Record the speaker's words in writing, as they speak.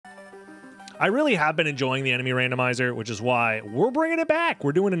I really have been enjoying the enemy randomizer, which is why we're bringing it back.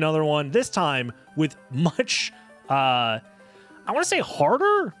 We're doing another one, this time with much, I want to say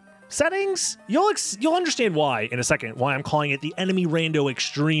harder settings. You'll understand why in a second, why I'm calling it the Enemy Rando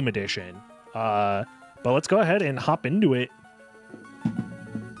Extreme Edition. But let's go ahead and hop into it.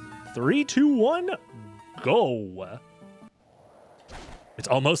 3, 2, 1, go. It's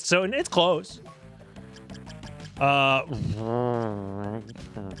almost so, and it's close.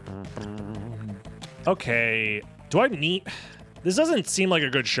 Okay. Do I need... This doesn't seem like a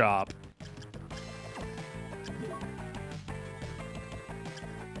good shop.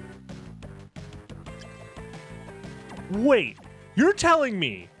 Wait, you're telling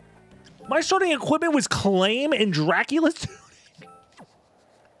me my starting equipment was Claim and Dracula tuning?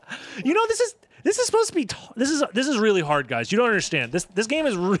 You know, this is supposed to be... This is really hard, guys. You don't understand. This game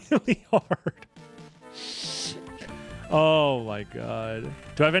is really hard. Oh my god.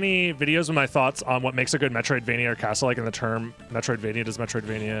 Do I have any videos with my thoughts on what makes a good Metroidvania or Castle-like in the term Metroidvania? Does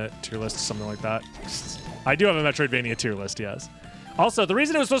Metroidvania tier list, something like that? I do have a Metroidvania tier list, yes. Also, the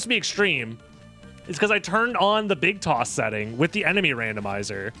reason it was supposed to be extreme is because I turned on the big toss setting with the enemy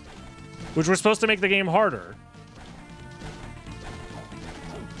randomizer, which was supposed to make the game harder.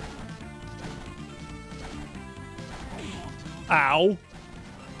 Ow.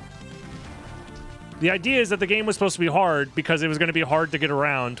 The idea is that the game was supposed to be hard because it was going to be hard to get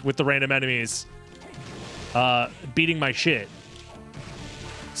around with the random enemies beating my shit.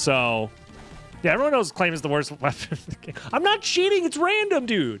 So, yeah, everyone knows Claim is the worst weapon in the game. I'm not cheating. It's random,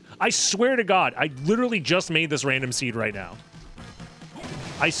 dude. I swear to God. I literally just made this random seed right now.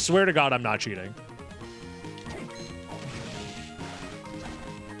 I swear to God I'm not cheating.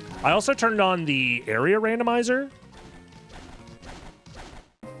 I also turned on the area randomizer.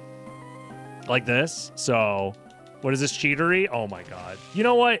 Like this. So, what is this cheatery? Oh my god. You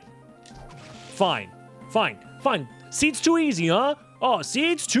know what? Fine. Fine. Fine. Seed's too easy, huh? Oh,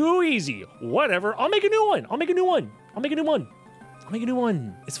 seed's too easy. Whatever. I'll make a new one. I'll make a new one. I'll make a new one. I'll make a new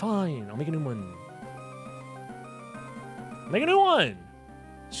one. It's fine. I'll make a new one. Make a new one.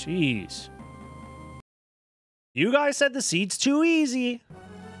 Jeez. You guys said the seed's too easy.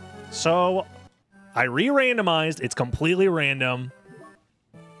 So, I re-randomized. It's completely random.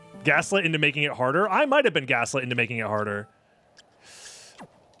 Gaslit into making it harder. I might have been gaslit into making it harder.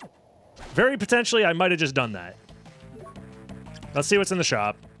 Very potentially, I might have just done that. Let's see what's in the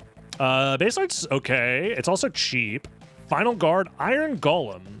shop. Base art's okay. It's also cheap. Final guard, iron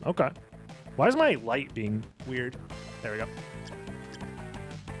golem. Okay. Why is my light being weird? There we go.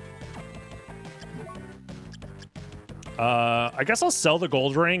 I guess I'll sell the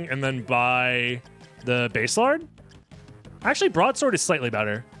gold ring and then buy the base lard. Actually, broadsword is slightly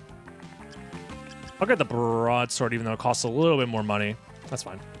better. I'll get the broadsword, even though it costs a little bit more money. That's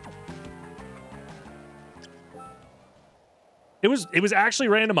fine. It was actually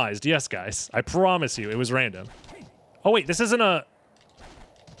randomized. Yes, guys. I promise you, it was random. Oh, wait, this isn't a...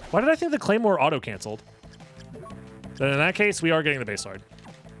 Why did I think the Claymore auto-canceled? Then in that case, we are getting the base lard.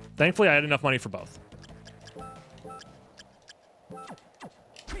 Thankfully, I had enough money for both.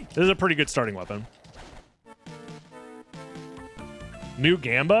 This is a pretty good starting weapon. New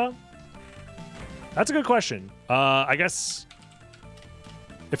Gamba? That's a good question. I guess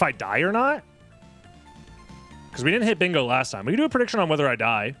if I die or not? Because we didn't hit bingo last time. We can do a prediction on whether I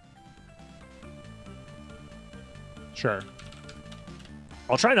die. Sure.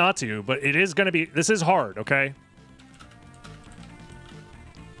 I'll try not to, but it is going to be... This is hard, okay?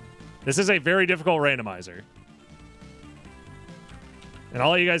 This is a very difficult randomizer. And I'll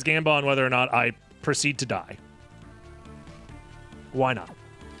let you guys gamble on whether or not I proceed to die. Why not?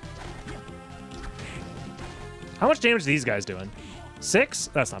 How much damage are these guys doing? 6?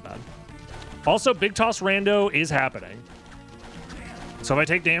 That's not bad. Also, Big Toss Rando is happening. So if I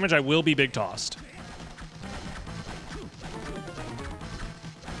take damage, I will be Big Tossed.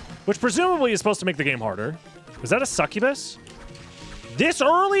 Which presumably is supposed to make the game harder. Is that a succubus? This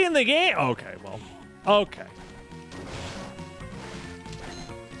early in the game? Okay, well, okay.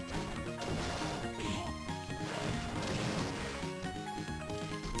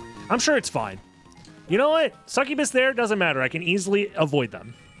 I'm sure it's fine. You know what? Succubus there doesn't matter. I can easily avoid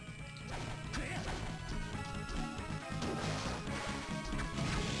them.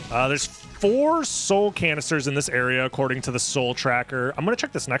 There's 4 soul canisters in this area, according to the soul tracker. I'm going to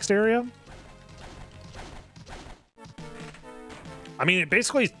check this next area. I mean, it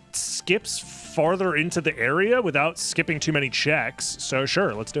basically skips farther into the area without skipping too many checks. So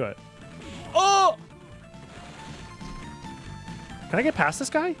sure, let's do it. Oh! Can I get past this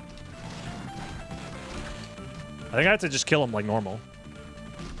guy? I think I have to just kill him like normal.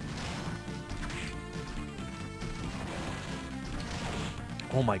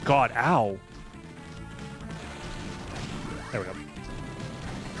 Oh my god, ow. There we go.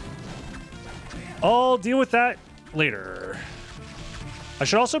 I'll deal with that later. I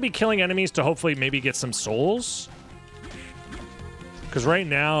should also be killing enemies to hopefully maybe get some souls. Because right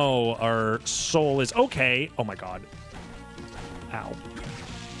now, our soul is okay. Oh my god. Ow.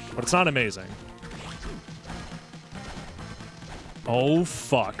 But it's not amazing. Oh,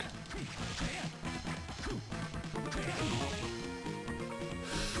 fuck.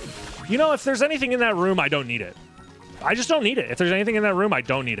 You know, if there's anything in that room, I don't need it. I just don't need it. If there's anything in that room, I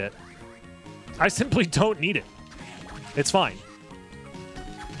don't need it. I simply don't need it. It's fine.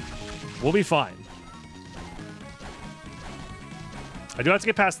 We'll be fine. I do have to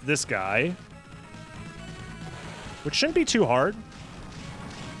get past this guy, which shouldn't be too hard.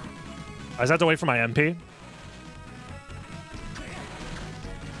 I just have to wait for my MP.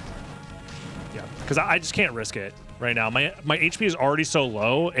 Yeah, because I just can't risk it right now. My HP is already so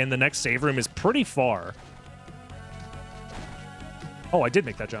low, and the next save room is pretty far. Oh, I did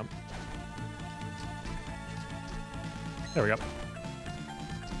make that jump. There we go.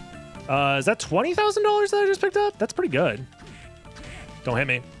 Is that $20,000 that I just picked up? That's pretty good. Don't hit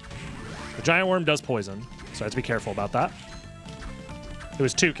me. The giant worm does poison, so I have to be careful about that. It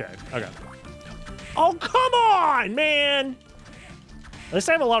was 2K. Okay. Oh, come on, man! At least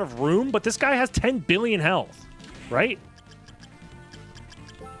I have a lot of room, but this guy has 10 billion health, right?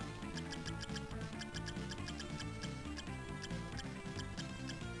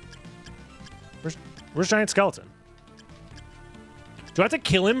 Where's Giant Skeleton? Do I have to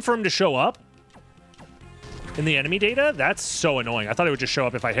kill him for him to show up? In the enemy data? That's so annoying. I thought it would just show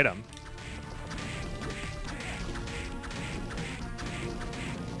up if I hit him.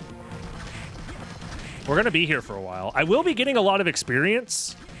 We're going to be here for a while. I will be getting a lot of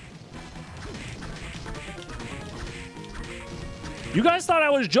experience. You guys thought I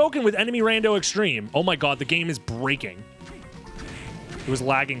was joking with Enemy Rando Extreme. Oh my god, the game is breaking. It was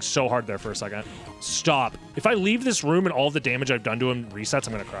lagging so hard there for a second. Stop. If I leave this room and all the damage I've done to him resets,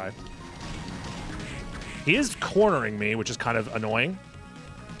 I'm going to cry. He is cornering me, which is kind of annoying.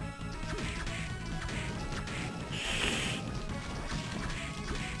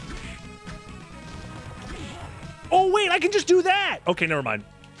 Oh, wait, I can just do that. Okay, never mind.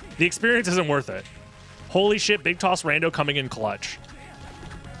 The experience isn't worth it. Holy shit, Big Toss Rando coming in clutch.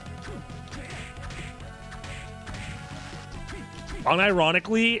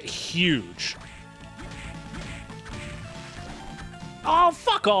 Unironically, huge. Oh,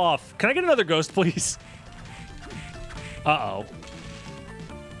 fuck off. Can I get another ghost, please? Uh-oh.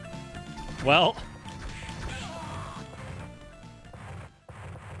 Well.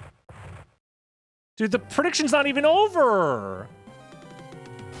 Dude, the prediction's not even over.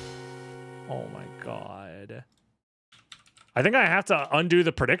 Oh my god. I think I have to undo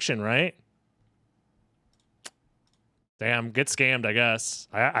the prediction, right? Damn, get scammed, I guess.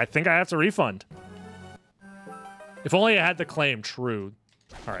 I think I have to refund. If only I had the claim true.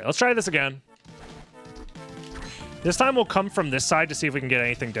 All right, let's try this again. This time we'll come from this side to see if we can get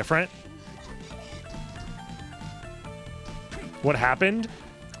anything different. What happened?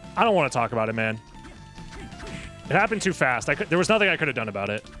 I don't want to talk about it, man. It happened too fast. There was nothing I could have done about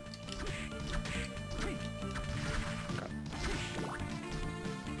it. Okay.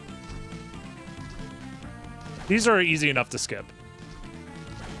 These are easy enough to skip.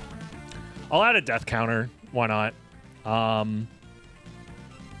 I'll add a death counter. Why not?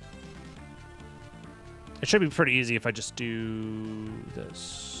 It should be pretty easy if I just do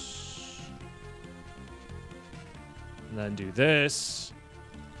this. And then do this.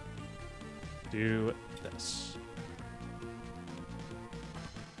 Do this.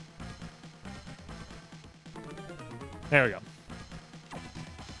 There we go.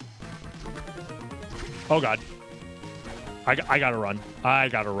 Oh, God. I gotta run. I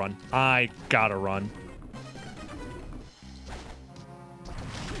gotta run. I gotta run.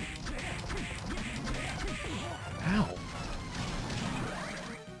 Ow.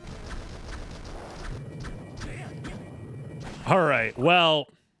 All right, well,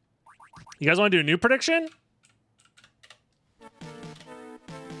 you guys want to do a new prediction?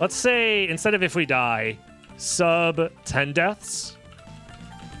 Let's say, instead of if we die, sub 10 deaths.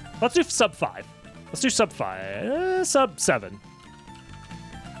 Let's do sub 5. Let's do sub 5. Sub 7.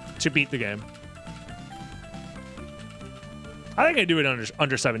 To beat the game. I think I do it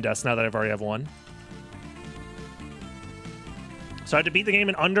under 7 deaths now that I've already have one. So I had to beat the game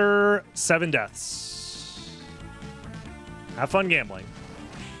in under 7 deaths. Have fun gambling.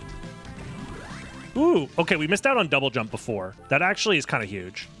 Ooh, okay, we missed out on double jump before. That actually is kind of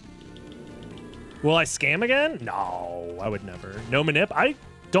huge. Will I scam again? No, I would never. No manip? I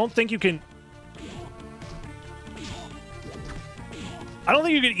don't think you can... I don't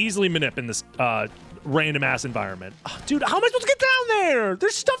think you can easily manip in this random ass environment. Oh, dude, how am I supposed to get down there?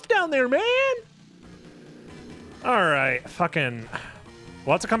 There's stuff down there, man. All right, fucking...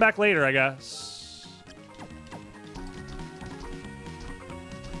 We'll have to come back later, I guess.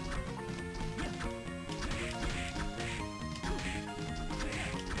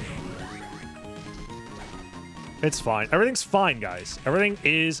 It's fine. Everything's fine, guys. Everything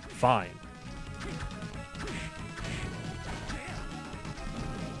is fine.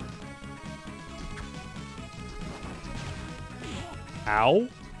 Ow.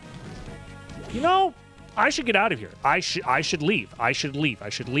 You know, I should get out of here. I should leave. I should leave. I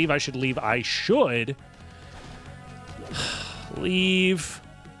should leave. I should leave. I should leave.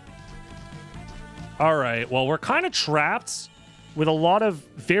 All right. Well, we're kind of trapped with a lot of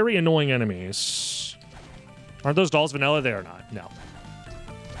very annoying enemies. Aren't those dolls vanilla? They are not. No.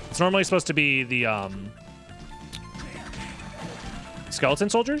 It's normally supposed to be the skeleton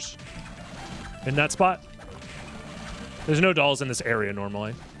soldiers in that spot. There's no dolls in this area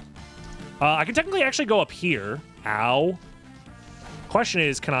normally. I can technically actually go up here. Ow. Question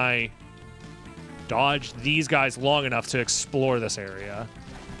is, can I dodge these guys long enough to explore this area?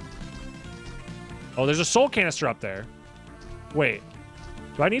 Oh, there's a soul canister up there. Wait.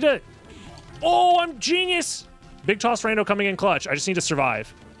 Do I need to... Oh, I'm genius! Big Toss Rando coming in clutch. I just need to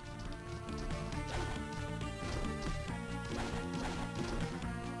survive.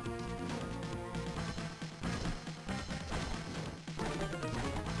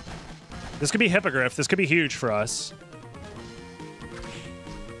 This could be Hippogriff. This could be huge for us.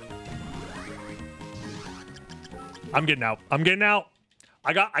 I'm getting out. I'm getting out.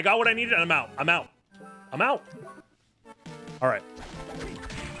 I got what I needed and I'm out. I'm out. I'm out. All right.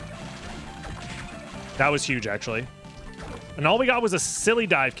 That was huge, actually. And all we got was a silly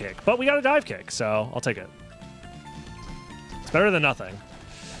dive kick. But we got a dive kick, so I'll take it. It's better than nothing.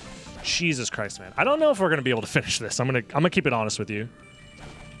 Jesus Christ, man. I don't know if we're going to be able to finish this. I'm gonna keep it honest with you.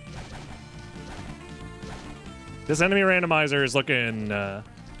 This enemy randomizer is looking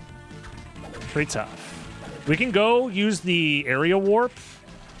pretty tough. We can go use the area warp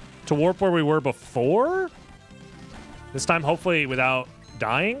to warp where we were before. This time, hopefully, without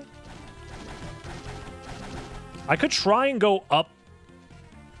dying. I could try and go up.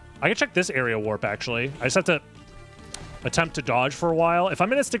 I could check this area warp, actually. I just have to attempt to dodge for a while. If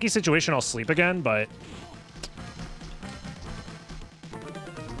I'm in a sticky situation, I'll sleep again, but...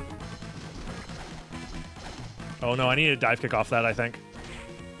 Oh, no, I need to dive kick off that, I think.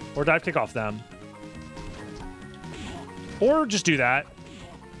 Or dive kick off them. Or just do that.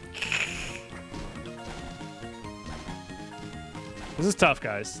 This is tough,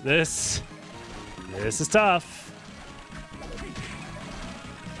 guys. This is tough.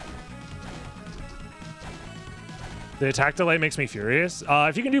 The attack delay makes me furious.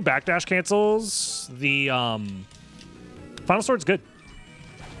 If you can do backdash cancels, the Final Sword's good.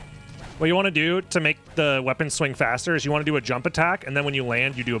 What you want to do to make the weapon swing faster is you want to do a jump attack, and then when you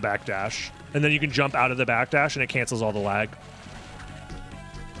land, you do a backdash. And then you can jump out of the backdash, and it cancels all the lag.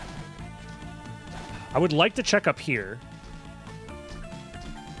 I would like to check up here.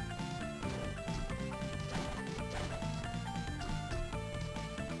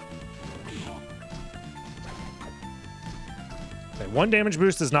 Okay, 1 damage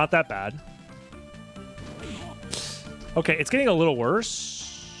boost is not that bad. Okay, it's getting a little worse.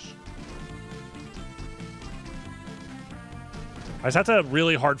 I just have to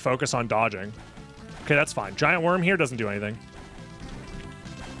really hard focus on dodging. Okay, that's fine. Giant worm here doesn't do anything.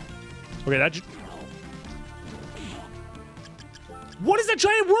 Okay, that... What is that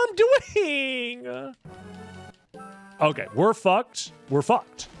giant worm doing? Okay, we're fucked. We're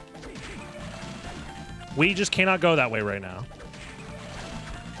fucked. We just cannot go that way right now.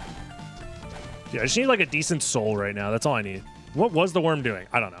 Yeah, I just need like a decent soul right now. That's all I need. What was the worm doing?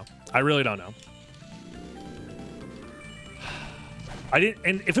 I don't know. I really don't know. I didn't,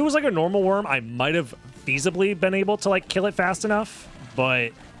 and if it was like a normal worm, I might have feasibly been able to like kill it fast enough,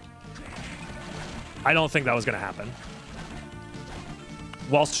 but I don't think that was going to happen.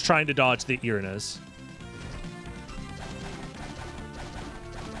 Whilst trying to dodge the Uranus.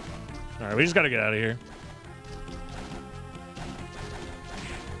 All right, we just got to get out of here.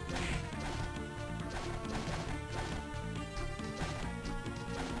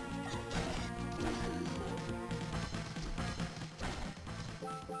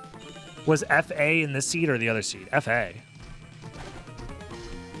 Was FA in this seed or the other seed? FA.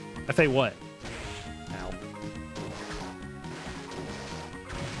 FA what? Ow.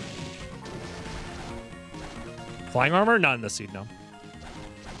 Flying armor? Not in this seed, no.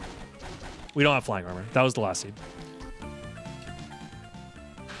 We don't have flying armor. That was the last seed.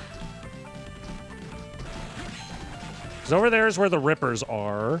 Because over there is where the rippers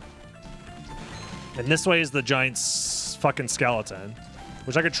are. And this way is the giant fucking skeleton.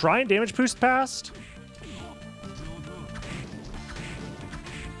 Which I could try and damage boost past.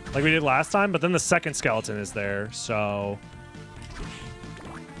 Like we did last time, but then the second skeleton is there, so...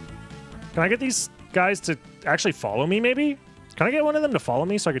 Can I get these guys to actually follow me, maybe? Can I get one of them to follow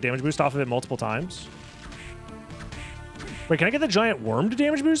me so I could damage boost off of it multiple times? Wait, can I get the giant worm to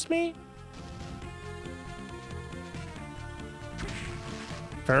damage boost me?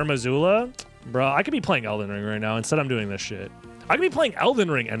 Faramazula? Bro, I could be playing Elden Ring right now. Instead, I'm doing this shit. I could be playing Elden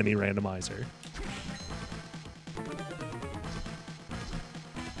Ring enemy randomizer.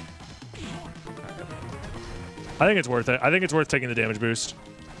 I think it's worth it. I think it's worth taking the damage boost.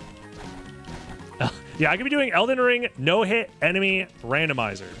 Yeah, I could be doing Elden Ring no-hit enemy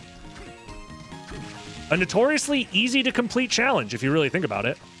randomizer. A notoriously easy to complete challenge, if you really think about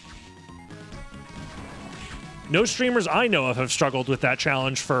it. No streamers I know of have struggled with that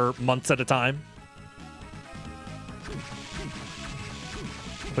challenge for months at a time.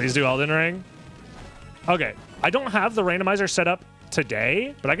 Please do Elden Ring. Okay, I don't have the randomizer set up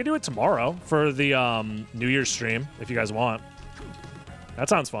today, but I could do it tomorrow for the New Year's stream if you guys want. That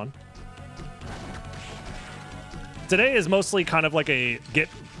sounds fun. Today is mostly kind of like a get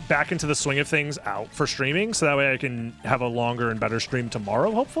back into the swing of things out for streaming, so that way I can have a longer and better stream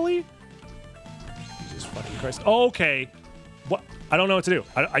tomorrow, hopefully. Jesus fucking Christ. Oh, okay. What? I don't know what to do.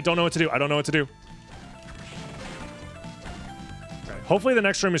 I don't know what to do. I don't know what to do. Okay. Hopefully the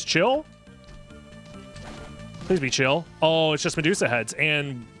next stream is chill. Please be chill. Oh, it's just Medusa heads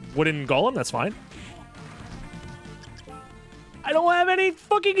and wooden golem. That's fine. I don't have any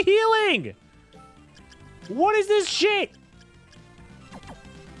fucking healing. What is this shit?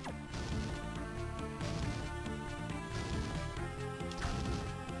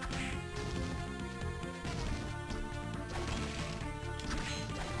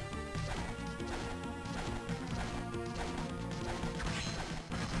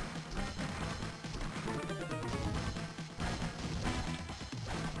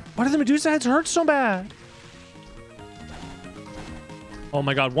 Why do the Medusa heads hurt so bad? Oh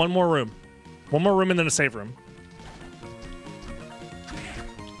my god, one more room. One more room and then a save room.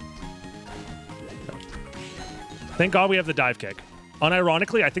 Thank God we have the dive kick.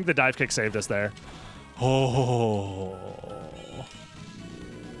 Unironically, I think the dive kick saved us there. Oh.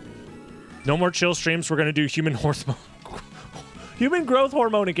 No more chill streams. We're going to do human hormone. Human growth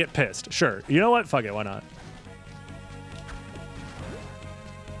hormone and get pissed. Sure. You know what? Fuck it. Why not?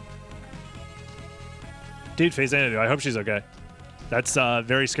 Dude, Phase Xanadu. I hope she's okay. That's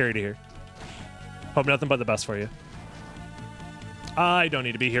very scary to hear. Hope nothing but the best for you. I don't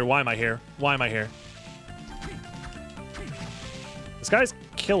need to be here. Why am I here? Why am I here? This guy's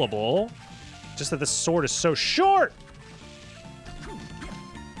killable. Just that this sword is so short.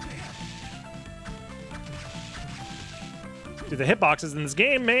 Dude, the hitboxes in this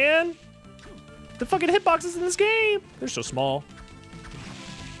game, man. The fucking hitboxes in this game. They're so small.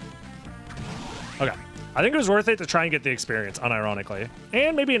 Okay. I think it was worth it to try and get the experience, unironically.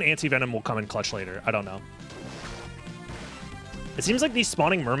 And maybe an anti-venom will come in clutch later. I don't know. It seems like these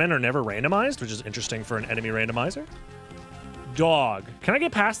spawning mermen are never randomized, which is interesting for an enemy randomizer. Dog. Can I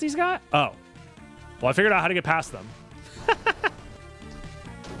get past these guys? Oh. Well, I figured out how to get past them.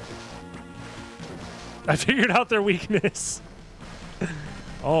 I figured out their weakness.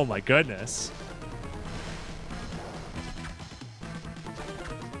 Oh my goodness.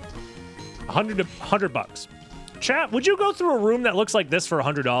 100 bucks. Chat, would you go through a room that looks like this for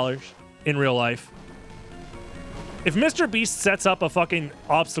 $100 in real life? If Mr. Beast sets up a fucking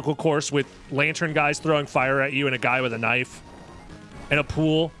obstacle course with lantern guys throwing fire at you and a guy with a knife and a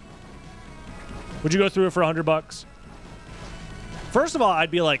pool, would you go through it for 100 bucks? First of all,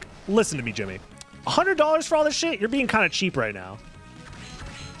 I'd be like, listen to me, Jimmy. $100 for all this shit? You're being kind of cheap right now.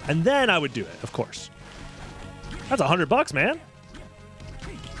 And then I would do it, of course. That's 100 bucks, man.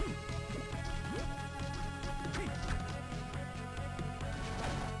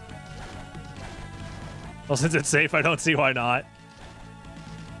 Well, since it's safe, I don't see why not.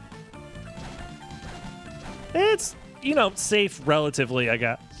 It's, you know, safe relatively, I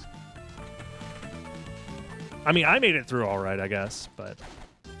guess. I mean, I made it through all right, I guess, but...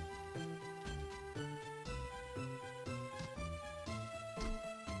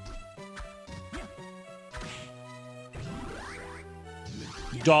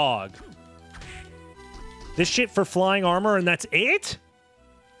 Dog. This shit for flying armor and that's it?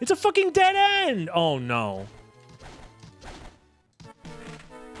 It's a fucking dead end! Oh, no.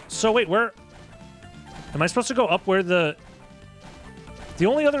 So wait, where... Am I supposed to go up where the... The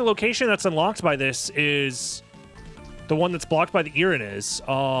only other location that's unlocked by this is the one that's blocked by the Iron is.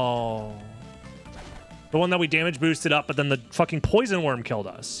 Oh. The one that we damage boosted up, but then the fucking poison worm killed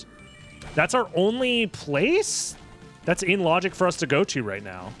us. That's our only place that's in logic for us to go to right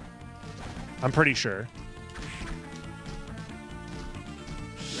now. I'm pretty sure.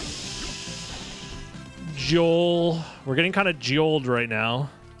 Joel. We're getting kind of joled right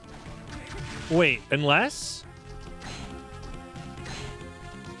now. Wait, unless...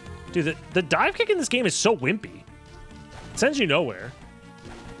 Dude, the dive kick in this game is so wimpy. It sends you nowhere.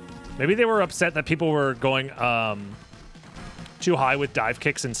 Maybe they were upset that people were going too high with dive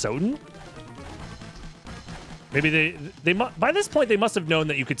kicks in Soden. Maybe they by this point they must have known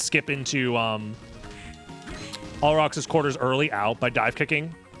that you could skip into Alrox's quarters early out by dive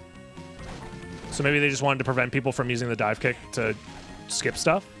kicking. So maybe they just wanted to prevent people from using the dive kick to skip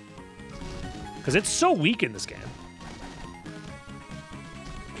stuff. Because it's so weak in this game.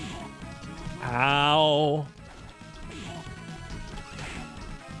 Ow.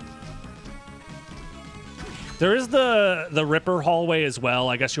 There is the Ripper hallway as well.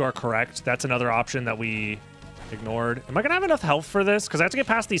 I guess you are correct. That's another option that we ignored. Am I going to have enough health for this? Because I have to get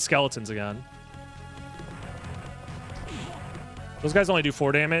past these skeletons again. Those guys only do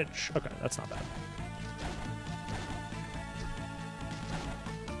 4 damage. Okay, that's not bad.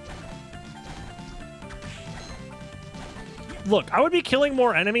 Look, I would be killing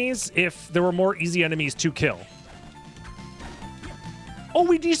more enemies if there were more easy enemies to kill. Oh,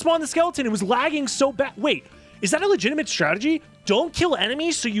 we despawned the skeleton. It was lagging so bad. Wait, is that a legitimate strategy? Don't kill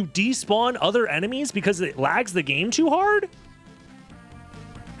enemies so you despawn other enemies because it lags the game too hard?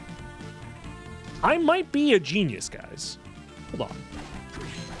 I might be a genius, guys. Hold on.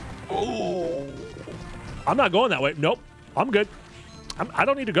 Oh. I'm not going that way. Nope. I'm good. I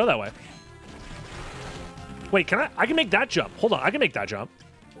don't need to go that way. Wait, can I can make that jump. Hold on, I can make that jump.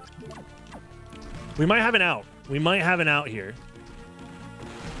 We might have an out. We might have an out here.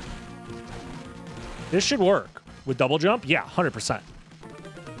 This should work. With double jump? Yeah, 100%.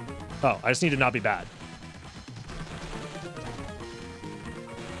 Oh, I just need to not be bad.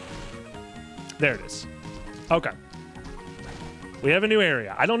 There it is. Okay. We have a new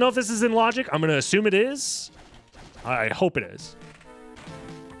area. I don't know if this is in logic. I'm going to assume it is. I hope it is.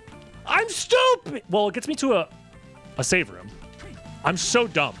 I'm stupid! Well, it gets me to a save room. I'm so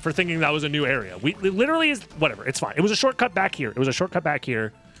dumb for thinking that was a new area. It literally is... Whatever, it's fine. It was a shortcut back here. It was a shortcut back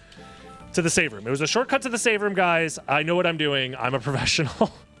here to the save room. It was a shortcut to the save room, guys. I know what I'm doing. I'm a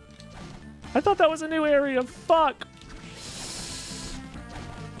professional. I thought that was a new area. Fuck.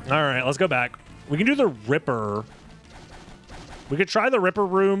 All right, let's go back. We can do the Ripper. We could try the Ripper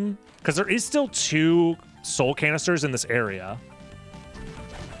room, because there is still 2 soul canisters in this area.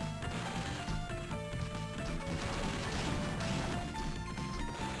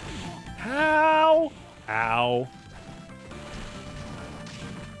 Ow! Ow.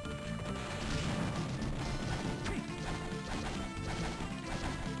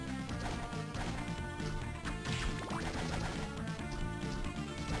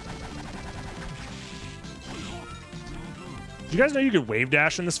 Did you guys know you could wave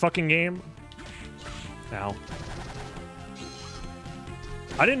dash in this fucking game? Ow.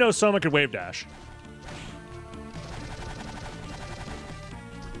 I didn't know Soma could wave dash.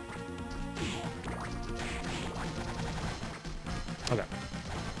 Okay.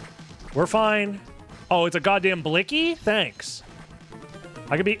 We're fine. Oh, it's a goddamn blicky? Thanks.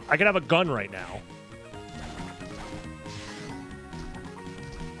 I could have a gun right now.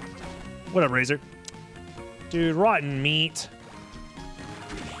 What up, Razor? Dude, rotten meat.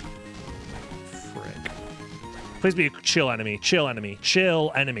 Frick. Please be a chill enemy. Chill enemy.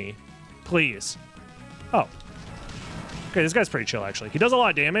 Chill enemy. Please. Oh. Okay, this guy's pretty chill, actually. He does a lot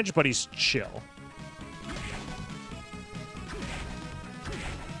of damage, but he's chill.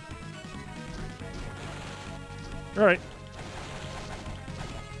 All right.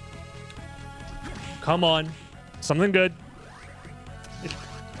 Come on. Something good.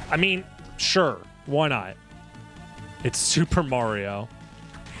 I mean, sure. Why not? It's Super Mario.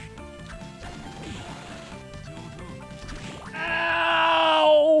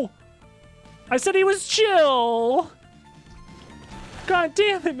 Ow! I said he was chill. God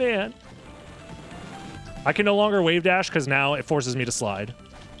damn it, man. I can no longer wave dash because now it forces me to slide.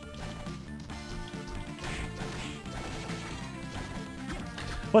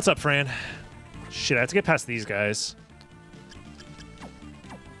 What's up, Fran? Shit, I have to get past these guys.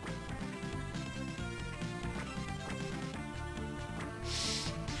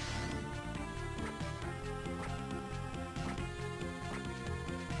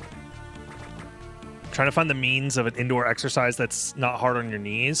 Trying to find the means of an indoor exercise that's not hard on your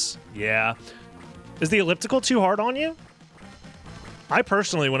knees. Yeah. Is the elliptical too hard on you? I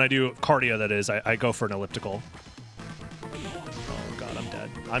personally, when I do cardio, that is, I go for an elliptical. Oh, God, I'm dead.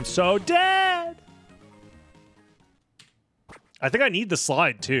 I'm so dead! I think I need the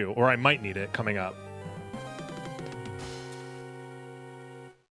slide, too, or I might need it coming up.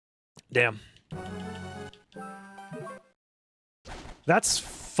 Damn. That's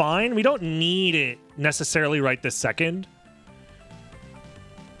fine. We don't need it necessarily right this second.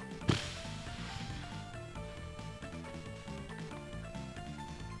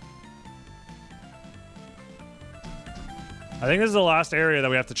 I think this is the last area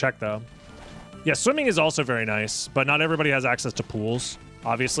that we have to check, though. Yeah, swimming is also very nice, but not everybody has access to pools,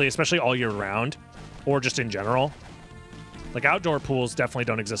 obviously, especially all year round, or just in general. Like, outdoor pools definitely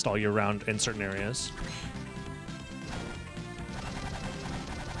don't exist all year round in certain areas.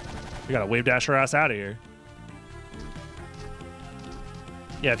 We gotta wave dash our ass out of here.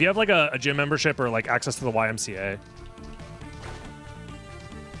 Yeah, if you have, like, a gym membership or, like, access to the YMCA.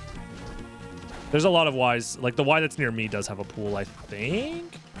 There's a lot of Ys. Like, the Y that's near me does have a pool, I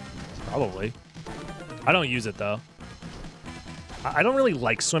think? Probably. I don't use it, though. I don't really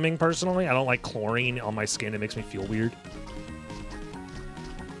like swimming, personally. I don't like chlorine on my skin. It makes me feel weird.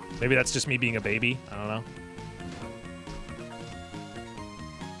 Maybe that's just me being a baby. I don't know.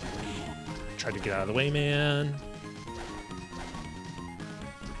 Tried to get out of the way, man.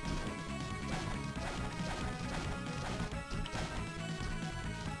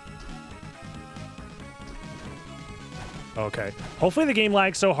 Okay. Hopefully the game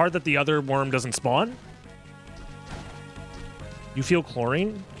lags so hard that the other worm doesn't spawn. You feel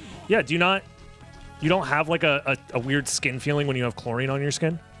chlorine? Yeah, do you not... You don't have, like, a weird skin feeling when you have chlorine on your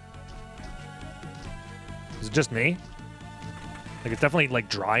skin? Is it just me? Like, it's definitely, like,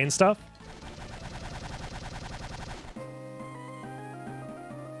 dry and stuff?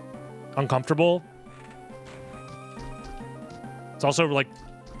 Uncomfortable? It's also, like,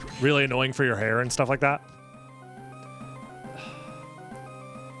 really annoying for your hair and stuff like that.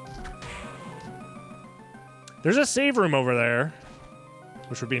 There's a save room over there,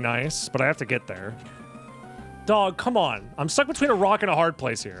 which would be nice, but I have to get there. Dog, come on. I'm stuck between a rock and a hard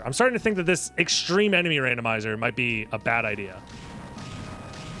place here. I'm starting to think that this extreme enemy randomizer might be a bad idea.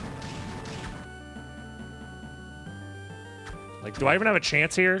 Like, do I even have a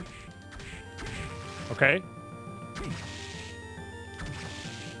chance here? Okay.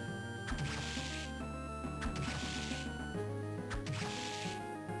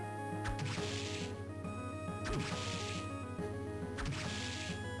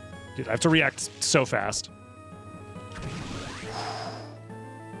 Dude, I have to react so fast.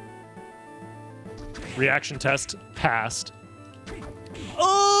 Reaction test passed.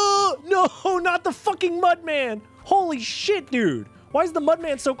 Oh, no, not the fucking Mudman. Holy shit, dude. Why is the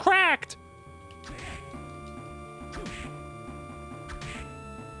Mudman so cracked?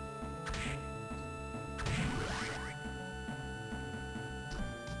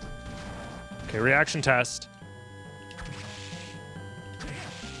 Okay, reaction test.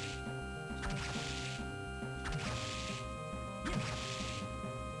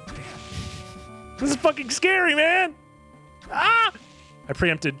 This is fucking scary, man! Ah! I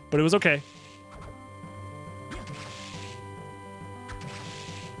preempted, but it was okay.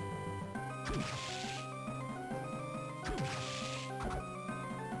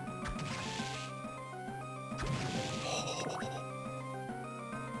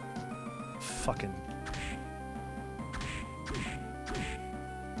 Fucking...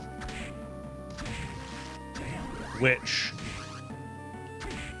 Witch.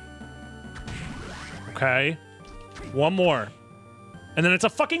 Okay. One more. And then it's a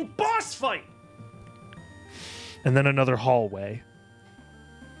fucking boss fight! And then another hallway.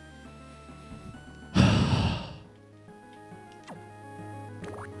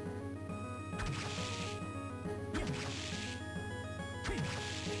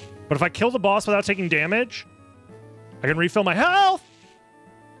 But if I kill the boss without taking damage, I can refill my health!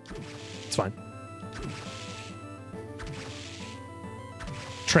 It's fine.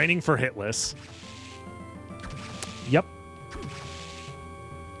 Training for hitless. Yep.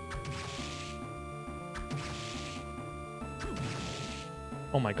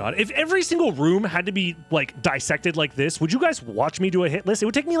 Oh my god. If every single room had to be, like, dissected like this, would you guys watch me do a hit list? It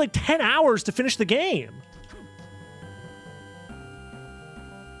would take me, like, 10 hours to finish the game.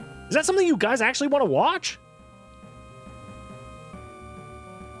 Is that something you guys actually want to watch?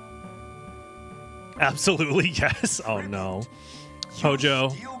 Absolutely, yes. Oh, no.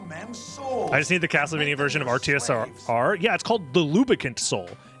 Hojo. I just need the Castlevania version of RTSR. Yeah, it's called the Lubricant Soul.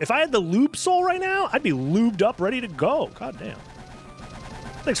 If I had the Lube Soul right now, I'd be lubed up, ready to go. God damn.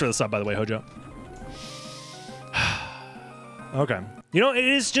 Thanks for the sub, by the way, Hojo. Okay. You know, it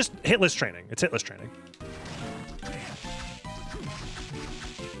is just hitless training. It's hitless training.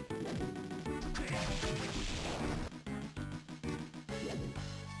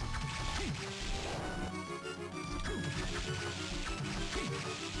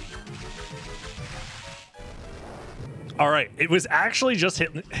 All right, it was actually just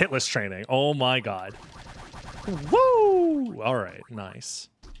hitless training. Oh my god. Woo! All right, nice.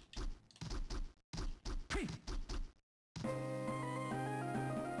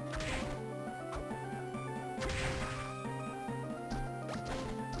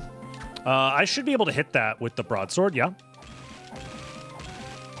 I should be able to hit that with the broadsword, yeah.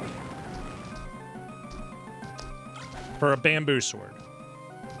 For a bamboo sword.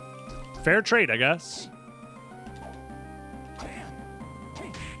 Fair trade, I guess.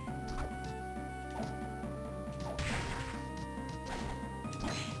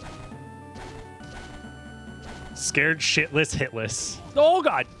 Scared shitless hitless. Oh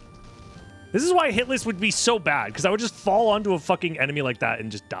god. This is why hitless would be so bad, because I would just fall onto a fucking enemy like that and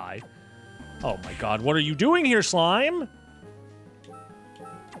just die. Oh my god, what are you doing here, slime?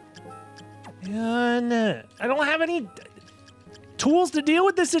 I don't have any tools to deal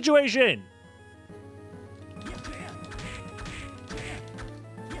with this situation.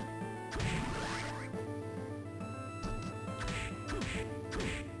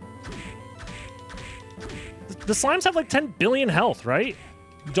 The slimes have like 10 billion health, right?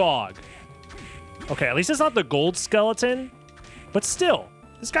 Dog. Okay, at least it's not the gold skeleton, but still,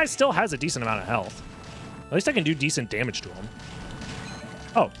 this guy still has a decent amount of health. At least I can do decent damage to him.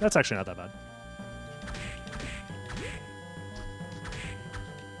 Oh, that's actually not that bad.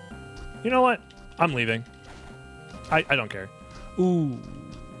 You know what? I'm leaving. I don't care. Ooh.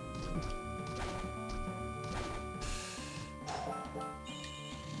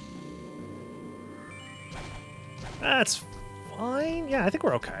 That's fine. Yeah, I think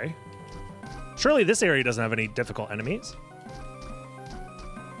we're okay. Surely this area doesn't have any difficult enemies.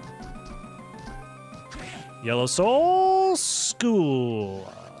 Yellow Soul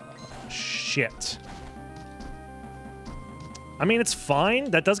School. Shit. I mean, it's fine.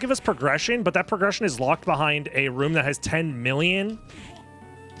 That does give us progression, but that progression is locked behind a room that has 10 million.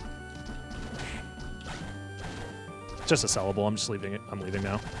 It's just a sellable. I'm just leaving it. I'm leaving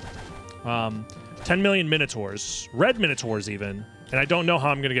now. 10 million Minotaurs. Red Minotaurs, even. And I don't know how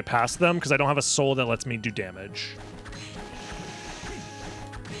I'm going to get past them because I don't have a soul that lets me do damage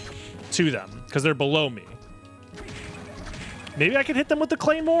to them because they're below me. Maybe I could hit them with the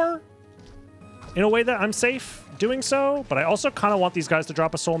Claymore in a way that I'm safe doing so, but I also kind of want these guys to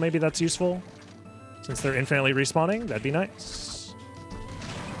drop a soul. Maybe that's useful since they're infinitely respawning. That'd be nice.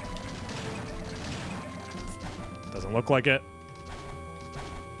 Doesn't look like it.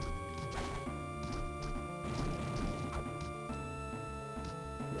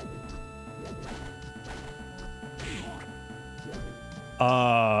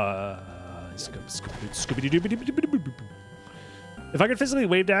 If I could physically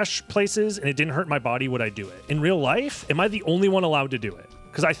wave dash places and it didn't hurt my body, would I do it? In real life, am I the only one allowed to do it?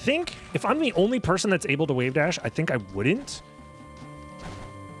 Because I think if I'm the only person that's able to wave dash, I think I wouldn't.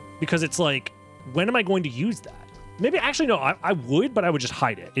 Because it's like, when am I going to use that? Maybe, actually, no, I would, but I would just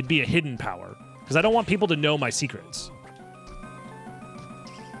hide it. It'd be a hidden power. Because I don't want people to know my secrets.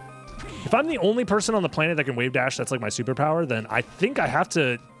 If I'm the only person on the planet that can wave dash, that's like my superpower, then I think I have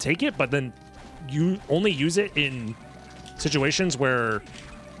to take it, but then you only use it in situations where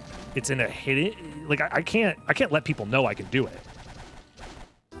it's in a hidden, like I can't let people know I can do it.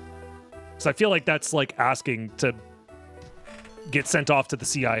 So I feel like that's like asking to get sent off to the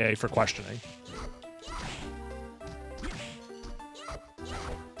CIA for questioning.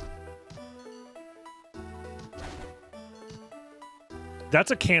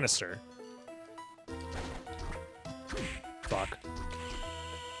 That's a canister. Fuck.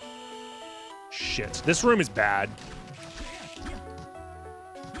 Shit. This room is bad.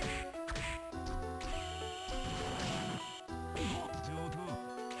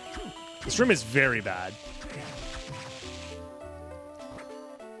 This room is very bad.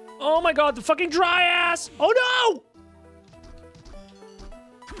 Oh my god, the fucking dry ass! Oh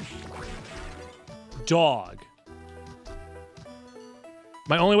no! Dog.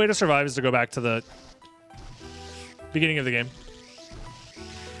 My only way to survive is to go back to the beginning of the game.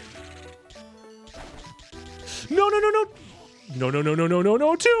 No, no, no, no. No, no, no, no, no, no,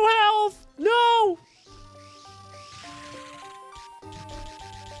 no. 2 health! No!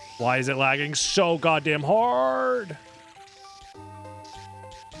 Why is it lagging so goddamn hard?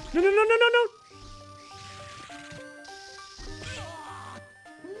 No, no, no, no, no, no.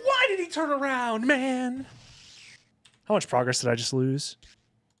 Why did he turn around, man? How much progress did I just lose?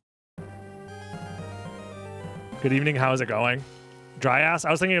 Good evening, how is it going? Dryads?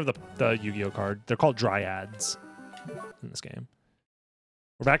 I was thinking of the Yu-Gi-Oh card. They're called Dryads in this game.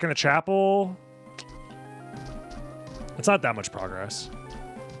 We're back in the chapel. It's not that much progress.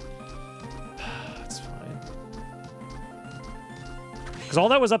 It's fine. Because all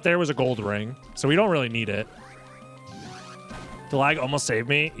that was up there was a gold ring, so we don't really need it. The lag almost saved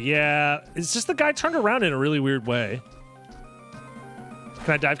me. Yeah, it's just the guy turned around in a really weird way.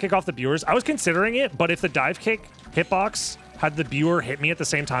 Can I dive kick off the viewers? I was considering it, but if the dive kick hitbox had the viewer hit me at the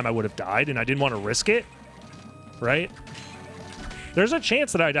same time, I would have died, and I didn't want to risk it, right? There's a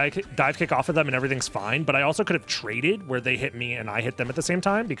chance that I dive kick off of them and everything's fine, but I also could have traded where they hit me and I hit them at the same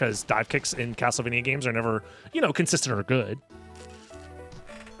time, because dive kicks in Castlevania games are never, you know, consistent or good.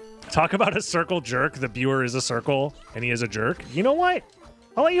 Talk about a circle jerk. The viewer is a circle and he is a jerk. You know what?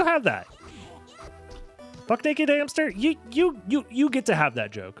 I'll let you have that. Buck naked hamster, you get to have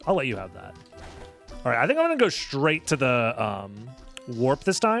that joke. I'll let you have that. All right, I think I'm gonna go straight to the warp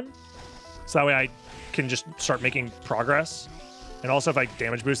this time, so that way I can just start making progress. And also, if I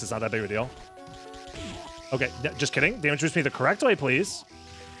damage boost, it's not that big of a deal. Okay, just kidding. Damage boost me the correct way, please.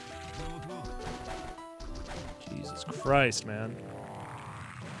 Jesus Christ, man.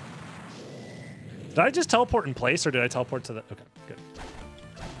 Did I just teleport in place, or did I teleport to the... Okay, good.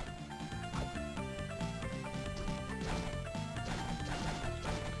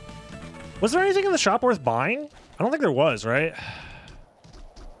 Was there anything in the shop worth buying? I don't think there was, right?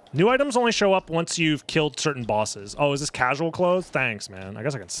 New items only show up once you've killed certain bosses. Oh, is this casual clothes? Thanks, man. I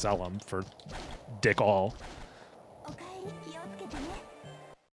guess I can sell them for dick all.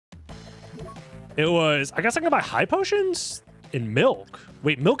 It was... I guess I can buy high potions and milk.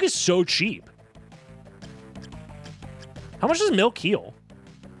 Wait, milk is so cheap. How much does milk heal?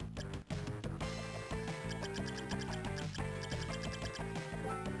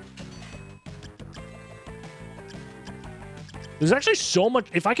 There's actually so much.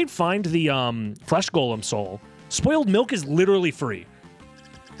 If I could find the flesh golem soul, spoiled milk is literally free.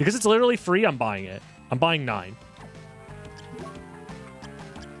 Because it's literally free, I'm buying it. I'm buying 9.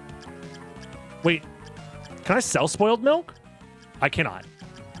 Wait, can I sell spoiled milk? I cannot.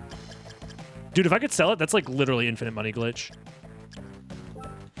 Dude, if I could sell it, that's like literally infinite money glitch.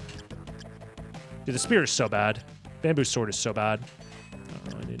 Dude, the spear is so bad. Bamboo sword is so bad.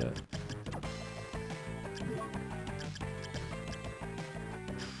 Oh, I need it.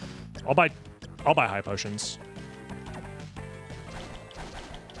 I'll buy high potions.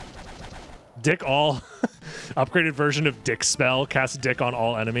 Dick all. Upgraded version of Dick spell. Cast Dick on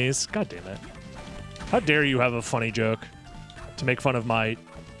all enemies. God damn it. How dare you have a funny joke to make fun of my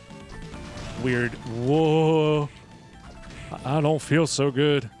weird... Whoa. I don't feel so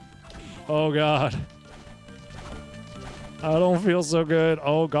good. Oh, God. I don't feel so good.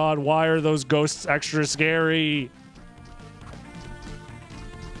 Oh, God. Why are those ghosts extra scary?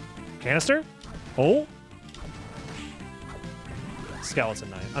 Canister? Oh?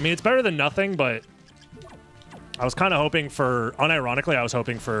 Skeleton knife. I mean, it's better than nothing, but I was kind of hoping for... Unironically, I was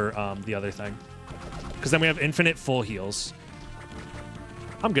hoping for the other thing. Because then we have infinite full heals.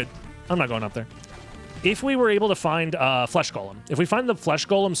 I'm good. I'm not going up there. If we were able to find Flesh Golem. If we find the Flesh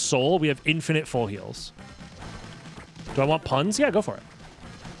Golem soul, we have infinite full heals. Do I want puns? Yeah, go for it.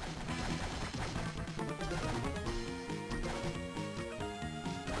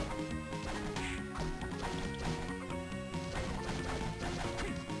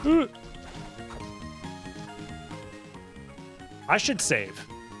 I should save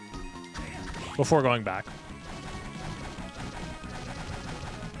before going back.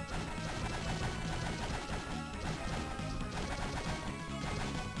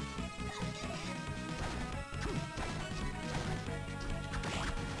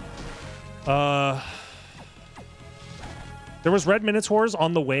 There was red minotaurs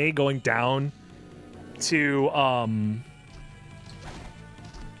on the way going down to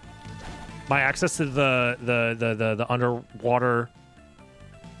my access to the underwater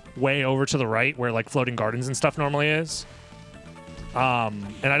way over to the right where like floating gardens and stuff normally is.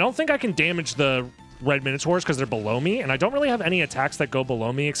 And I don't think I can damage the red minotaurs because they're below me, and I don't really have any attacks that go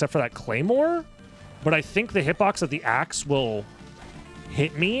below me except for that claymore, but I think the hitbox of the axe will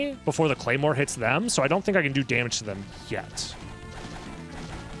hit me before the claymore hits them, so I don't think I can do damage to them yet.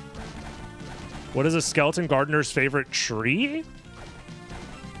 What is a skeleton gardener's favorite tree?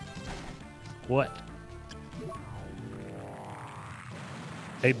 What?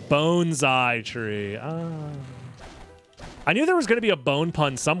 A bonsai tree. Ah. I knew there was going to be a bone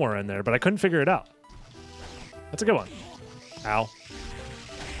pun somewhere in there, but I couldn't figure it out. That's a good one. Ow.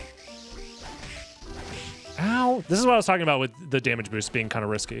 Ow. This is what I was talking about with the damage boost being kind of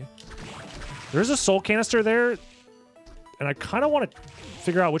risky. There's a soul canister there, and I kind of want to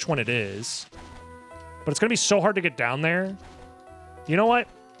figure out which one it is. But it's going to be so hard to get down there. You know what?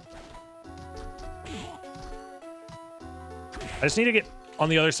 I just need to get on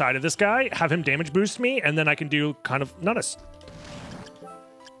the other side of this guy, have him damage boost me, and then I can do kind of... Not a...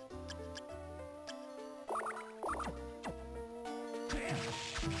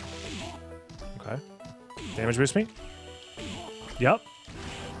 Okay. Damage boost me. Yep.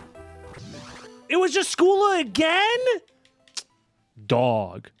 It was just Skoola again?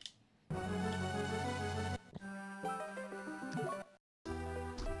 Dog.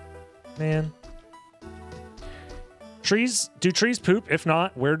 Man. Trees, do trees poop? If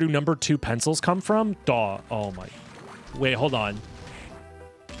not, where do number 2 pencils come from? Dog. Oh my. Wait, hold on.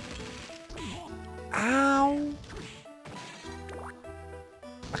 Ow.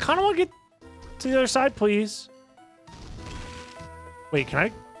 I kind of want to get to the other side, please. Wait, can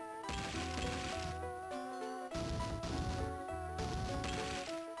I?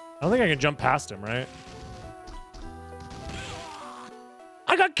 I don't think I can jump past him, right?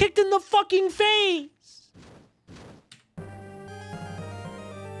 I got kicked in the fucking face!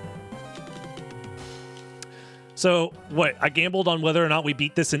 So, what? I gambled on whether or not we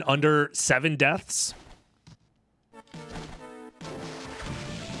beat this in under 7 deaths?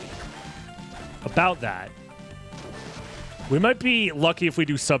 About that. We might be lucky if we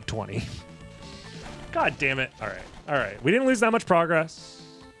do sub 20. God damn it. All right. All right. We didn't lose that much progress.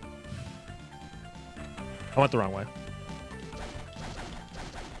 I went the wrong way.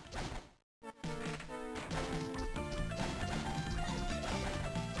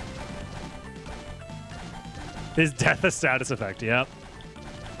 Is death a status effect? Yep.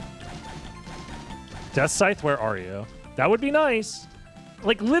 Death Scythe, where are you? That would be nice.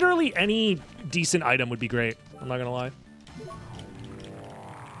 Like, literally any decent item would be great. I'm not gonna lie.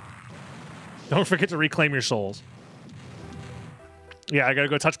 Don't forget to reclaim your souls. Yeah, I gotta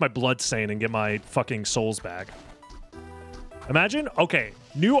go touch my blood stain and get my fucking souls back. Imagine, okay,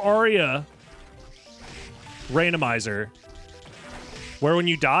 new Aria randomizer, where when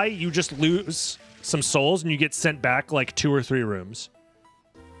you die, you just lose some souls and you get sent back like 2 or 3 rooms.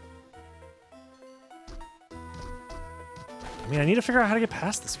 I mean, I need to figure out how to get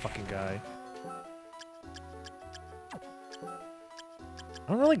past this fucking guy. I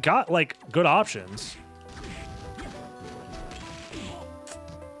don't really got, like, good options.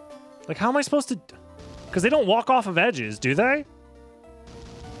 Like, how am I supposed to... Because they don't walk off of edges, do they?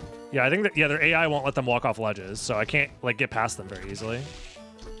 Yeah, I think that, yeah, their AI won't let them walk off ledges, so I can't, like, get past them very easily.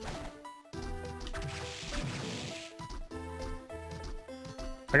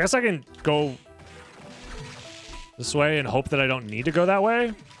 I guess I can go this way and hope that I don't need to go that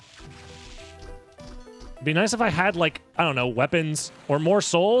way. It'd be nice if I had, like, I don't know, weapons or more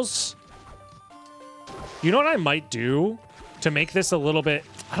souls. You know what I might do to make this a little bit...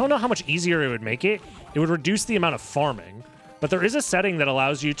 I don't know how much easier it would make it. It would reduce the amount of farming. But there is a setting that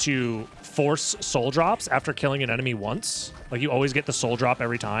allows you to force soul drops after killing an enemy once. Like, you always get the soul drop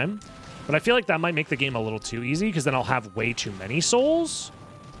every time. But I feel like that might make the game a little too easy, because then I'll have way too many souls.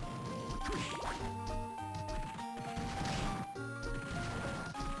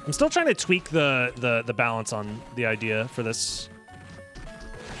 I'm still trying to tweak the balance on the idea for this.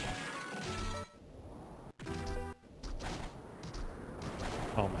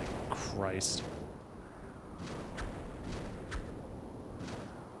 Oh my Christ.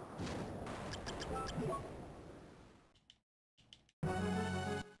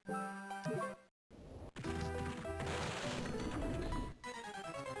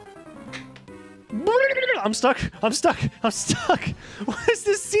 I'm stuck. I'm stuck. I'm stuck. What is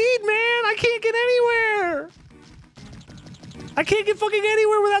this seed, man? I can't get anywhere. I can't get fucking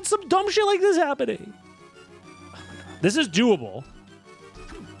anywhere without some dumb shit like this happening. This is doable.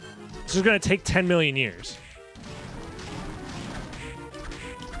 This is going to take 10 million years.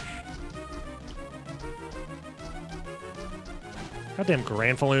 Goddamn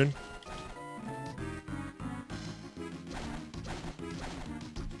Granfaloon.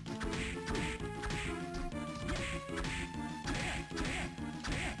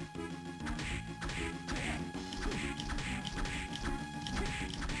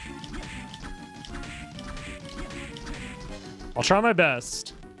 I'll try my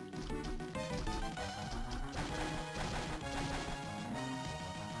best.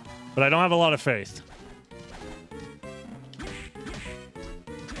 But I don't have a lot of faith.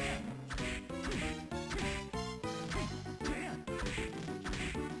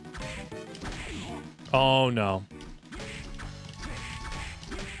 Oh, no.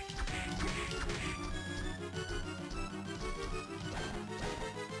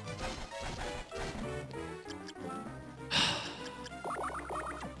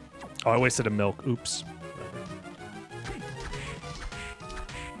 Oh, I wasted a milk. Oops.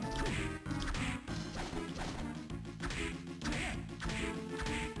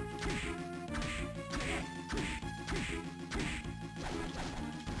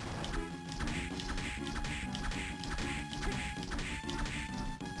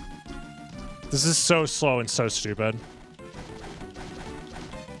 This is so slow and so stupid.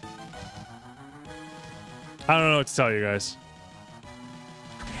 I don't know what to tell you guys.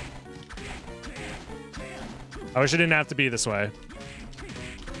 I wish it didn't have to be this way.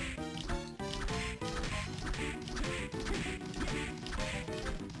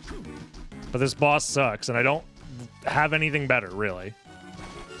 But this boss sucks, and I don't have anything better, really.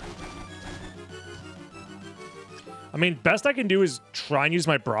 I mean, best I can do is try and use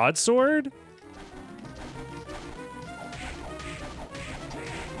my broadsword.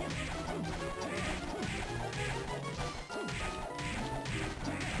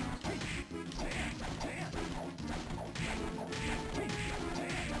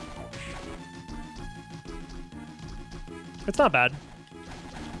 It's not bad.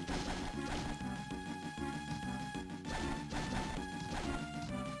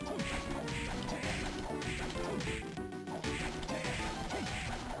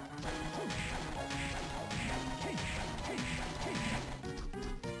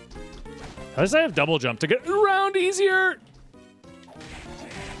 At least I have double jump to get around easier.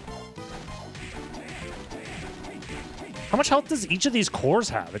 How much health does each of these cores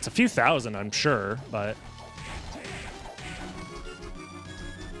have? It's a few thousand, I'm sure, but...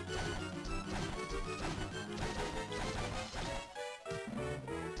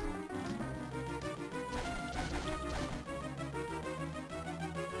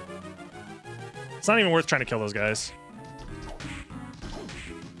 It's not even worth trying to kill those guys.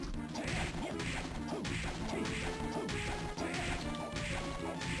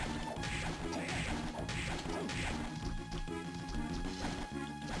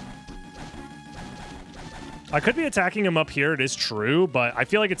 I could be attacking him up here, it is true, but I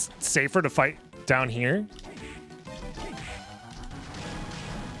feel like it's safer to fight down here.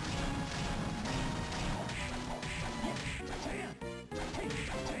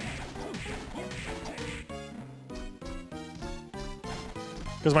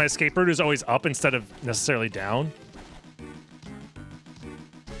 Because my escape route is always up instead of necessarily down.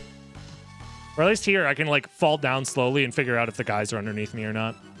 Or at least here, I can, like, fall down slowly and figure out if the guys are underneath me or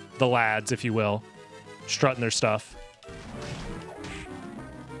not. The lads, if you will. Strutting their stuff.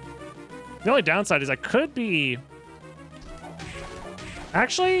 The only downside is I could be...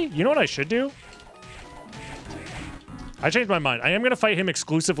 Actually, you know what I should do? I changed my mind. I am going to fight him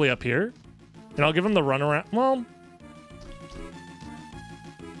exclusively up here. And I'll give him the run around. Well...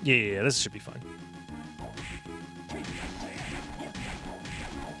 Yeah, this should be fun.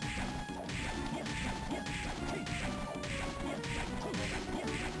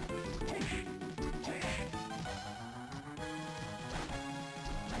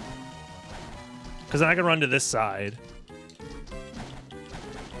 Because then I can run to this side.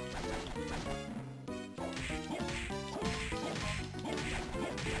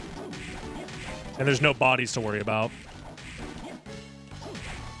 And there's no bodies to worry about.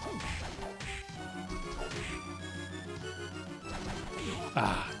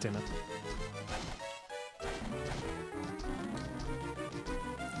 Ah, damn it.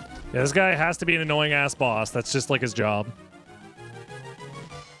 Yeah, this guy has to be an annoying-ass boss. That's just like his job.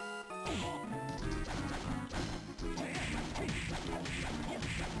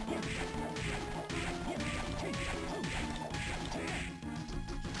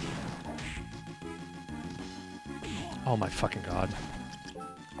 Oh my fucking god.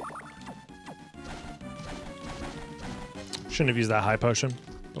 Shouldn't have used that high potion,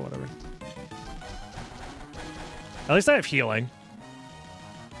 but whatever. At least I have healing.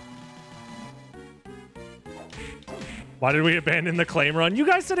 Why did we abandon the claim run? You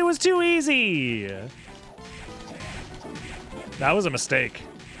guys said it was too easy! That was a mistake.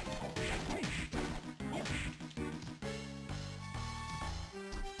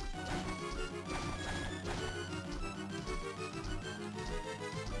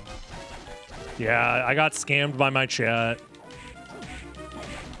 Yeah, I got scammed by my chat.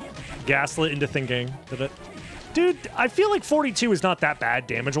 Gaslit into thinking that it... Dude, I feel like 42 is not that bad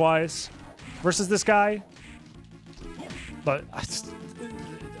damage-wise versus this guy. But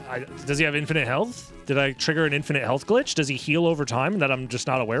does he have infinite health? Did I trigger an infinite health glitch? Does he heal over time that I'm just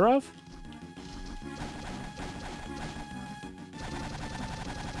not aware of?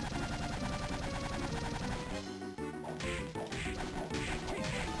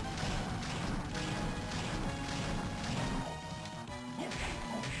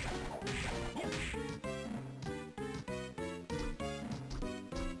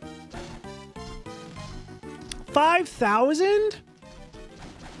 25,000?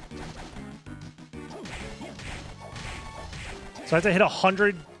 So I have to hit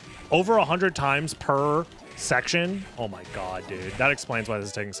 100, over 100 times per section. Oh my god, dude. That explains why this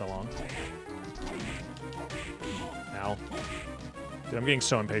is taking so long. Ow. Dude, I'm getting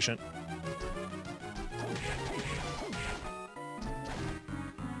so impatient.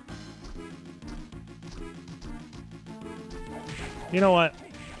 You know what?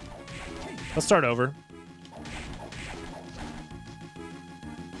 Let's start over.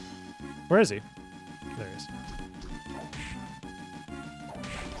 Where is he? There he is.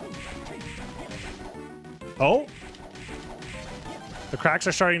 Oh? The cracks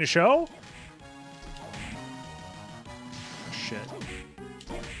are starting to show? Shit.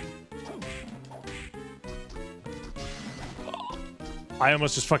 I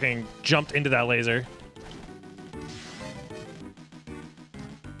almost just fucking jumped into that laser.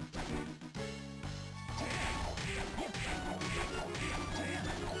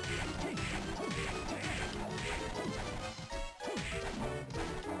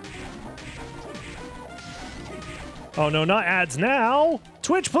 Oh no, not ads now!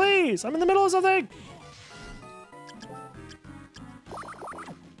 Twitch, please! I'm in the middle of something!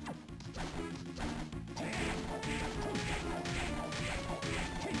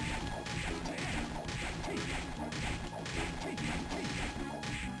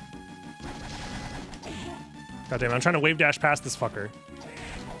 God damn it, I'm trying to wave dash past this fucker.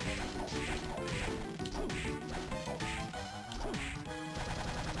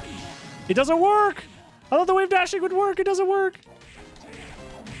 It doesn't work! I thought the wave dashing would work. It doesn't work.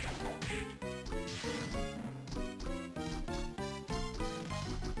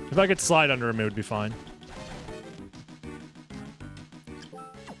 If I could slide under him, it would be fine.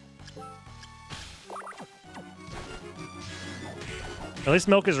 At least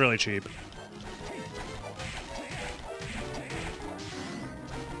milk is really cheap.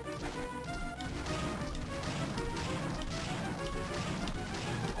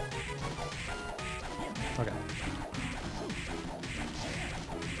 Okay.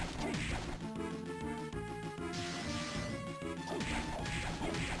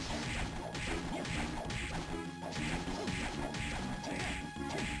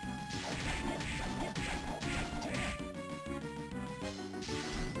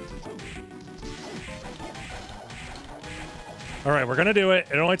 All right, we're gonna do it.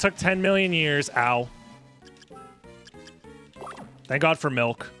 It only took 10 million years. Ow. Thank God for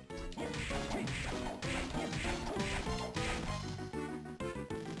milk.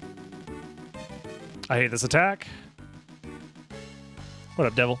 I hate this attack. What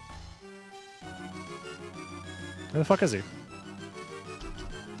up, devil? Where the fuck is he?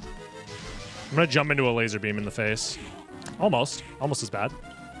 I'm gonna jump into a laser beam in the face. Almost. Almost as bad.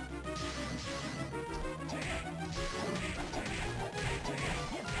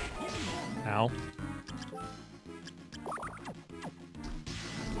 Ow.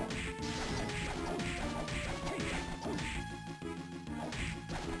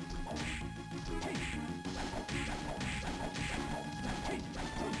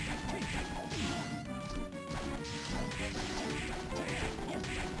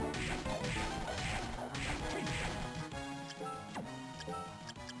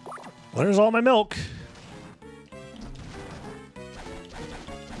 Where's all my milk?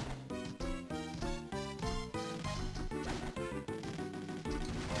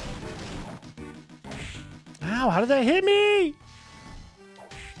 Ow, how did that hit me?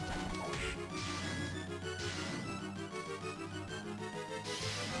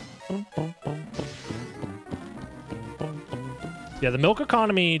 Yeah, the milk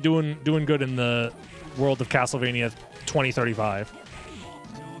economy doing good in the world of Castlevania 2035.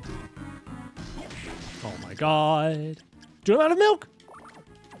 Oh my god. Do I'm out of milk?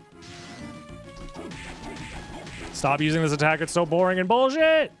 Stop using this attack, it's so boring and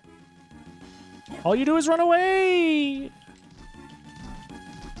bullshit! All you do is run away!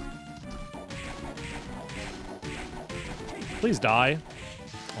 Please die.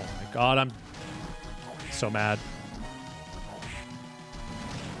 Oh my god, I'm so mad.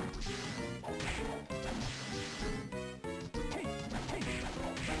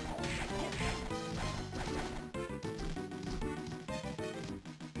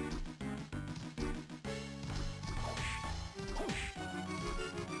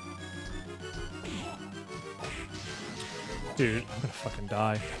 Dude, I'm gonna fucking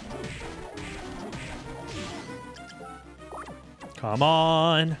die. Come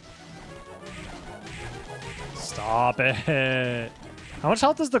on. Stop it. How much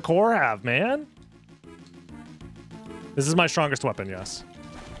health does the core have, man? This is my strongest weapon, yes.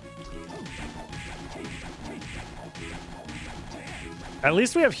 At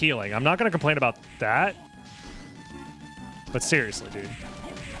least we have healing. I'm not going to complain about that. But seriously, dude.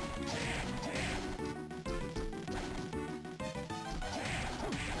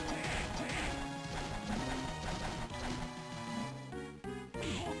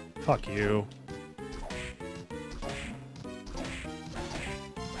 Fuck you.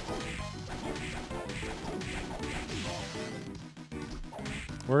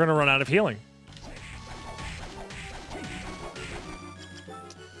 We're gonna run out of healing.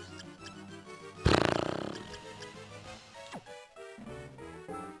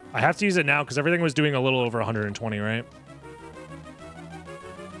 I have to use it now because everything was doing a little over 120, right?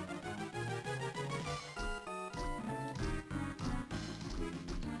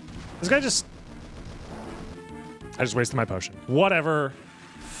 This guy just... I just wasted my potion. Whatever.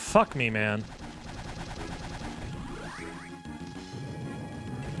 Fuck me, man.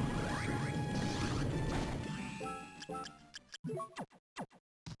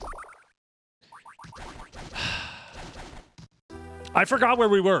 I forgot where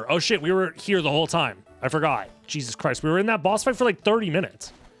we were. Oh shit, we were here the whole time. I forgot. Jesus Christ, we were in that boss fight for like 30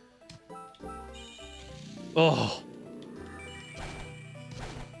 minutes. Oh.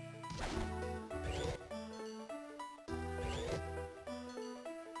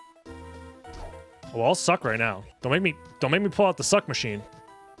 Well, I'll suck right now. Don't make me pull out the suck machine.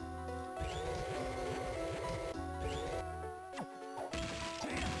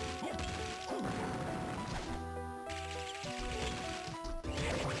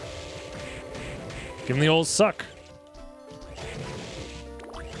 Give him the old suck.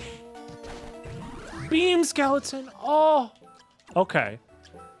 Beam skeleton. Oh. Okay.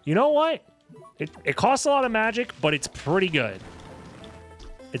 You know what? It costs a lot of magic, but it's pretty good.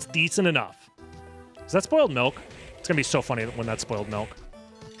 It's decent enough. Is that spoiled milk? It's gonna be so funny when that's spoiled milk.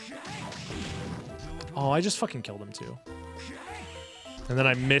 Oh, I just fucking killed him too. And then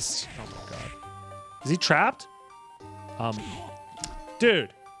I missed. Oh my god. Is he trapped?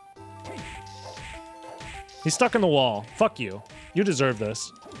 Dude. He's stuck in the wall. Fuck you. You deserve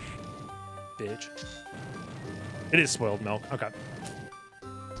this. Bitch. It is spoiled milk. Okay.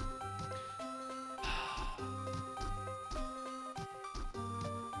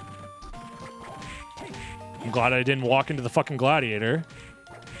 I'm glad I didn't walk into the fucking gladiator.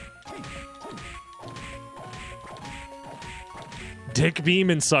 Dick beam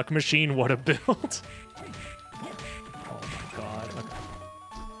and suck machine, what a build. Oh my god. Okay.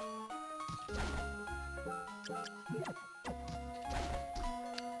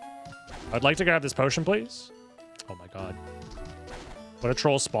 I'd like to grab this potion, please. Oh my god. What a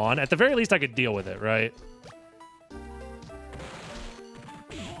troll spawn. At the very least, I could deal with it, right?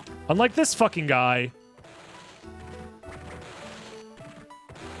 Unlike this fucking guy.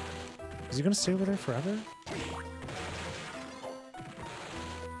 Is he gonna stay over there forever?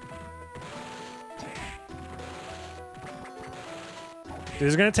 Dude,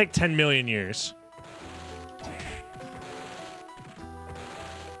 it's gonna take 10 million years.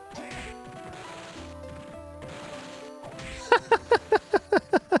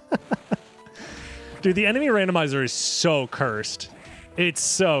 Dude, the enemy randomizer is so cursed. It's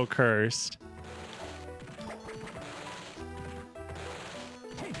so cursed.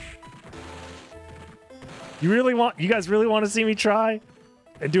 You guys really want to see me try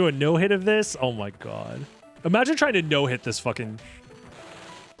and do a no-hit of this? Oh my god. Imagine trying to no-hit this fucking...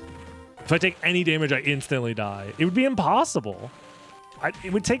 If I take any damage, I instantly die. It would be impossible.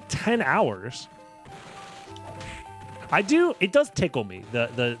 It would take 10 hours. It does tickle me,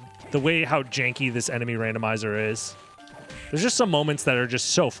 the way how janky this enemy randomizer is. There's just some moments that are just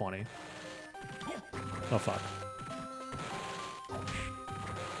so funny. Oh fuck.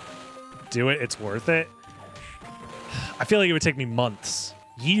 Do it, it's worth it. I feel like it would take me months,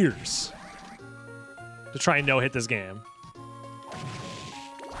 years, to try and no-hit this game.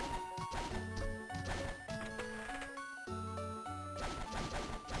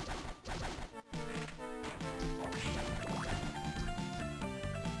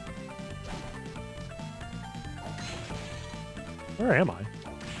 Where am I?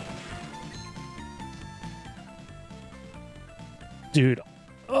 Dude,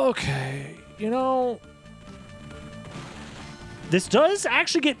 okay, you know... This does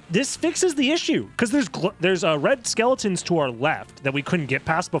actually this fixes the issue, because there's red skeletons to our left that we couldn't get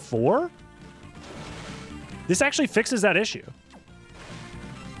past before. This actually fixes that issue.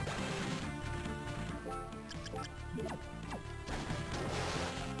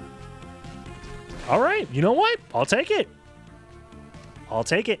 All right, you know what? I'll take it. I'll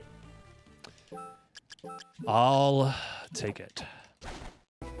take it. I'll take it.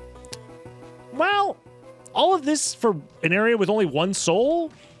 Well, all of this for an area with only one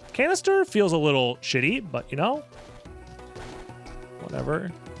soul canister feels a little shitty, but you know,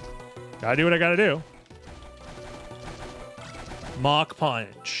 whatever. Gotta do what I gotta do. Mach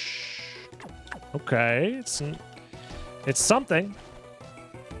punch. Okay, it's something.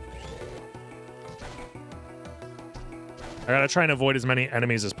 I gotta try and avoid as many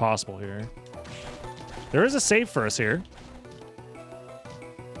enemies as possible here. There is a save for us here.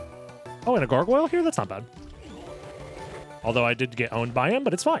 Oh, and a gargoyle here? That's not bad. Although I did get owned by him,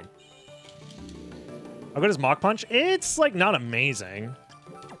 but it's fine. How good is Mach Punch? It's, like, not amazing.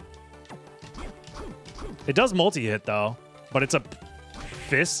 It does multi-hit, though. But it's a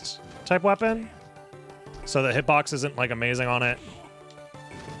fist-type weapon. So the hitbox isn't, like, amazing on it.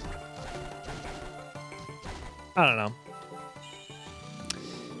 I don't know.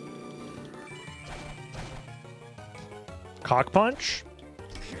 Cock Punch?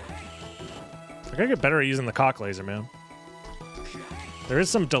 I gotta get better at using the cock laser, man. There is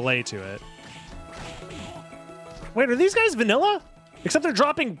some delay to it. Wait, are these guys vanilla? Except they're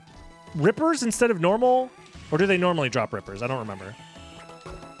dropping rippers instead of normal? Or do they normally drop rippers? I don't remember.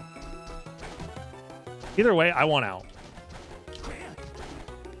 Either way, I want out.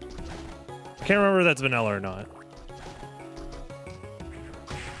 I can't remember if that's vanilla or not.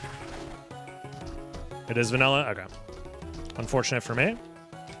 It is vanilla? Okay. Unfortunate for me.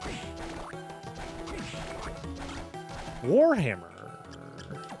 Warhammer.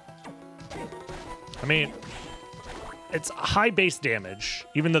 I mean, it's high base damage,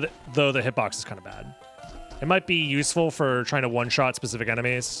 even though the hitbox is kind of bad. It might be useful for trying to one-shot specific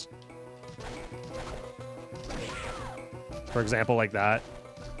enemies. For example, like that,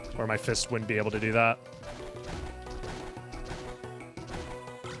 where my fist wouldn't be able to do that.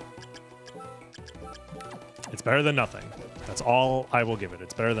 It's better than nothing. That's all I will give it.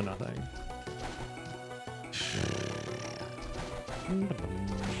 It's better than nothing.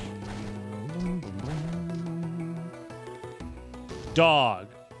 Dog.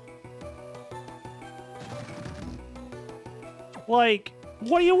 Like,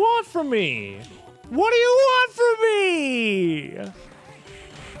 what do you want from me? What do you want from me?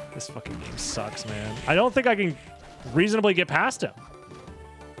 This fucking game sucks, man. I don't think I can reasonably get past him.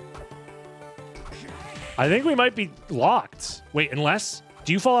 I think we might be locked. Wait, unless...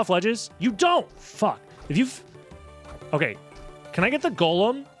 Do you fall off ledges? You don't! Fuck. If you... Okay. Can I get the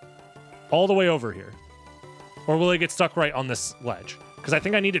golem all the way over here? Or will it get stuck right on this ledge? Because I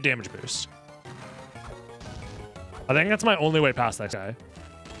think I need a damage boost. I think that's my only way past that guy.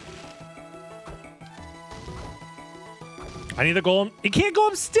 I need the golem. It can't go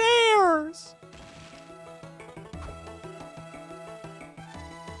upstairs!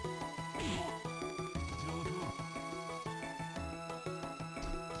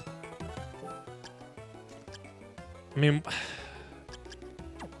 I mean,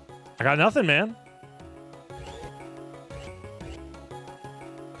 I got nothing, man.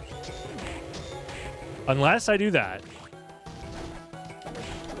 Unless I do that.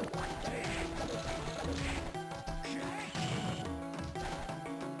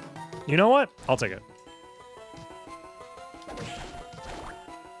 You know what? I'll take it.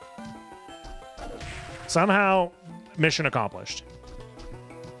 Somehow, mission accomplished.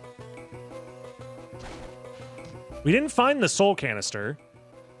 We didn't find the soul canister.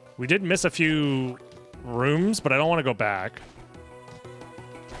 We did miss a few rooms, but I don't want to go back.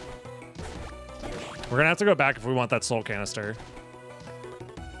 We're gonna have to go back if we want that soul canister.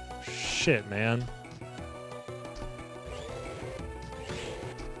 Shit, man.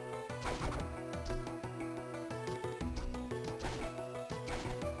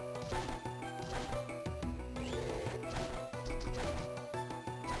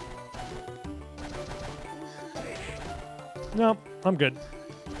 No, I'm good.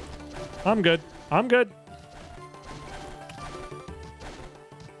 I'm good. I'm good.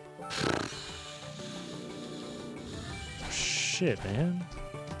 Shit, man.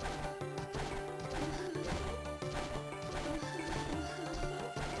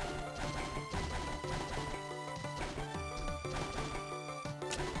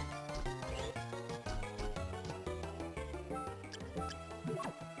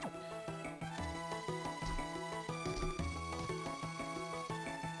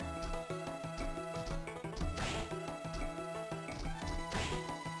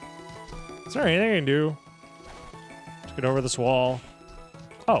 Is there anything I can do to get over this wall?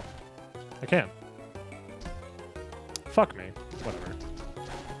 Oh, I can. Fuck me. Whatever.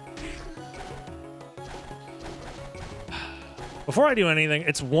 Before I do anything,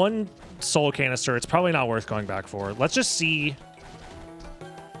 it's one soul canister. It's probably not worth going back for. Let's just see,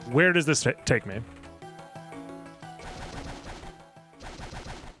 where does this take me?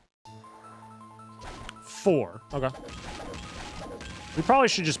 4. Okay. We probably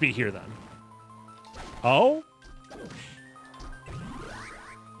should just be here then. Oh?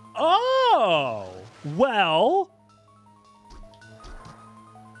 Oh! Well...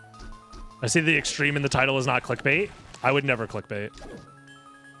 I see the extreme in the title is not clickbait. I would never clickbait.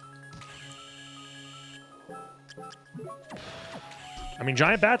 I mean,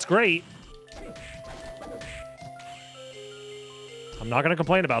 giant bat's great. I'm not going to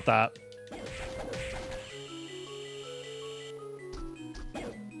complain about that.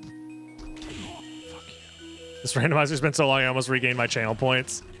 This randomizer's been so long, I almost regained my channel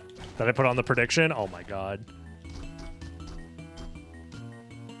points that I put on the prediction. Oh my god.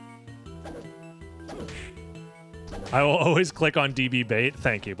 I will always click on DB bait.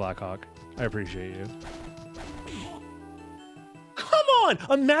 Thank you, Blackhawk. I appreciate you. Come on!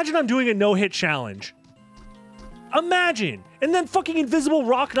 Imagine I'm doing a no-hit challenge. Imagine! And then fucking invisible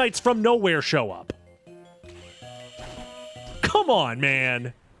rock knights from nowhere show up. Come on,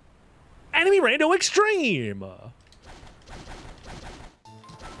 man. Enemy Rando Extreme!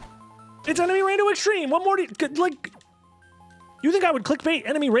 It's Enemy Rando Extreme! What more do you... Like... You think I would clickbait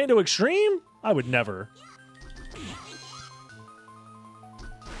Enemy Rando Extreme? I would never.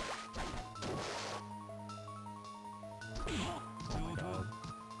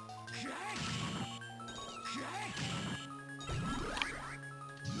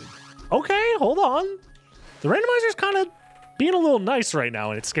 Okay, hold on. The randomizer's kind of being a little nice right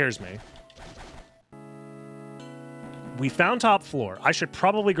now, and it scares me. We found top floor. I should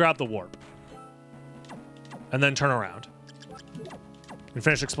probably grab the warp. And then turn around. And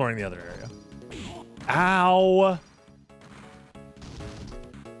finish exploring the other area. Ow!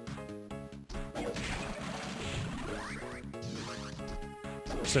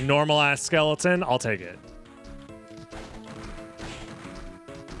 Just a normal-ass skeleton. I'll take it.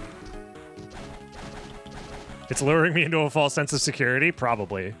 It's luring me into a false sense of security?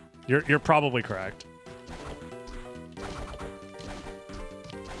 Probably. You're probably correct.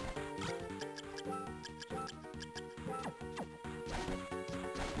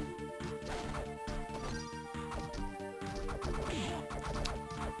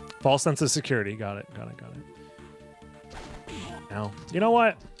 False sense of security. Got it. Got it. Got it. Now, you know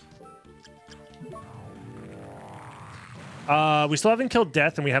what? We still haven't killed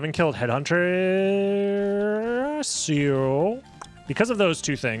Death, and we haven't killed Headhunter. So, because of those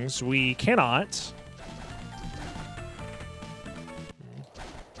two things, we cannot...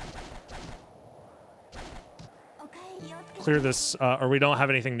 clear this, or we don't have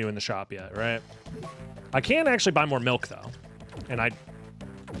anything new in the shop yet, right? I can actually buy more milk, though. And I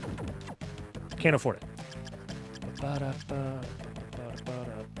can't afford it.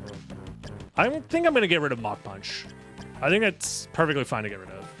 I think I'm going to get rid of Mach Punch. I think it's perfectly fine to get rid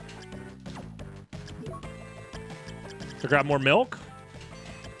of. To grab more milk?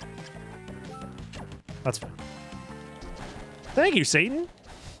 That's fine. Thank you, Satan.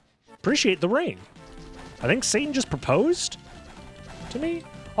 Appreciate the ring. I think Satan just proposed to me.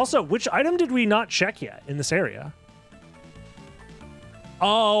 Also, which item did we not check yet in this area?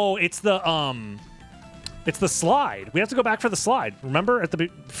 Oh, it's the slide. We have to go back for the slide. Remember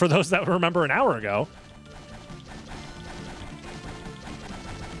for those that remember an hour ago.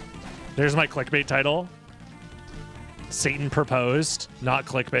 There's my clickbait title. Satan proposed, not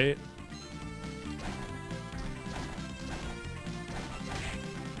clickbait.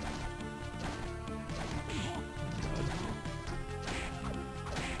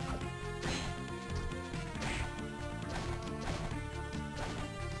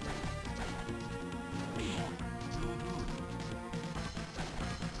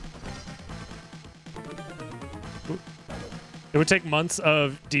 It would take months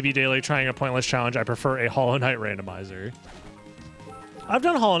of DB Daily trying a pointless challenge. I prefer a Hollow Knight randomizer. I've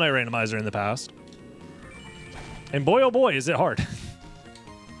done Hollow Knight randomizer in the past. And boy, oh boy, is it hard.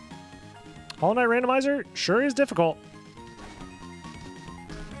 Hollow Knight randomizer sure is difficult.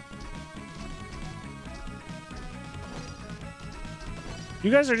 You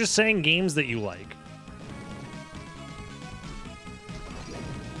guys are just saying games that you like.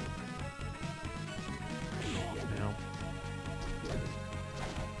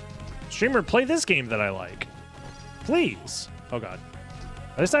 Streamer, play this game that I like. Please. Oh, God.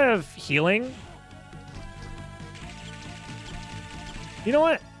 At least I have healing. You know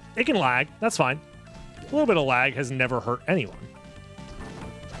what? It can lag. That's fine. A little bit of lag has never hurt anyone.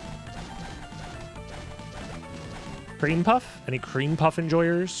 Cream Puff? Any Cream Puff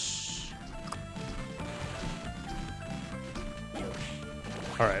enjoyers?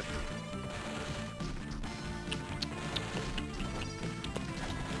 All right.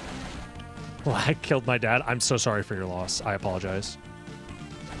 Well, I killed my dad. I'm so sorry for your loss. I apologize.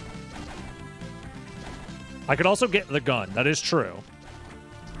 I could also get the gun. That is true.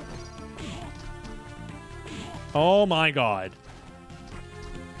 Oh my god.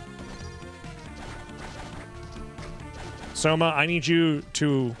 Soma, I need you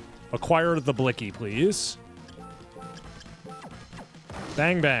to acquire the blicky, please.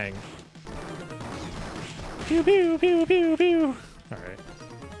 Bang, bang. Pew, pew, pew, pew, pew. All right.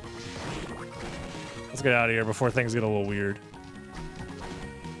 Let's get out of here before things get a little weird.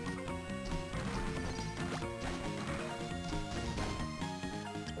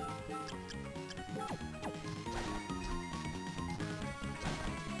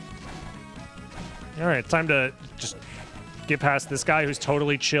 All right, time to just get past this guy who's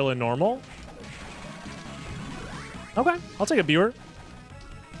totally chill and normal. Okay, I'll take a viewer.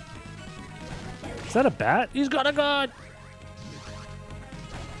 Is that a bat? He's got a gun!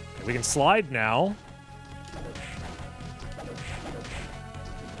 Okay, we can slide now.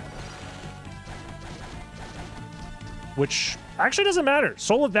 Which actually doesn't matter.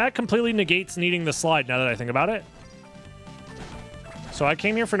 Soul of Bat completely negates needing the slide now that I think about it. So I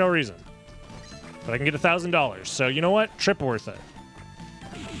came here for no reason. But I can get $1,000. So you know what? Trip worth it.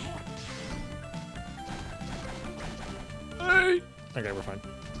 Hey. Okay, we're fine.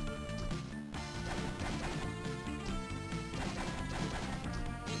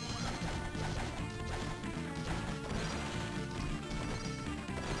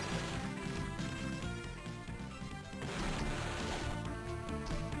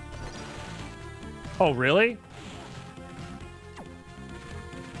 Oh, really?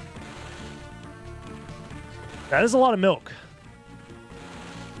 That is a lot of milk.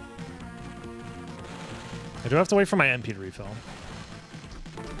 I do have to wait for my MP to refill.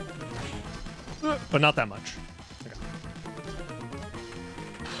 But not that much. Okay.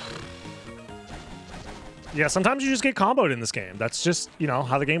 Yeah, sometimes you just get comboed in this game. That's just, you know,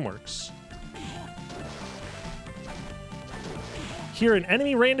 how the game works. Here in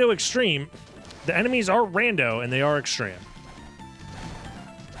Enemy Rando Extreme, the enemies are rando and they are extreme.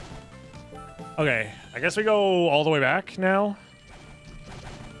 Okay, I guess we go all the way back now.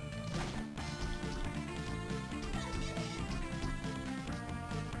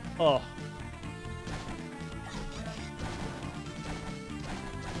 Oh.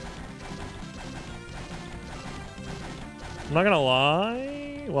 I'm not gonna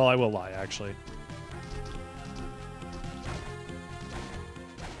lie. Well, I will lie, actually.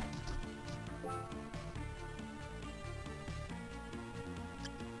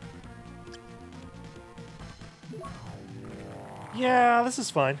 Yeah, this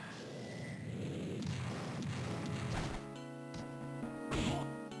is fine.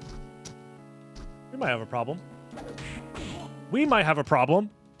 We might have a problem. We might have a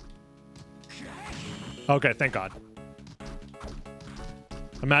problem. Okay, thank God.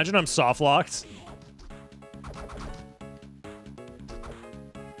 Imagine I'm soft locked.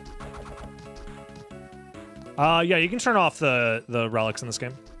 Yeah, you can turn off the relics in this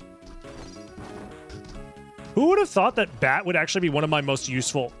game. Who would have thought that Bat would actually be one of my most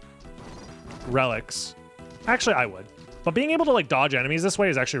useful relics? Actually, I would. But being able to, like, dodge enemies this way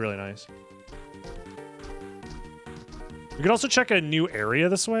is actually really nice. We could also check a new area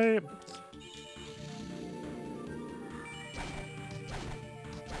this way.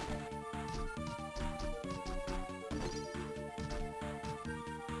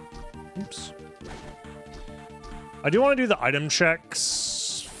 Oops. I do want to do the item checks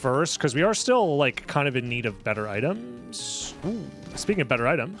first, because we are still, like, kind of in need of better items. Ooh, speaking of better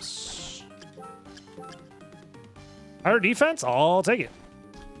items. Higher defense? I'll take it.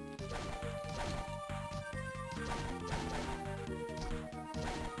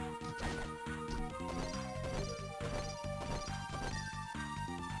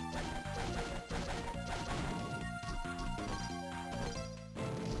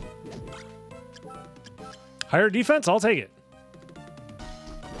 Higher defense? I'll take it.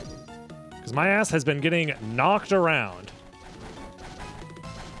 Because my ass has been getting knocked around.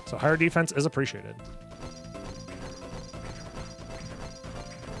 So higher defense is appreciated.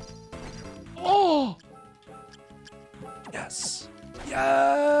 Oh! Yes.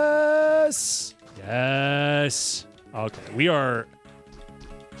 Yes! Yes! Okay, we are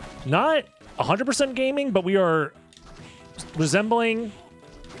not 100% gaming, but we are resembling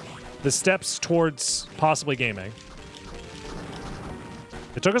the steps towards possibly gaming.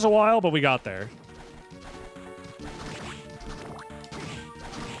 It took us a while, but we got there.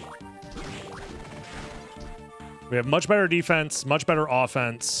 We have much better defense, much better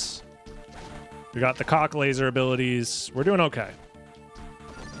offense. We got the cock laser abilities. We're doing okay.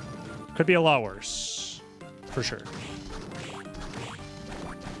 Could Could be a lot worse. For sure.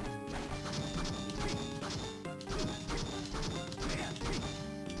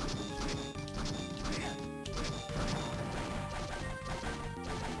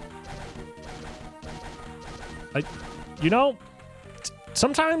 You know,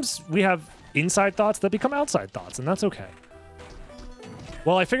 sometimes we have inside thoughts that become outside thoughts, and that's okay.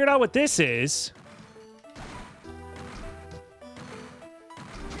 Well, I figured out what this is.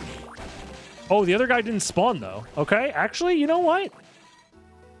 Oh, the other guy didn't spawn, though. Okay, actually, you know what?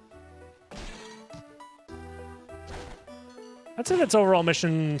 I'd say that's overall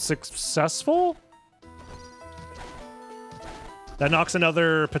mission successful. That knocks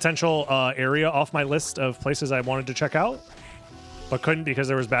another potential area off my list of places I wanted to check out, but couldn't because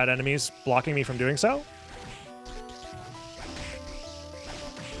there was bad enemies blocking me from doing so.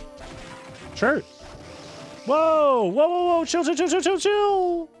 Sure. Whoa, whoa, whoa, whoa, chill, chill, chill, chill, chill,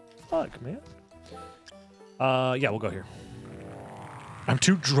 chill. Fuck, man. Yeah, we'll go here. I'm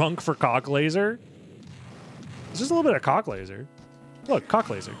too drunk for cock laser. It's just a little bit of cock laser. Look,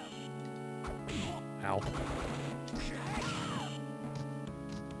 cock laser. Ow.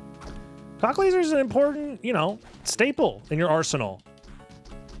 Cock laser is an important, you know, staple in your arsenal.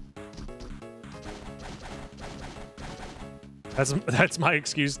 That's my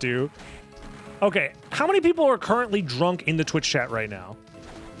excuse too. Okay, how many people are currently drunk in the Twitch chat right now?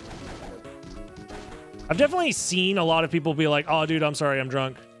 I've definitely seen a lot of people be like, "Oh, dude, I'm sorry, I'm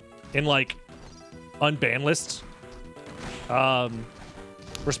drunk," in like unbanned lists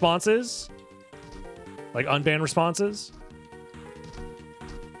responses, like unbanned responses.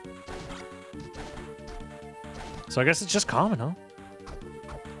 So I guess it's just common, huh?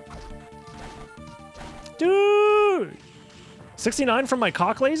 Dude! 69 from my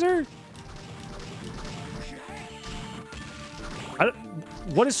cock laser?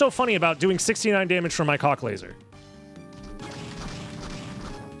 What is so funny about doing 69 damage from my cock laser?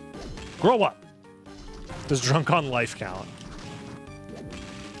 Grow up. Does drunk on life count?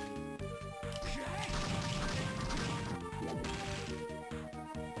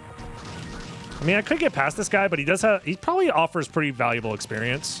 I mean, I could get past this guy, but he probably offers pretty valuable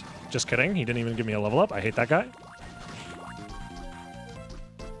experience. Just kidding. He didn't even give me a level up. I hate that guy.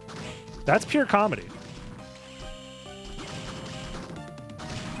 That's pure comedy.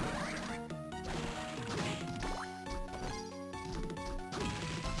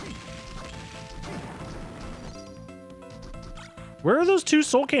 Where are those 2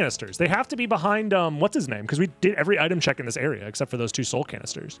 soul canisters? They have to be behind, what's his name? Because we did every item check in this area except for those 2 soul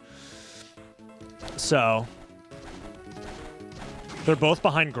canisters. So, they're both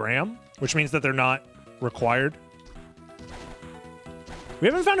behind Graham, which means that they're not required. We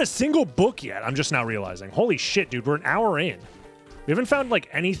haven't found a single book yet, I'm just now realizing. Holy shit, dude, we're an hour in. We haven't found, like,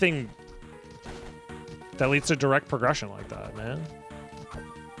 anything that leads to direct progression like that, man.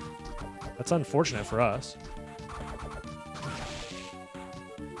 That's unfortunate for us.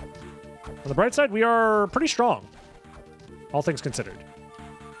 On the bright side, we are pretty strong, all things considered.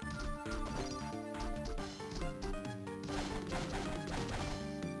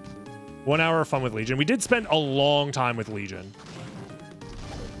 One hour of fun with Legion. We did spend a long time with Legion.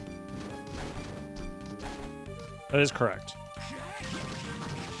 That is correct.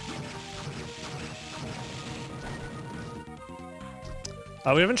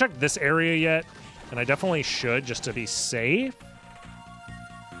 We haven't checked this area yet, and I definitely should just to be safe.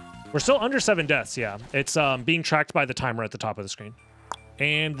 We're still under 7 deaths, yeah. It's being tracked by the timer at the top of the screen.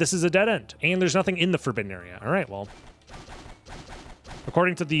 And this is a dead end. And there's nothing in the forbidden area. All right, well.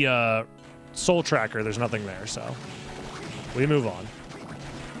 According to the soul tracker, there's nothing there, so we move on.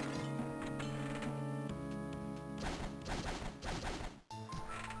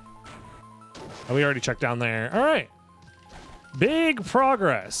 Oh, we already checked down there. All right. Big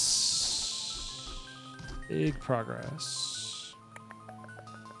progress. Big progress.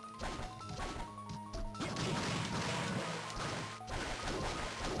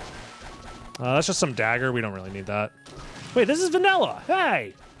 That's just some dagger. We don't really need that. Wait, this is vanilla.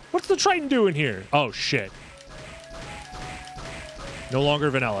 Hey, what's the Triton doing here? Oh, shit. No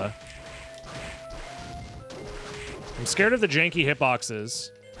longer vanilla. I'm scared of the janky hitboxes.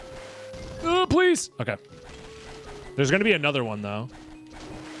 Oh, please. Okay. There's going to be another one, though.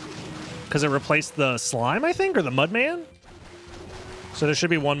 Because it replaced the slime, I think, or the Mudman. So there should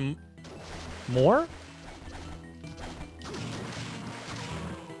be one more.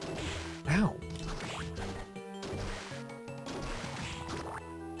 Ow.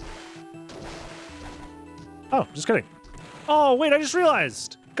 Oh, just kidding. Oh, wait, I just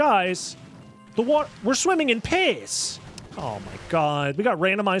realized. Guys, the water, we're swimming in piss. Oh my god. We got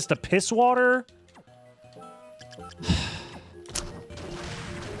randomized to piss water?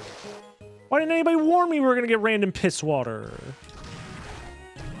 Why didn't anybody warn me we were gonna get random piss water?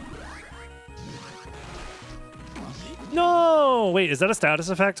 No! Wait, is that a status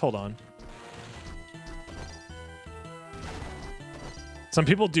effect? Hold on. Some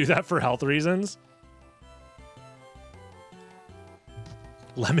people do that for health reasons.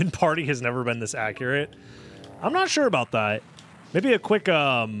 Lemon Party has never been this accurate. I'm not sure about that. Maybe a quick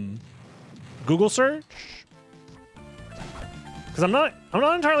Google search? Because I'm not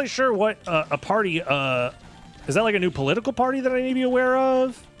entirely sure what a party is that like a new political party that I need to be aware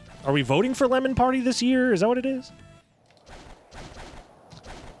of? Are we voting for Lemon Party this year? Is that what it is?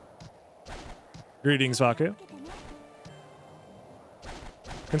 Greetings, Vaku.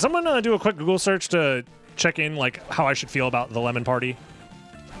 Can someone do a quick Google search to check in like how I should feel about the Lemon Party?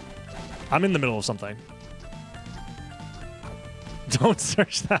 I'm in the middle of something. Don't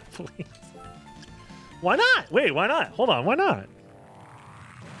search that, please. Why not? Wait, why not? Hold on, why not?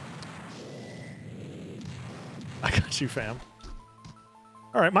 I got you, fam.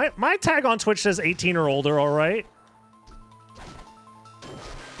 All right, my tag on Twitch says 18 or older, all right?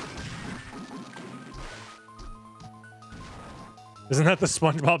 Isn't that the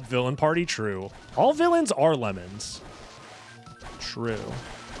SpongeBob villain party? True. All villains are lemons. True.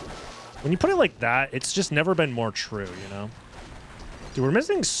 When you put it like that, it's just never been more true, you know? Dude, we're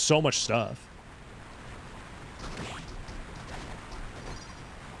missing so much stuff.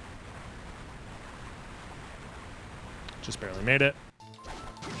 Just barely made it.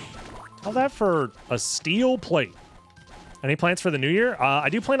 All that for a steel plate. Any plans for the new year? I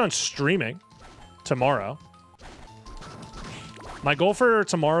do plan on streaming tomorrow. My goal for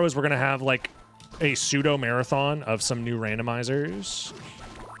tomorrow is we're going to have like a pseudo marathon of some new randomizers.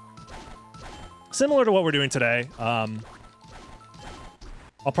 Similar to what we're doing today.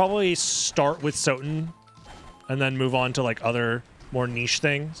 I'll probably start with Soten and then move on to like other more niche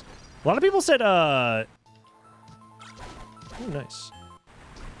things. A lot of people said, oh, nice.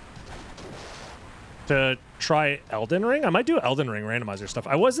 To try Elden Ring. I might do Elden Ring randomizer stuff.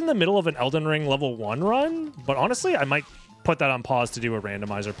 I was in the middle of an Elden Ring level 1 run, but honestly, I might put that on pause to do a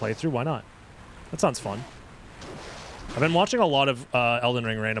randomizer playthrough. Why not? That sounds fun. I've been watching a lot of Elden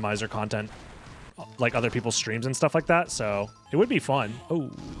Ring randomizer content, like other people's streams and stuff like that, so it would be fun. Oh.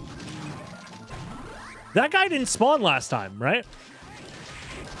 That guy didn't spawn last time, right?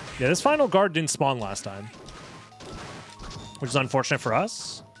 Yeah, this final guard didn't spawn last time, which is unfortunate for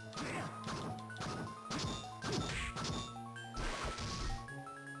us.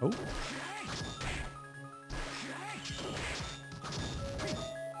 Oh.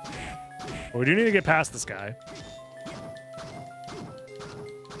 Well, we do need to get past this guy.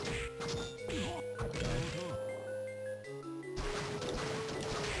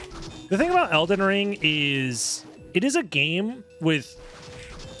 The thing about Elden Ring is it is a game with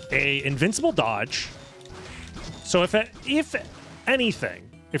a invincible dodge. So if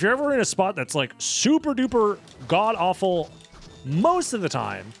anything, if you're ever in a spot that's like super duper god awful most of the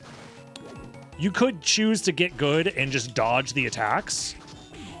time, you could choose to get good and just dodge the attacks.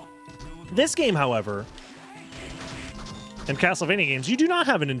 This game, however, in Castlevania games, you do not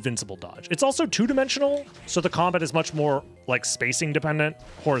have an invincible dodge. It's also two-dimensional, so the combat is much more like spacing dependent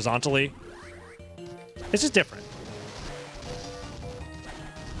horizontally. It's just different.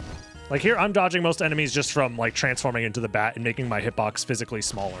 Like here, I'm dodging most enemies just from like transforming into the bat and making my hitbox physically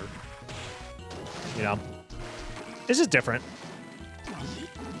smaller. You know? It's just different.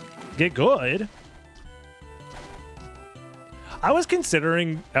 Get good. I was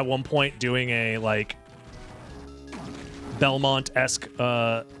considering at one point doing a like Belmont-esque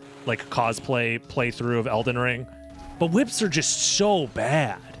like cosplay playthrough of Elden Ring, but whips are just so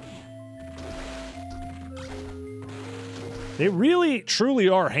bad. They really, truly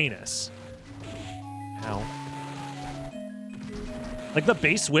are heinous. Ow. Like the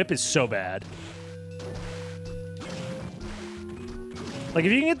base whip is so bad. Like,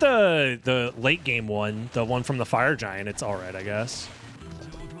 if you can get the late game one, the one from the Fire Giant, it's all right, I guess.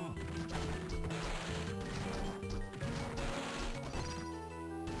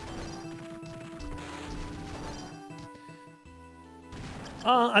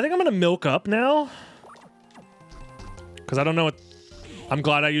 I think I'm gonna milk up now. Because I don't know what... I'm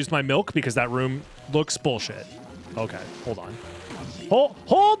glad I used my milk because that room looks bullshit. Okay, hold on.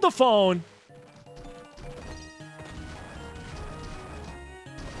 Hold the phone!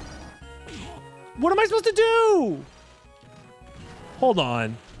 What am I supposed to do? Hold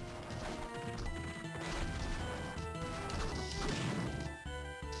on.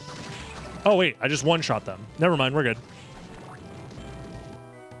 Oh, wait. I just one-shot them. Never mind. We're good.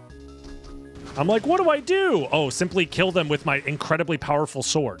 I'm like, what do I do? Oh, simply kill them with my incredibly powerful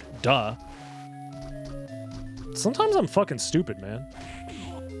sword. Duh. Sometimes I'm fucking stupid, man.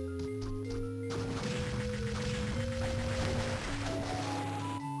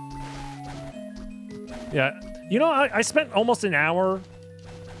 Yeah, you know, I spent almost an hour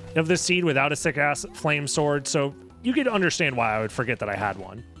of this seed without a sick-ass flame sword, so you could understand why I would forget that I had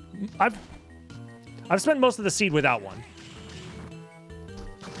one. I've spent most of the seed without one.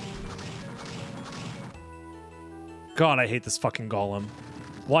 God, I hate this fucking golem.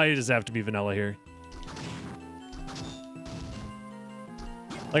 Why does it have to be vanilla here?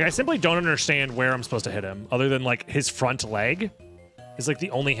 Like, I simply don't understand where I'm supposed to hit him, other than, like, his front leg is, like,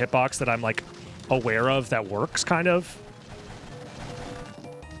 the only hitbox that I'm, like, aware of that works, kind of.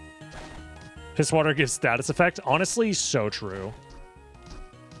 Piss water gives status effect. Honestly, so true.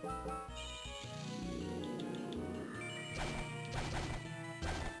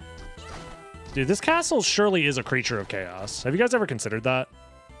 Dude, this castle surely is a creature of chaos. Have you guys ever considered that?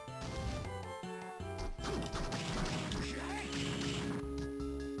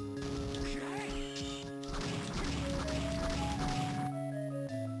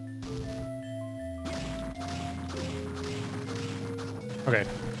 Okay.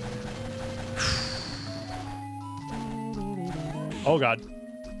 Oh, God.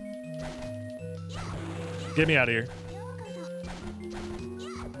 Get me out of here.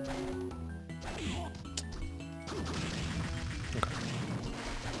 Okay.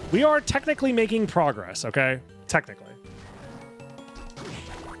 We are technically making progress, okay? Technically.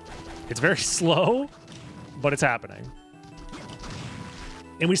 It's very slow, but it's happening.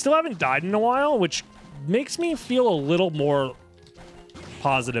 And we still haven't died in a while, which makes me feel a little more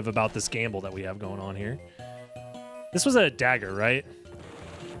positive about this gamble that we have going on here. This was a dagger, right?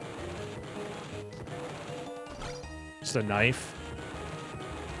 Just a knife.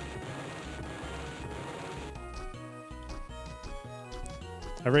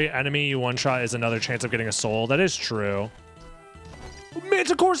 Every enemy you one-shot is another chance of getting a soul. That is true.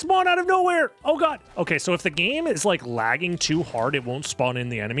 Manticore spawn out of nowhere! Oh, God. Okay, so if the game is, like, lagging too hard, it won't spawn in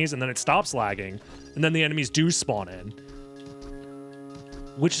the enemies, and then it stops lagging, and then the enemies do spawn in.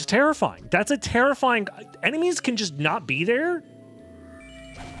 Which is terrifying. That's a terrifying... Enemies can just not be there,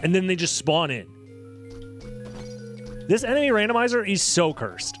 and then they just spawn in. This enemy randomizer is so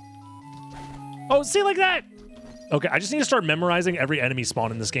cursed. Oh, see, like that! Okay, I just need to start memorizing every enemy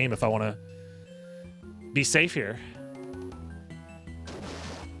spawn in this game if I want to be safe here.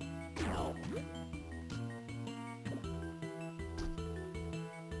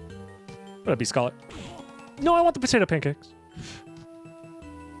 What up, B-Scholar? No, I want the potato pancakes.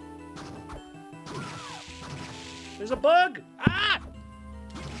 There's a bug! Ah!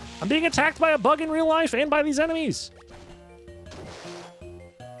 I'm being attacked by a bug in real life and by these enemies.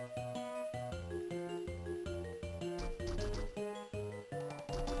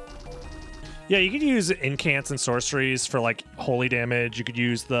 Yeah, you could use incants and sorceries for, like, holy damage. You could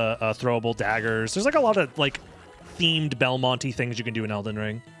use the throwable daggers. There's, like, a lot of, like, themed Belmonte things you can do in Elden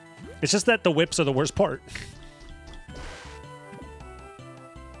Ring. It's just that the whips are the worst part.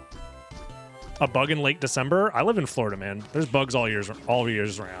 A bug in late December? I live in Florida, man. There's bugs all years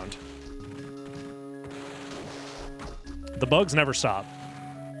round. The bugs never stop.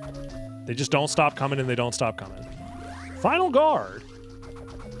 They just don't stop coming and they don't stop coming. Final guard.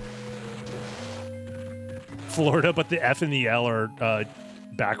 Florida, but the F and the L are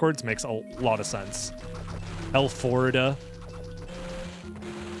backwards makes a lot of sense. El Florida.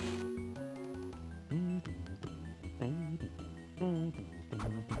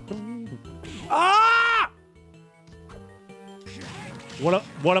 Ah!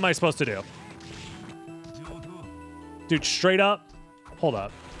 What am I supposed to do? Dude, straight up. Hold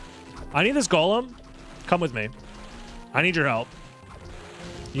up. I need this golem. Come with me. I need your help.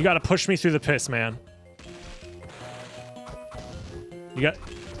 You gotta push me through the piss, man. You got...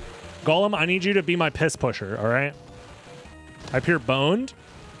 Golem, I need you to be my piss pusher, alright? I appear boned.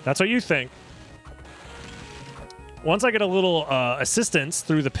 That's what you think. Once I get a little assistance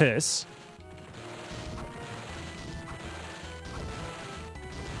through the piss...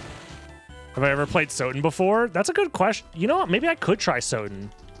 Have I ever played Soten before? That's a good question. You know what? Maybe I could try Soten.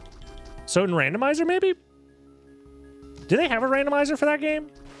 Soten Randomizer, maybe? Do they have a randomizer for that game?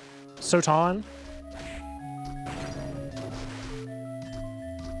 Sotan?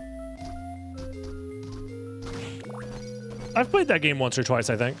 I've played that game once or twice,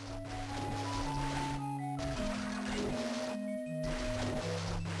 I think.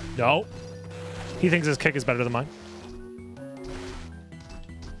 No. He thinks his kick is better than mine.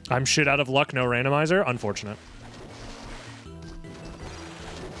 I'm shit out of luck, no randomizer. Unfortunate.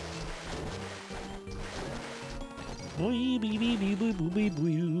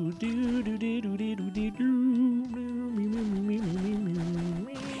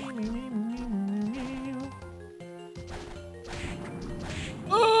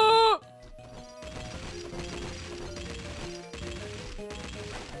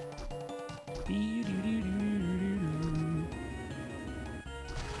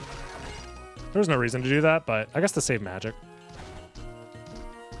 There's no reason to do that, but I guess to save magic.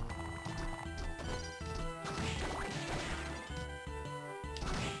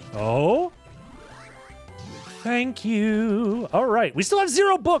 Oh. Thank you. All right. We still have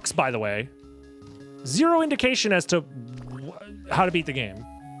 0 books, by the way. 0 indication as to how to beat the game.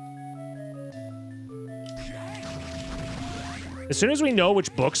 As soon as we know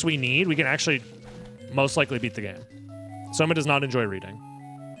which books we need, we can actually most likely beat the game. Soma does not enjoy reading.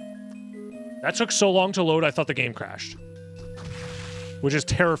 That took so long to load, I thought the game crashed. Which is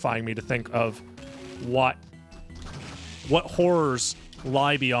terrifying me to think of what horrors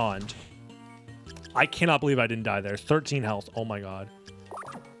lie beyond. I cannot believe I didn't die there. 13 health. Oh my god.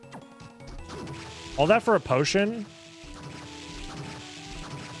 All that for a potion?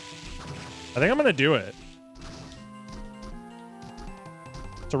 I think I'm gonna do it.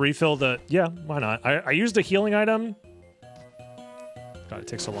 To refill the... Yeah, why not? I used a healing item. God, it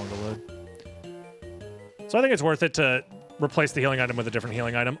takes so long to load. So I think it's worth it to replace the healing item with a different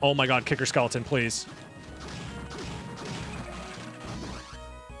healing item. Oh my god, kicker skeleton, please.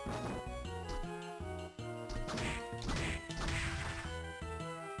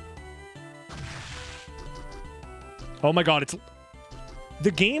 Oh my god, it's...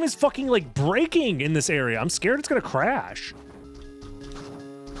 The game is fucking, like, breaking in this area. I'm scared it's gonna crash.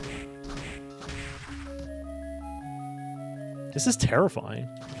 This is terrifying.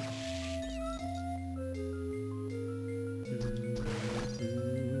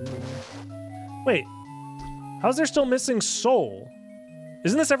 Wait, how's there still missing soul?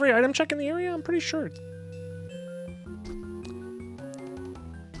 Isn't this every item check in the area? I'm pretty sure.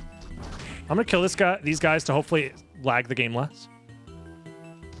 I'm gonna kill these guys to hopefully lag the game less.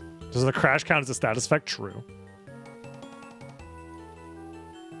 Does the crash count as a status effect? True.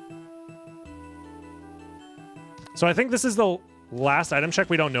 So I think this is the last item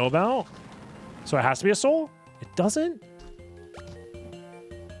check we don't know about. So it has to be a soul? It doesn't?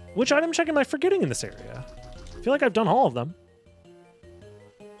 Which item check am I forgetting in this area? I feel like I've done all of them.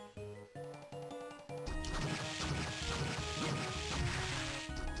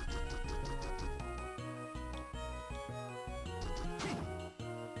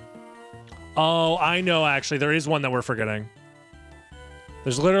 Oh, I know, actually. There is one that we're forgetting.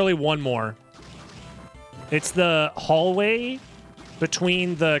 There's literally one more. It's the hallway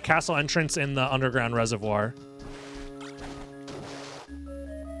between the castle entrance and the underground reservoir.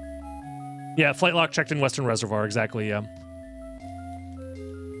 Yeah, flight lock checked in Western Reservoir. Exactly, yeah.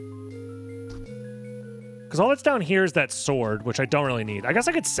 Because all that's down here is that sword, which I don't really need. I guess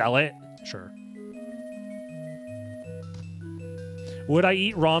I could sell it. Sure. Would I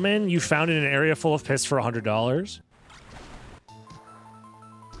eat ramen you found in an area full of piss for $100?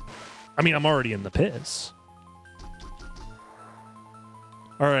 I mean, I'm already in the piss.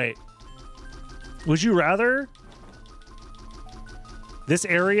 All right. Would you rather... This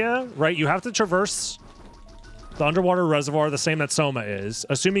area, right, you have to traverse the underwater reservoir the same that Soma is,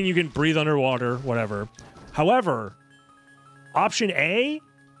 assuming you can breathe underwater, whatever. However, option A,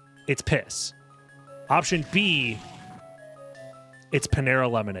 it's piss. Option B, it's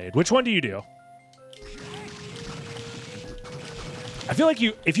Panera Lemonade. Which one do you do? I feel like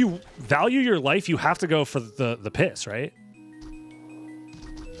if you value your life, you have to go for the piss, right?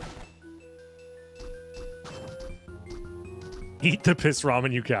 Eat the piss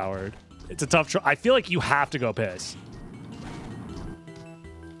ramen, you coward. It's a tough choice. I feel like you have to go piss.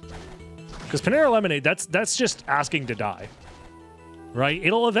 Because Panera Lemonade, that's just asking to die. Right?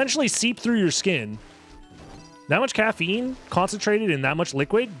 It'll eventually seep through your skin. That much caffeine concentrated in that much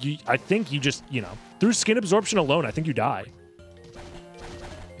liquid, I think you just, you know, through skin absorption alone, I think you die.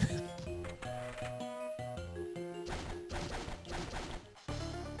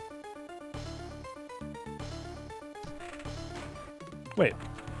 Wait.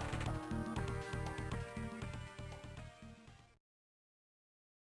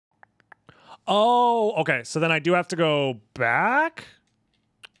 Oh, okay. So then I do have to go back?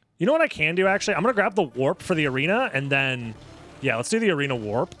 You know what I can do, actually? I'm going to grab the warp for the arena, and then... Yeah, let's do the arena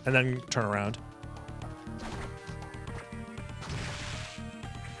warp, and then turn around.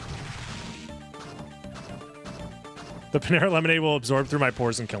 The Panera Lemonade will absorb through my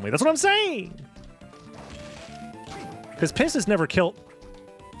pores and kill me. That's what I'm saying! Because piss is never killed.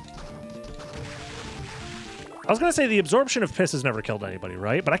 I was gonna say the absorption of piss has never killed anybody,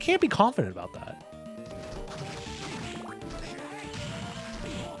 right? But I can't be confident about that.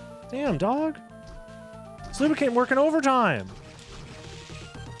 Damn, dog. This lubricant working overtime.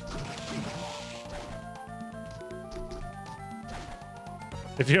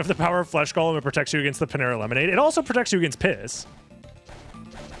 If you have the power of Flesh Golem, it protects you against the Panera Lemonade. It also protects you against piss.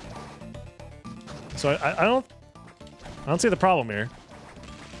 So I don't see the problem here.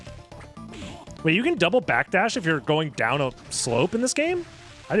 Wait, you can double backdash if you're going down a slope in this game?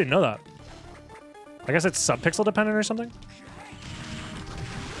 I didn't know that. I guess it's sub-pixel dependent or something?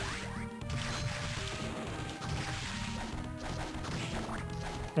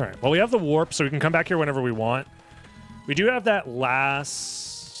 All right, well, we have the warp, so we can come back here whenever we want. We do have that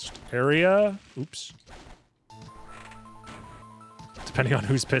last area. Oops. Depending on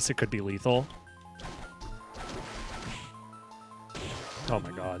whose piss, it could be lethal. Oh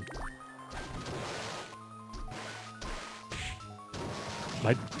my god.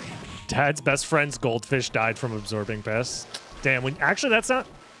 My dad's best friend's goldfish died from absorbing piss. Damn, actually that's not...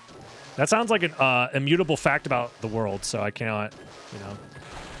 That sounds like an immutable fact about the world, so I cannot, you know...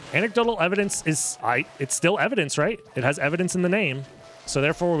 Anecdotal evidence is... It's still evidence, right? It has evidence in the name, so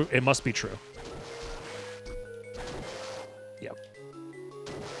therefore it must be true. Yep.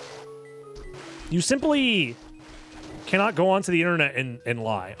 You simply cannot go onto the internet and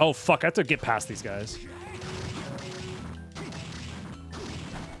lie. Oh, fuck, I have to get past these guys.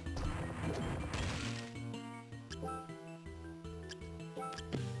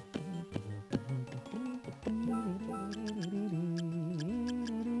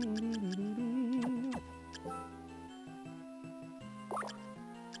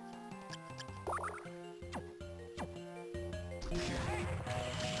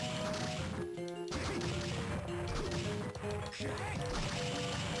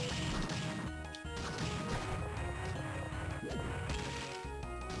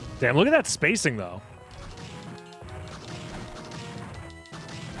 Damn, look at that spacing, though.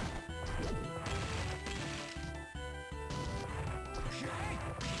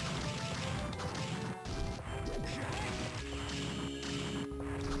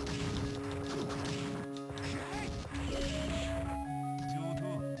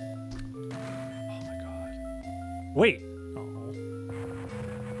 Oh my god. Wait.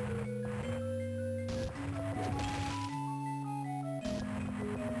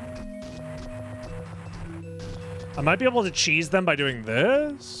 I might be able to cheese them by doing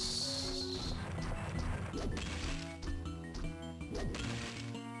this.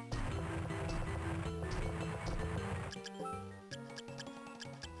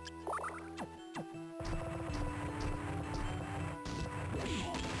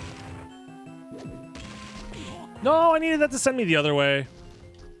 No, I needed that to send me the other way.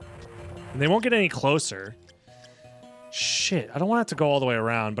 And they won't get any closer. Shit, I don't want it to go all the way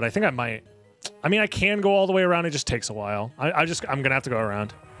around, but I think I might. I mean, I can go all the way around. It just takes a while. I'm gonna have to go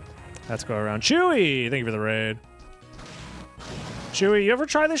around. Let's go around. Chewy, thank you for the raid. Chewy, you ever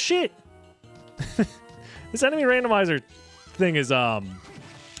try this shit? This enemy randomizer thing is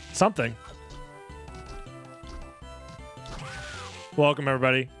something. Welcome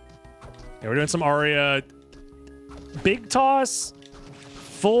everybody. Yeah, we're doing some Aria big toss,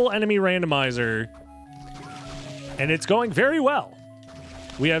 full enemy randomizer, and it's going very well.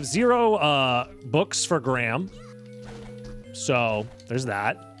 We have 0 books for Graham. So, there's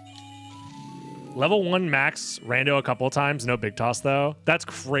that. Level 1 max rando a couple of times. No big toss, though. That's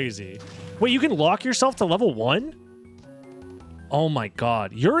crazy. Wait, you can lock yourself to level 1? Oh my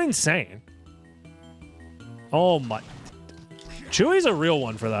god. You're insane. Oh my... Chewy's a real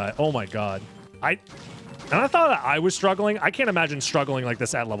one for that. Oh my god. And I thought that I was struggling. I can't imagine struggling like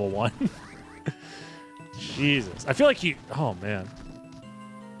this at level 1. Jesus. I feel like he... Oh, man.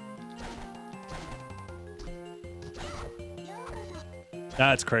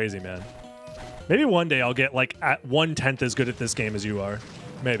 That's crazy, man. Maybe one day I'll get like at 1/10 as good at this game as you are.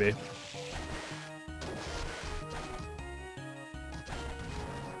 Maybe.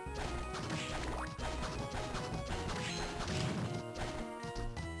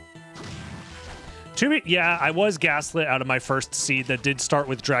 Yeah, I was gaslit out of my first seed that did start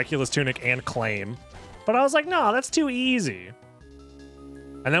with Dracula's Tunic and Claim. But I was like, no, that's too easy.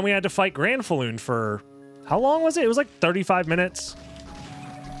 And then we had to fight Granfaloon for... How long was it? It was like 35 minutes.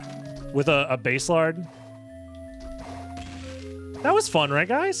 With a base lard. That was fun, right,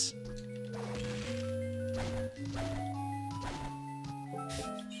 guys?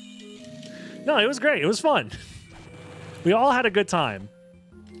 No, it was great. It was fun. We all had a good time.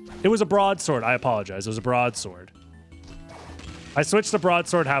 It was a broadsword. I apologize. It was a broadsword. I switched the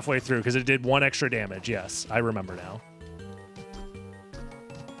broadsword halfway through because it did 1 extra damage. Yes, I remember now.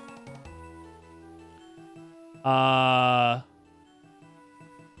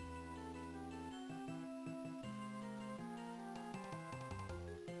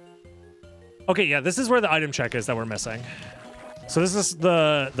 Okay, yeah, this is where the item check is that we're missing. So this is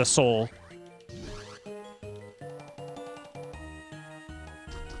the soul.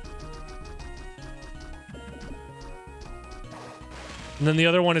 And then the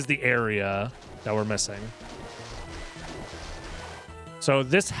other one is the area that we're missing. So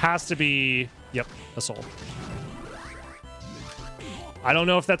this has to be, yep, a soul. I don't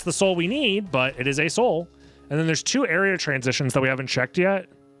know if that's the soul we need, but it is a soul. And then there's 2 area transitions that we haven't checked yet.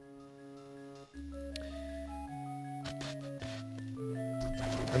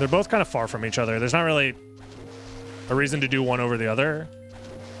 And they're both kind of far from each other. There's not really a reason to do one over the other.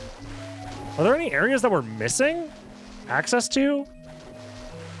 Are there any areas that we're missing access to?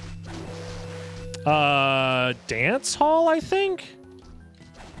 Dance hall, I think?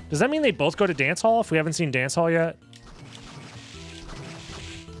 Does that mean they both go to dance hall if we haven't seen dance hall yet?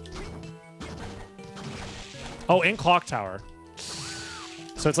 Oh, and clock tower.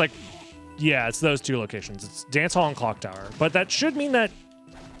 So it's like, yeah, it's those 2 locations. It's dance hall and clock tower. But that should mean that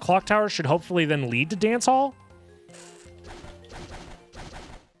clock tower should hopefully then lead to dance hall.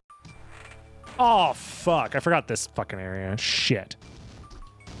 Oh, fuck. I forgot this fucking area. Shit.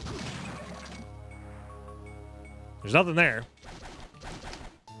 There's nothing there.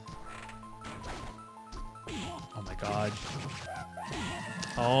 Oh my god.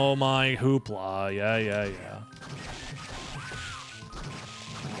 Oh my hoopla. Yeah, yeah, yeah.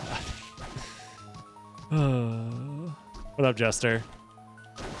 What up, Jester?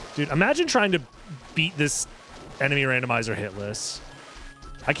 Dude, imagine trying to beat this enemy randomizer hitless.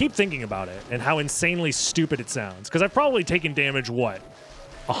 I keep thinking about it and how insanely stupid it sounds. Because I've probably taken damage, what,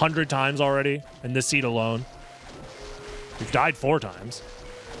 100 times already in this seat alone. We've died 4 times.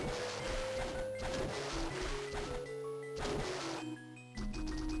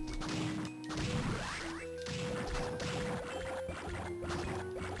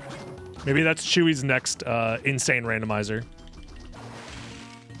 Maybe that's Chewy's next insane randomizer.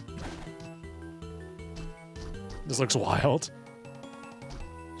 This looks wild.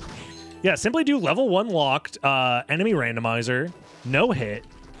 Yeah, simply do level 1 locked enemy randomizer, no hit,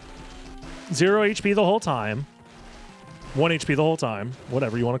 0 HP the whole time, 1 HP the whole time,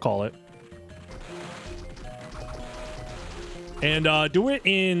 whatever you want to call it. And do it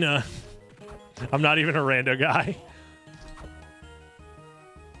in... I'm not even a rando guy.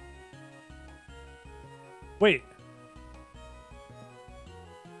 Wait.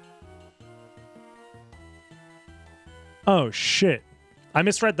 Oh, shit. I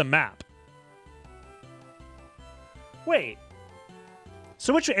misread the map. Wait.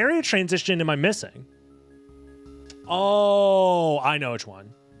 So which area transition am I missing? Oh, I know which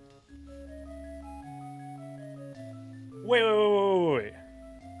one. Wait.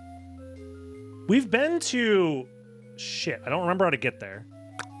 We've been to... Shit, I don't remember how to get there.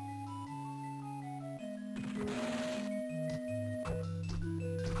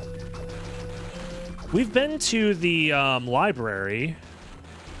 We've been to the library,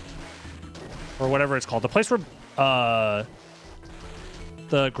 or whatever it's called, the place where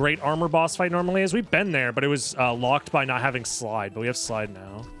the great armor boss fight normally is. We've been there, but it was locked by not having slide, but we have slide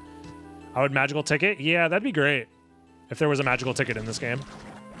now. I would magical ticket? Yeah, that'd be great if there was a magical ticket in this game.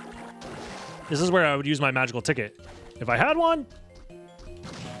 This is where I would use my magical ticket. If I had one.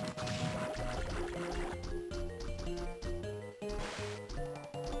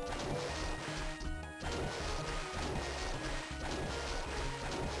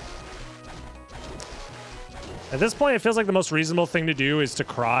 At this point, it feels like the most reasonable thing to do is to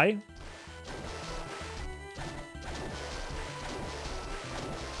cry.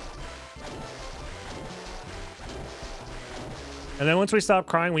 And then once we stop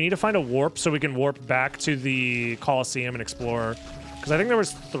crying, we need to find a warp so we can warp back to the Colosseum and explore. Because I think there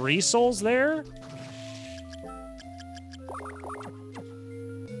was 3 souls there.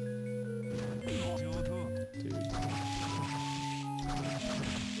 Dude.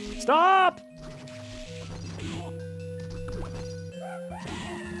 Stop!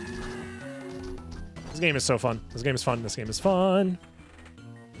 This game is so fun. This game is fun. This game is fun.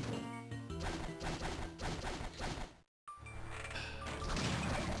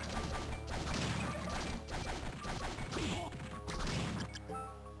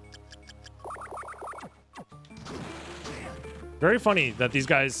 Very funny that these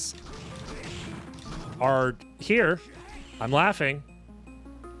guys are here. I'm laughing.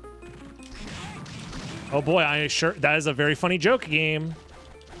 Oh boy, that is a very funny joke game.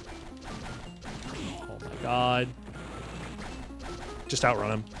 Oh my god. Just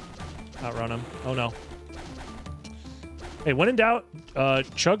outrun him. Outrun him. Oh no. Hey, when in doubt,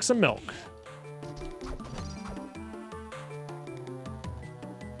 chug some milk.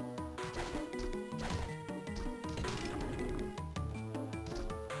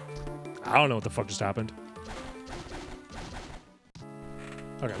 I don't know what the fuck just happened.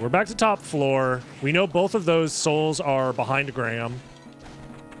 Okay, we're back to top floor. We know both of those souls are behind Graham.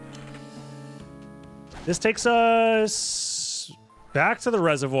 This takes us back to the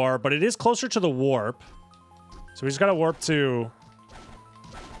reservoir, but it is closer to the warp. So we just gotta warp to...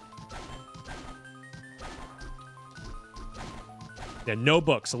 Yeah, no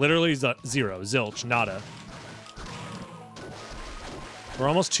books. Literally zero. Zilch. Nada. We're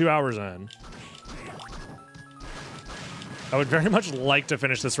almost 2 hours in. I would very much like to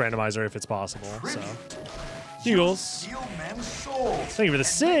finish this randomizer if it's possible. So, Eagles. Thank you for the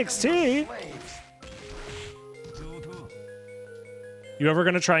 60. You ever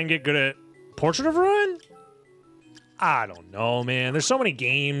gonna try and get good at Portrait of Ruin? I don't know, man. There's so many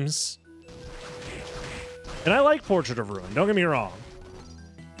games. And I like Portrait of Ruin, don't get me wrong.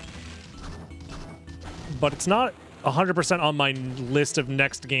 But it's not 100% on my list of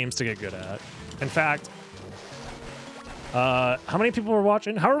next games to get good at. In fact, how many people were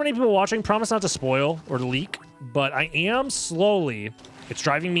watching? However many people watching, promise not to spoil or leak, but I am slowly, it's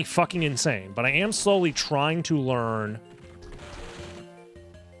driving me fucking insane, but I am slowly trying to learn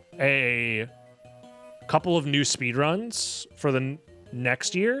a couple of new speedruns for the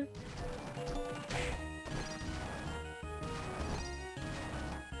next year.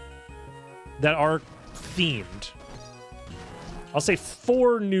 That are themed. I'll say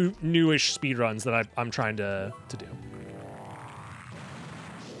 4 newish speedruns that I'm trying to do.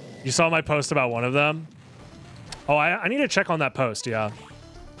 You saw my post about one of them? Oh, I need to check on that post, yeah.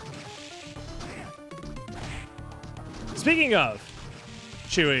 Speaking of,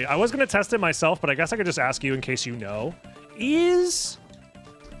 Chewy, I was going to test it myself, but I guess I could just ask you in case you know. Is...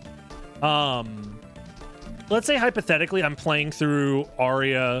 let's say hypothetically I'm playing through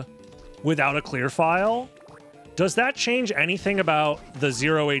Aria without a clear file. Does that change anything about the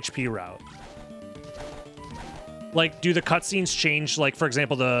 0 HP route? Like, do the cutscenes change, like, for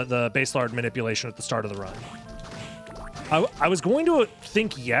example, the base lard manipulation at the start of the run? I was going to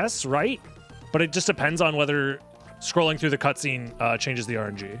think yes, right? But it just depends on whether scrolling through the cutscene changes the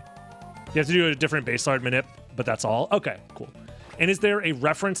RNG. You have to do a different base lard manip, but that's all? Okay, cool. And is there a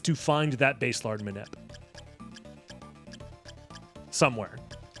reference to find that base lard manip? Somewhere.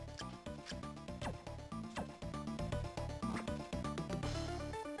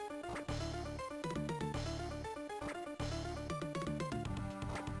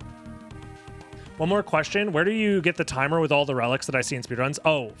 One more question. Where do you get the timer with all the relics that I see in speedruns?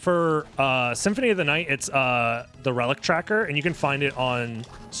 Oh, for Symphony of the Night, it's the relic tracker, and you can find it on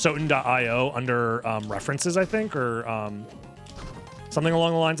soten.io under references, I think, or something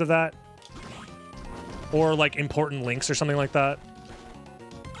along the lines of that. Or like important links or something like that.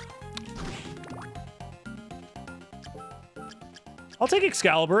 I'll take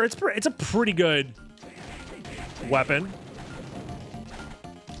Excalibur. It's a pretty good weapon.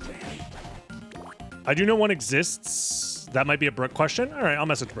 I do know one exists. That might be a Brooke question. All right, I'll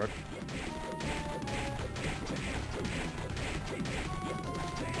message Brooke.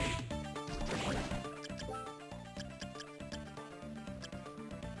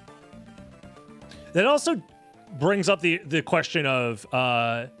 That also brings up the question of,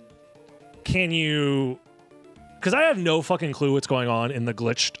 can you... Because I have no fucking clue what's going on in the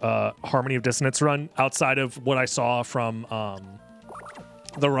glitched Harmony of Dissonance run outside of what I saw from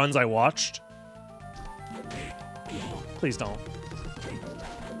the runs I watched. Please don't.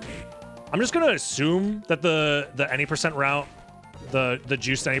 I'm just gonna assume that the any percent route, the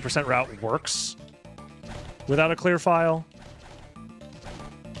juiced any percent route works without a clear file.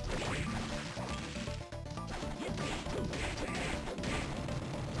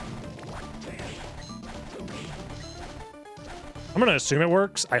 I'm gonna assume it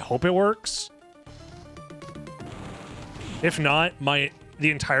works. I hope it works. If not, the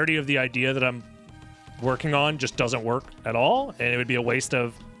entirety of the idea that I'm working on just doesn't work at all, and it would be a waste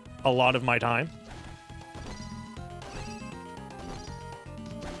of a lot of my time.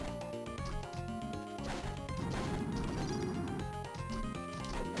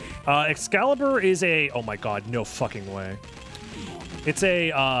 Excalibur is a... Oh my god, no fucking way. It's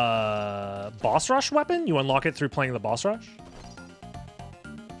a boss rush weapon. You unlock it through playing the boss rush.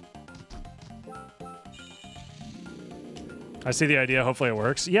 I see the idea. Hopefully it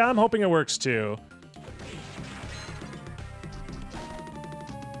works. Yeah, I'm hoping it works too.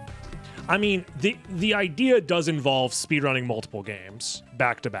 I mean, the idea does involve speedrunning multiple games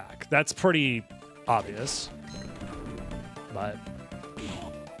back to back. That's pretty obvious. But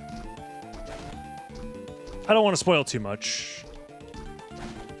I don't want to spoil too much.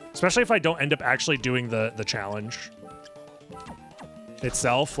 Especially if I don't end up actually doing the challenge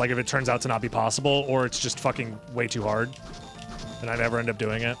itself. Like if it turns out to not be possible or it's just fucking way too hard and I never end up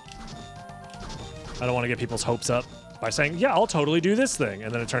doing it. I don't want to get people's hopes up by saying, yeah, I'll totally do this thing.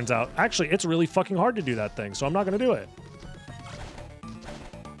 And then it turns out, actually, it's really fucking hard to do that thing, so I'm not going to do it.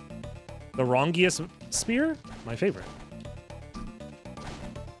 The Rongius Spear? My favorite.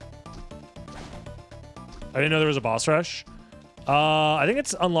 I didn't know there was a boss rush. I think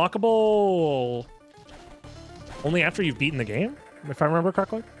it's unlockable only after you've beaten the game, if I remember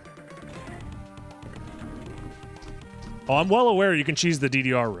correctly. Oh, I'm well aware you can cheese the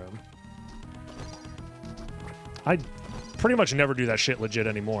DDR room. I pretty much never do that shit legit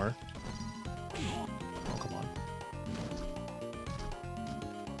anymore. Oh, come on.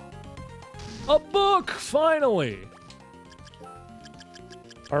 A book, finally!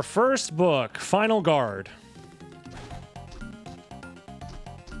 Our first book, Final Guard.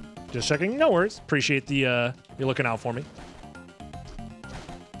 Just checking. No worries. Appreciate the, you looking out for me.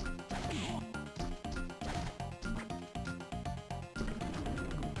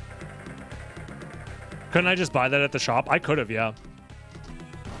 Couldn't I just buy that at the shop? I could have, yeah.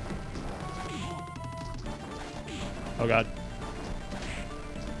 Oh, God.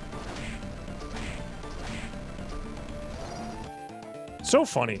 So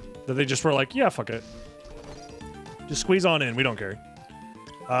funny that they just were like, yeah, fuck it. Just squeeze on in. We don't care.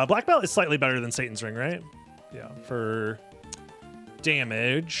 Black Belt is slightly better than Satan's Ring, right? Yeah, for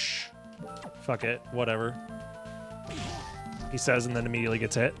damage. Fuck it. Whatever. He says and then immediately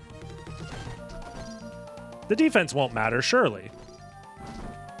gets hit. The defense won't matter, surely.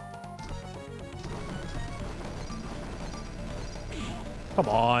 Come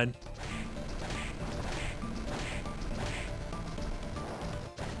on.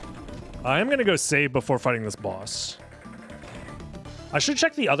 I am going to go save before fighting this boss. I should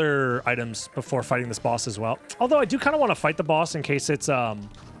check the other items before fighting this boss as well. Although I do kind of want to fight the boss in case it's... The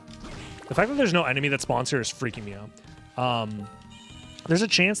fact that there's no enemy that spawns here is freaking me out. There's a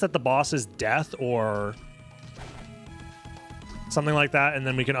chance that the boss is death or... something like that, and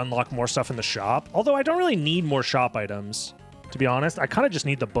then we can unlock more stuff in the shop. Although I don't really need more shop items, to be honest. I kind of just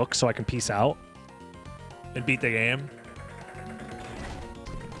need the book so I can peace out and beat the game.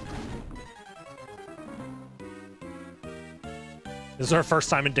 This is our first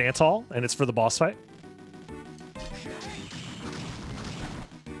time in Dance Hall, and it's for the boss fight.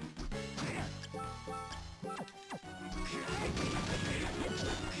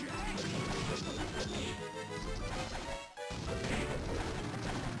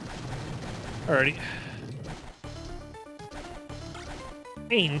 Alrighty.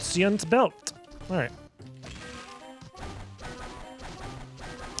 Ancient belt. Alright.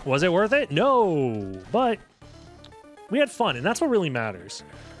 Was it worth it? No, but we had fun, and that's what really matters.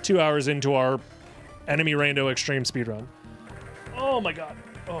 2 hours into our enemy rando extreme speedrun. Oh my god.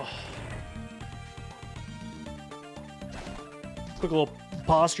 Oh. Quick little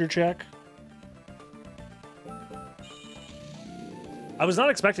posture check. I was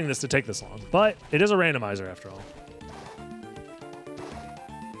not expecting this to take this long, but it is a randomizer after all.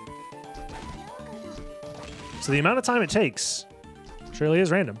 So the amount of time it takes surely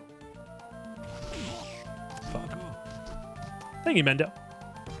is random. Fuck. Thank you, Mendo.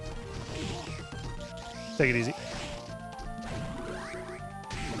 Take it easy.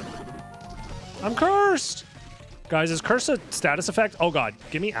 I'm cursed! Guys, is curse a status effect? Oh god,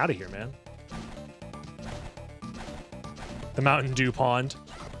 get me out of here, man. The Mountain Dew Pond.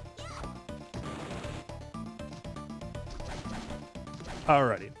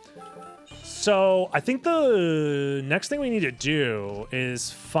 Alrighty. So I think the next thing we need to do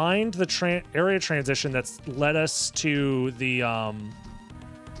is find the area transition that's led us to the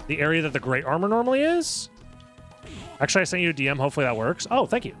area that the Great Armor normally is. Actually, I sent you a DM. Hopefully that works. Oh,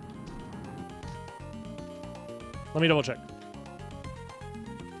 thank you. Let me double check.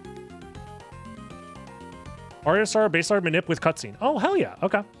 Aria Star, base art manip with cutscene. Oh, hell yeah.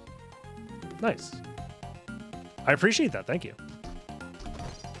 Okay. Nice. I appreciate that. Thank you.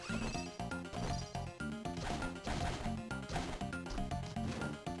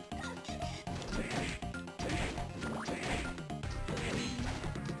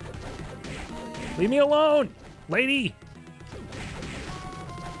 Leave me alone, lady.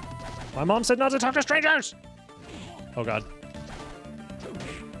 My mom said not to talk to strangers. Oh, God.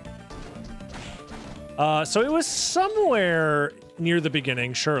 So it was somewhere near the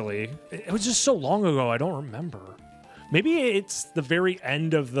beginning, surely. It was just so long ago, I don't remember. Maybe it's the very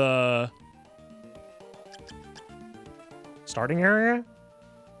end of the starting area?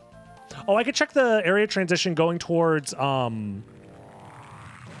 Oh, I could check the area transition going towards Clock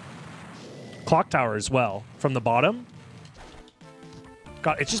Tower as well from the bottom.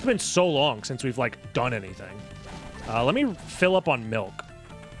 God, it's just been so long since we've like done anything. Let me fill up on milk.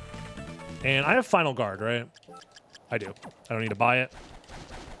 And I have Final Guard, right? I do. I don't need to buy it.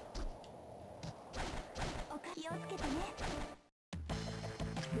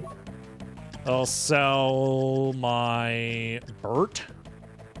 I'll sell my Burt.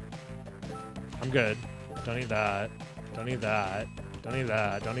 I'm good. Don't need that. Don't need that. Don't need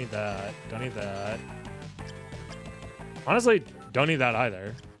that. Don't need that. Don't need that. Honestly, don't need that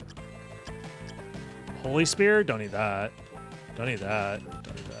either. Holy Spear? Don't need that. Don't need that.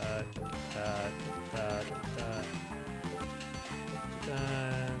 Don't need that. That.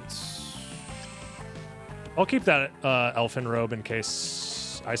 I'll keep that elfin robe in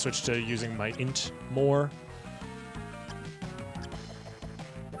case I switch to using my int more.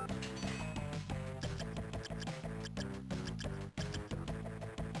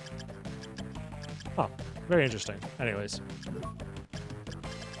 Huh. Very interesting. Anyways.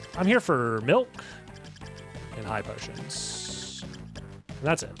 I'm here for milk and high potions. And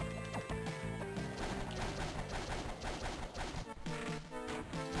that's it.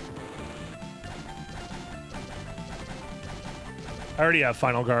 I already have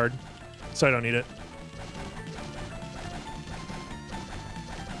Final Guard, so I don't need it.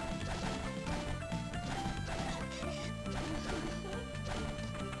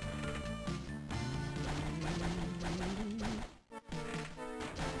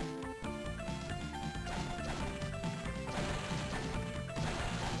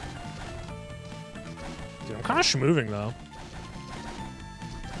 Dude, I'm kind of schmoving, though.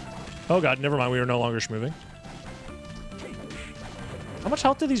 Oh god, never mind, we are no longer schmoving. How much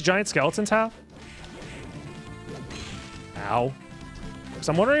health do these giant skeletons have? Ow.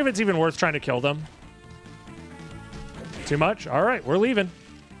 So I'm wondering if it's even worth trying to kill them. Too much? All right, we're leaving.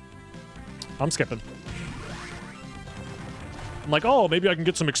 I'm skipping. I'm like, oh, maybe I can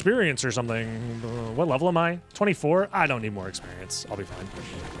get some experience or something. What level am I? 24? I don't need more experience. I'll be fine.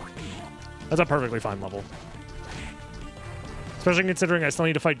 That's a perfectly fine level. Especially considering I still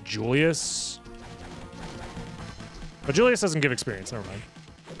need to fight Julius. But Julius doesn't give experience. Never mind.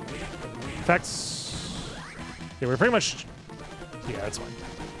 In fact, yeah, we're pretty much... Yeah, that's fine.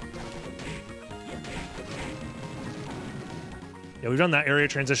 Yeah, we've done that area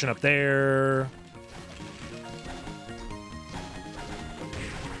transition up there.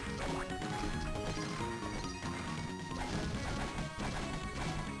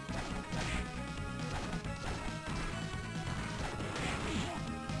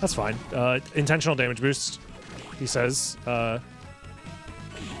 That's fine. Intentional damage boost. He says, I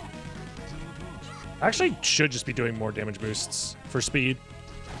actually should just be doing more damage boosts for speed,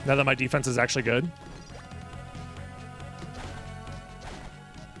 now that my defense is actually good.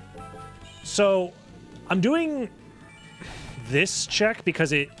 So, I'm doing this check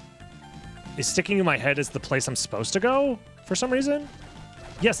because it is sticking in my head as the place I'm supposed to go for some reason.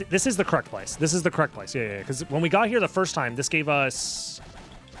 Yes, this is the correct place. This is the correct place. Yeah, because when we got here the first time, this gave us,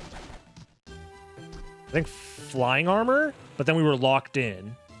 I think, flying armor, but then we were locked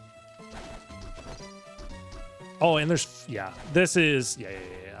in. Oh, and there's, yeah, this is, yeah.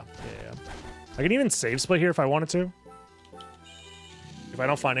 I can even save split here if I wanted to. If I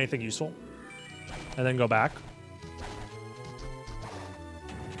don't find anything useful. And then go back.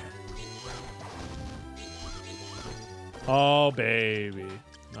 Oh, baby.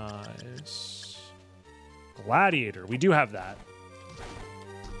 Nice. Gladiator. We do have that.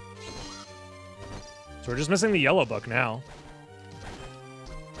 So we're just missing the yellow book now.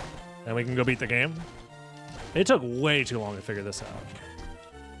 And we can go beat the game. It took way too long to figure this out.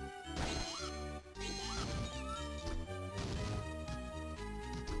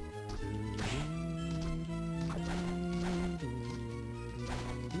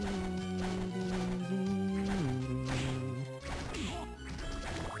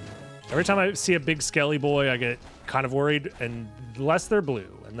 Every time I see a big skelly boy, I get kind of worried, unless they're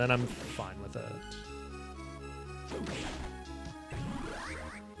blue, and then I'm fine with it.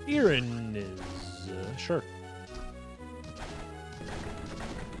 Irin is... sure.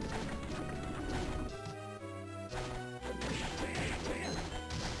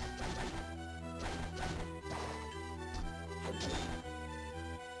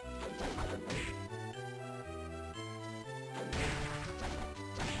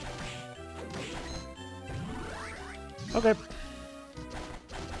 Okay.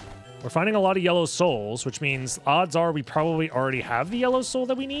 We're finding a lot of yellow souls, which means odds are we probably already have the yellow soul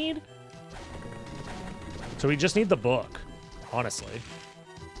that we need. So we just need the book, honestly.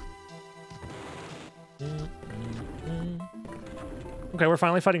 Okay, we're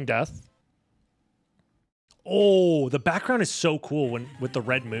finally fighting death. Oh, the background is so cool with the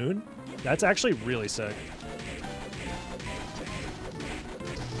red moon. That's actually really sick.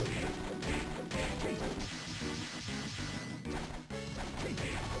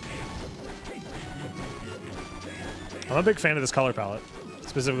 I'm a big fan of this color palette,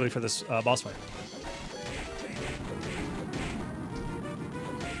 specifically for this boss fight.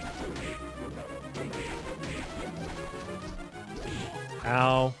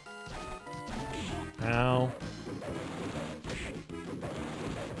 Ow. Ow.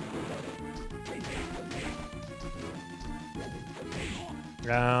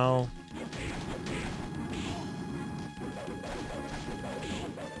 Ow.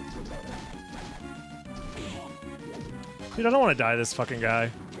 Dude, I don't want to die this fucking guy.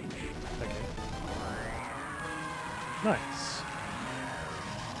 Thank you. Nice.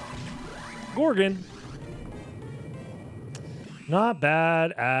 Gorgon. Not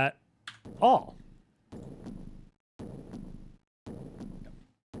bad at all.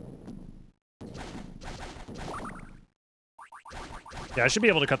 Yeah, I should be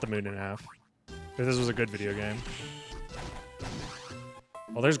able to cut the moon in half. If this was a good video game.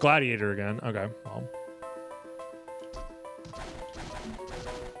 Well, there's Gladiator again. Okay, well.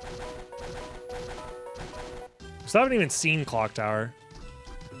 So I haven't even seen Clock Tower.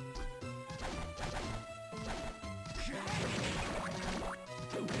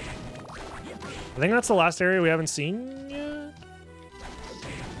 I think that's the last area we haven't seen yet.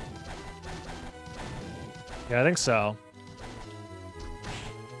 Yeah, I think so.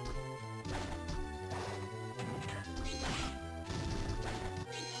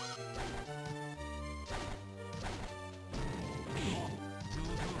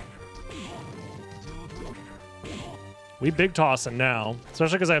 We big tossing now,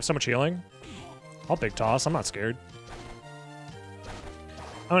 especially because I have so much healing. I'll big toss. I'm not scared.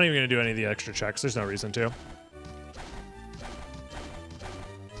 I'm not even going to do any of the extra checks. There's no reason to.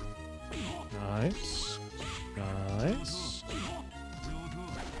 Nice. Nice.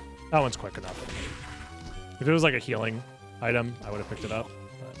 That one's quick enough. If it was like a healing item, I would have picked it up.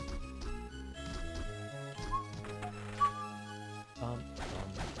 But...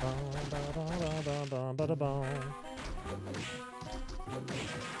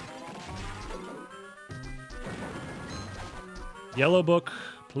 Yellow book,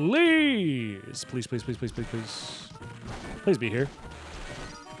 please. Please, please, please, please, please, please. Please be here.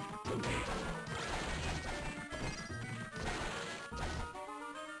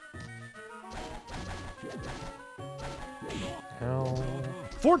 Hell.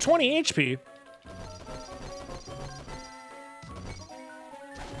 420 HP.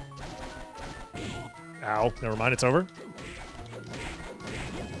 Ow, never mind, it's over.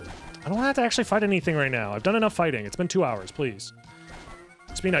 I don't have to actually fight anything right now. I've done enough fighting. It's been 2 hours, please.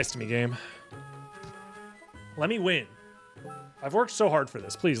 Just be nice to me, game. Let me win. I've worked so hard for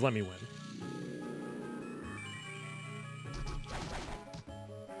this. Please let me win.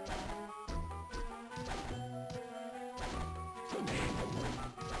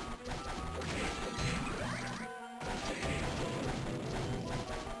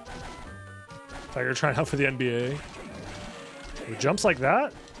 Tiger trying out for the NBA. With jumps like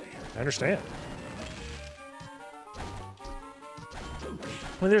that? I understand.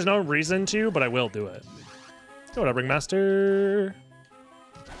 I mean, there's no reason to, but I will do it. What up, Ringmaster?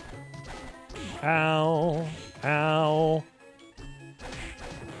 Ow. Ow.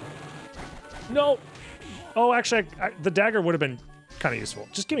 No. Oh, actually, the dagger would have been kind of useful.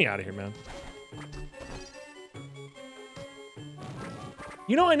 Just get me out of here, man.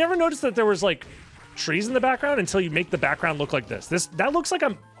 You know, I never noticed that there was, like, trees in the background until you make the background look like this. That looks like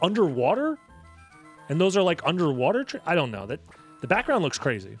I'm underwater, and those are, like, underwater trees? I don't know. The background looks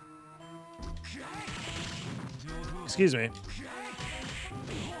crazy. Excuse me.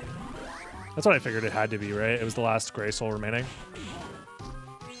 That's what I figured it had to be, right? It was the last gray soul remaining.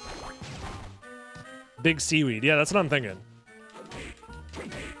 Big seaweed. Yeah, that's what I'm thinking.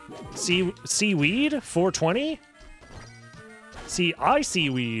 Seaweed? 420? See, I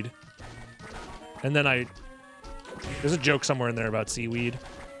seaweed. And then there's a joke somewhere in there about seaweed.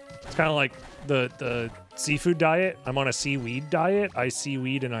 It's kind of like the seafood diet. I'm on a seaweed diet. I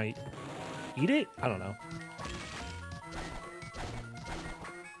seaweed and I eat it? I don't know.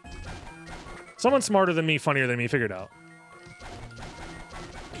 Someone smarter than me, funnier than me, figured out.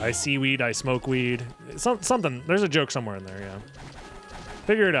 I seaweed, I smoke weed. Something. There's a joke somewhere in there, yeah.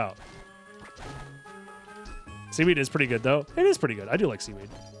 Figure it out. Seaweed is pretty good, though. It is pretty good. I do like seaweed.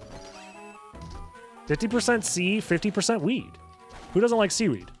 50% sea, 50% weed. Who doesn't like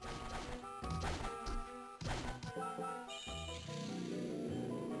seaweed?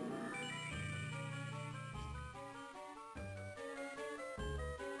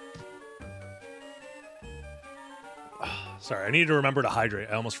 Sorry, I need to remember to hydrate.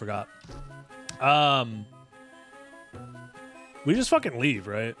 I almost forgot. We just fucking leave,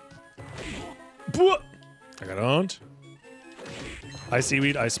 right? I got owned. I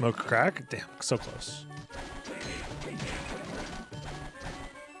seaweed, I smoke crack. Damn, so close.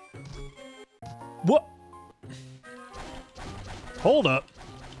 What? Hold up.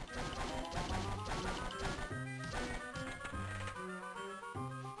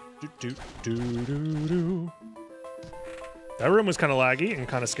 Do. That room was kind of laggy and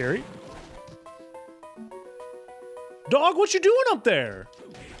kind of scary. Dog, what you doing up there?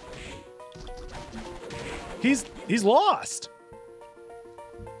 He's lost.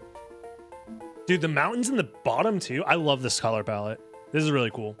 Dude, the mountains in the bottom too. I love this color palette. This is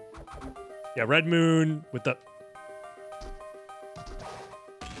really cool. Yeah, red moon with the...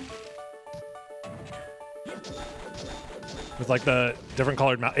 with like the different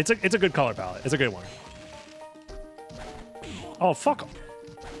colored mount. It's a good color palette. It's a good one. Oh, fuck.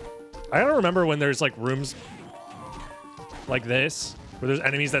 I gotta remember when there's like rooms like this, where there's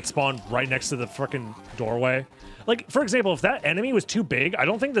enemies that spawn right next to the freaking doorway. Like, for example, if that enemy was too big, I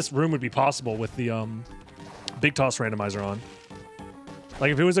don't think this room would be possible with the big toss randomizer on.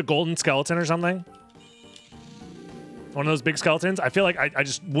 Like, if it was a golden skeleton or something, one of those big skeletons, I feel like I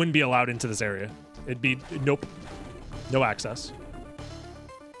just wouldn't be allowed into this area. It'd be, nope, no access.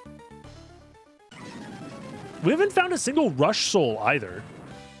 We haven't found a single rush soul either,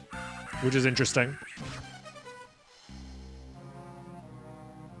 which is interesting.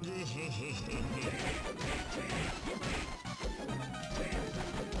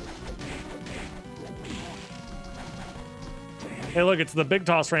 Hey, look, it's the big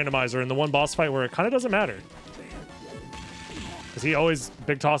toss randomizer in the one boss fight where it kind of doesn't matter. Because he always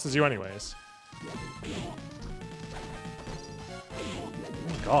big tosses you anyways. Oh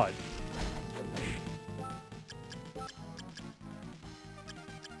my god.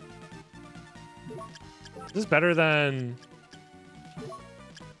 Is this better than...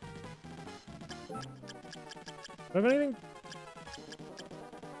 Do I have anything?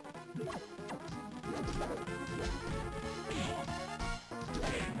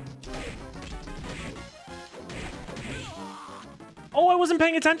 Oh, I wasn't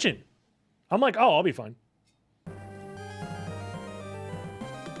paying attention. I'm like, oh, I'll be fine.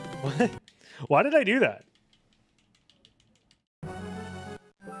 What? Why did I do that?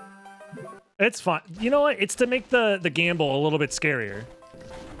 It's fine. You know what? It's to make the gamble a little bit scarier.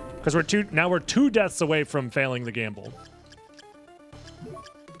 Because we're two deaths away from failing the gamble.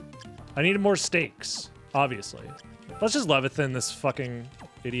 I needed more stakes, obviously. Let's just Levithan this fucking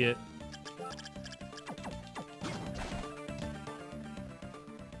idiot.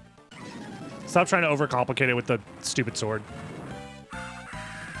 Stop trying to overcomplicate it with the stupid sword.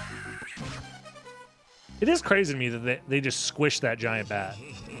 It is crazy to me that they just squish that giant bat.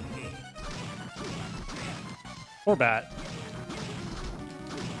 Or bat.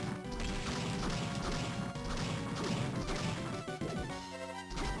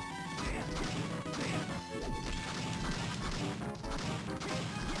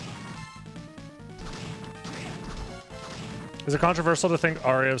 Is it controversial to think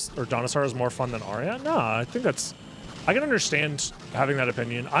Arya or Donosaur is more fun than Arya? No, I think that's... I can understand having that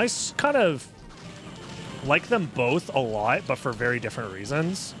opinion. I kind of like them both a lot, but for very different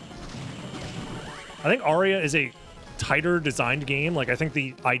reasons. I think Arya is a tighter designed game. Like, I think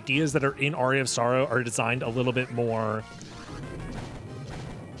the ideas that are in Aria of Sorrow are designed a little bit more...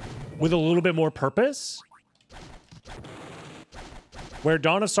 with a little bit more purpose. Where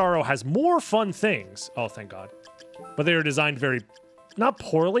Dawn of Sorrow has more fun things. Oh, thank God. But they are designed very, not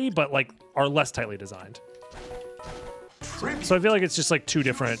poorly, but like are less tightly designed. So I feel like it's just like two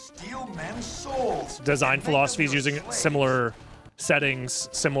different design philosophies using similar settings,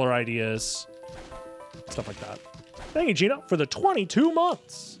 similar ideas, stuff like that. Thank you, Gina, for the 22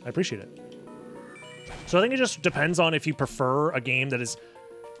 months. I appreciate it. So I think it just depends on if you prefer a game that is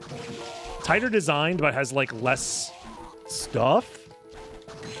tighter designed but has like less stuff.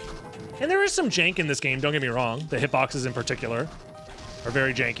 And there is some jank in this game, don't get me wrong. The hitboxes in particular are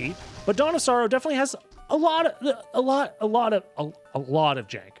very janky. But Dawn of Sorrow definitely has a lot of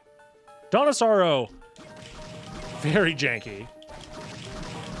jank. Dawn of Sorrow, very janky.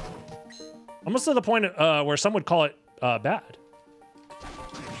 Almost to the point where some would call it bad.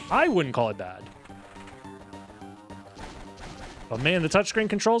 I wouldn't call it bad. But man, the touchscreen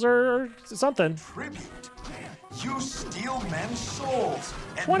controls are something. Tribute. You steal men's souls.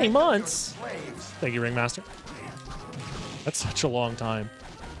 And 20 make them your months? slaves. Thank you, Ringmaster. That's such a long time.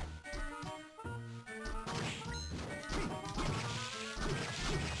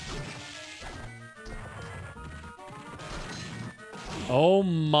 Oh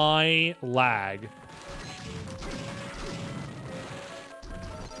my lag.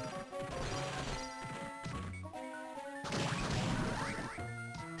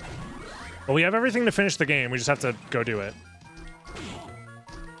 Well, we have everything to finish the game. We just have to go do it.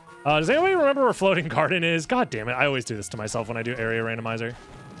 Does anybody remember where Floating Garden is? God damn it. I always do this to myself when I do area randomizer.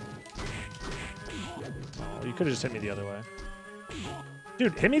 Oh, you could have just hit me the other way.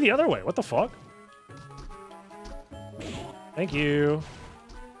 Dude, hit me the other way. What the fuck? Thank you.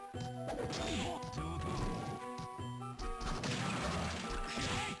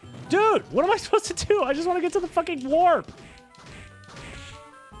 Dude, what am I supposed to do? I just want to get to the fucking warp.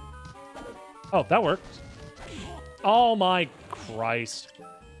 Oh, that worked. Oh my Christ.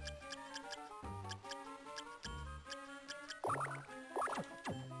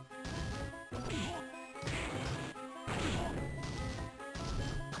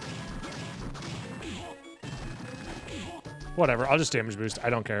 Whatever, I'll just damage boost. I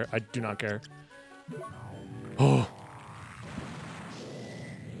don't care. I do not care. Oh.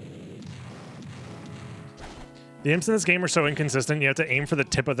 The imps in this game are so inconsistent, you have to aim for the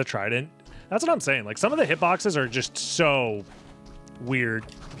tip of the trident. That's what I'm saying. Like, some of the hitboxes are just so weird.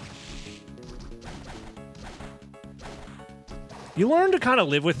 You learn to kind of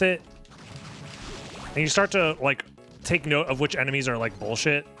live with it. And you start to, like, take note of which enemies are, like,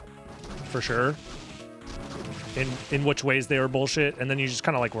 bullshit. For sure. In which ways they are bullshit. And then you just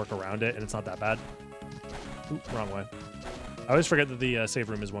kind of, like, work around it, and it's not that bad. Ooh, wrong way. I always forget that the save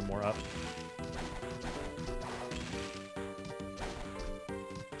room is one more up.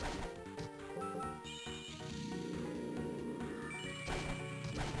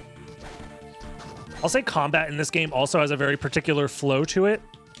 I'll say combat in this game also has a very particular flow to it.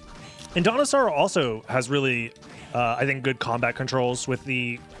 And Dinosaur also has really, I think, good combat controls with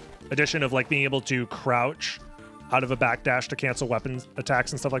the addition of like being able to crouch out of a backdash to cancel weapons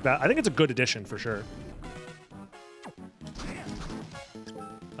attacks and stuff like that. I think it's a good addition for sure.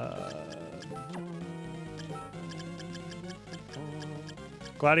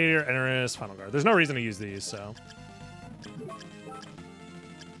 Gladiator, Enterist, Final Guard. There's no reason to use these, so.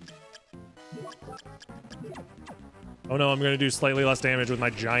 Oh no, I'm gonna do slightly less damage with my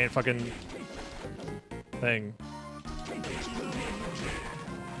giant fucking thing.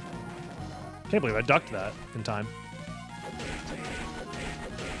 Can't believe I ducked that in time.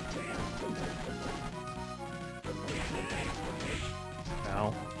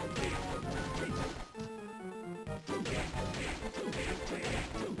 Ow.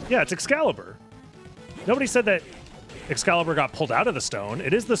 Yeah, it's Excalibur. Nobody said that Excalibur got pulled out of the stone.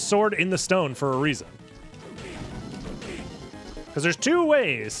 It is the sword in the stone for a reason. Because there's two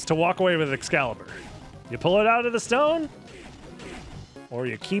ways to walk away with Excalibur. You pull it out of the stone, or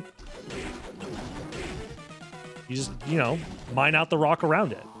you keep... You just, you know, mine out the rock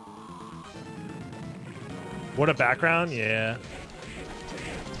around it. What a background, yeah.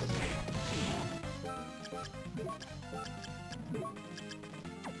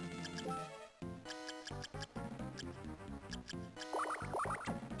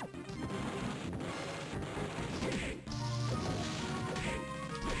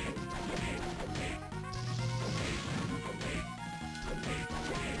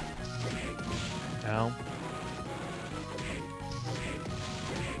 Ow.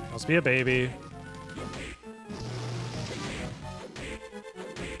 Must be a baby.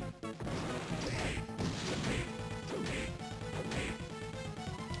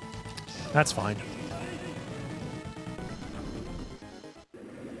 That's fine.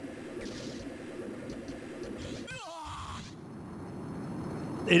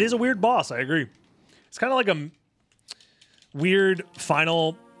 It is a weird boss, I agree. It's kind of like a weird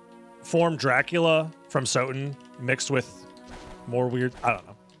final form Dracula from Soten mixed with more weird... I don't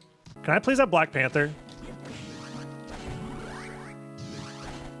know. Can I please have Black Panther?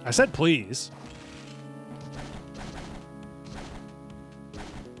 I said please.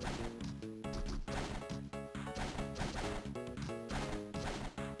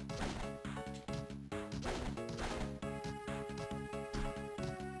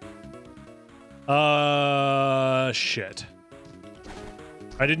 Shit.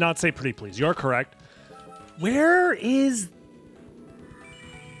 I did not say pretty please. You're correct. Where is...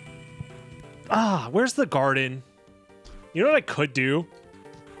 where's the garden? You know what I could do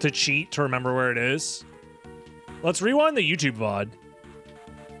to cheat to remember where it is? Let's rewind the YouTube VOD.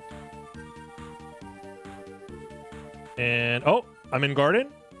 And, oh, I'm in Garden.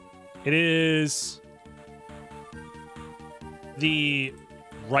 It is the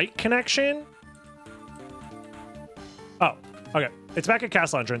right connection. Oh, okay. It's back at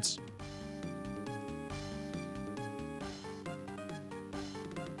Castle Entrance.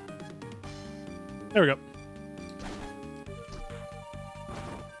 There we go.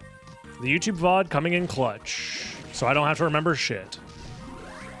 The YouTube VOD coming in clutch, so I don't have to remember shit.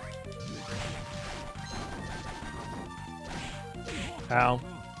 Ow.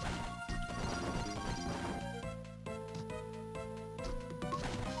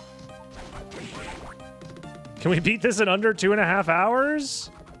 Can we beat this in under 2.5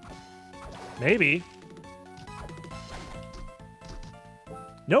 hours? Maybe.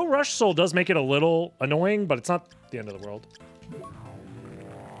 No Rush Soul does make it a little annoying, but it's not the end of the world.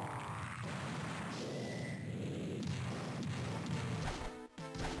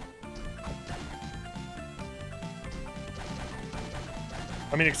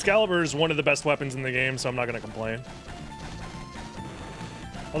 I mean, Excalibur is one of the best weapons in the game, so I'm not going to complain.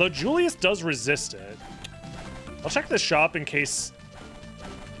 Although Julius does resist it. I'll check the shop in case,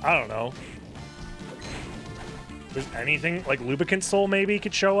 I don't know, there's anything, like Lubricant Soul maybe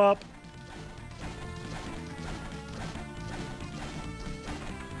could show up.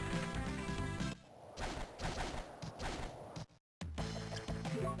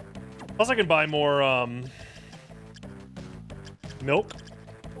 Plus I can buy more, milk.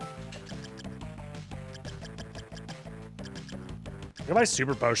 I can buy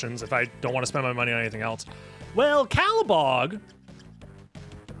super potions if I don't want to spend my money on anything else. Well, Calibog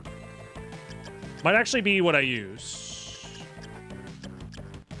might actually be what I use.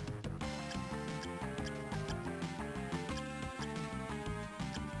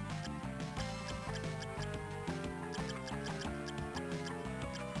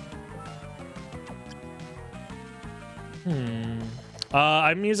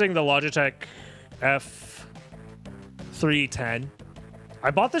 I'm using the Logitech F310. I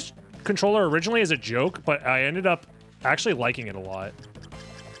bought this controller originally as a joke, but I ended up actually liking it a lot.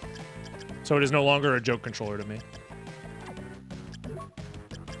 So it is no longer a joke controller to me.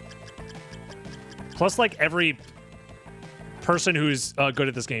 Plus, like, every person who's good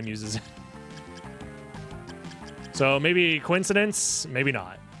at this game uses it. So maybe coincidence, maybe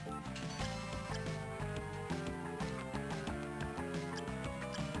not.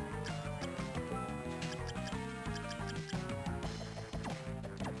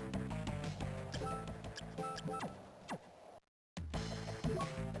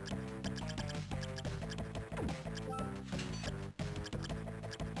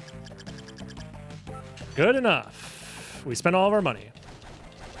 Good enough. We spent all of our money.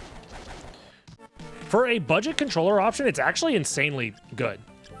 For a budget controller option, it's actually insanely good.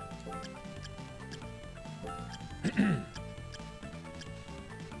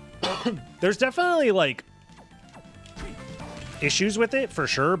 There's definitely, like, issues with it, for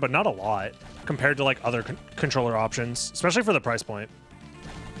sure, but not a lot compared to, like, other controller options, especially for the price point.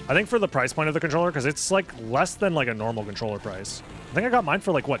 I think for the price point of the controller, because it's, like, less than, like, a normal controller price. I think I got mine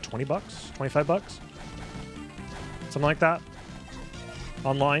for, like, what, 20 bucks? 25 bucks? Something like that.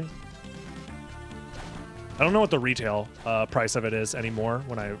 Online. I don't know what the retail price of it is anymore.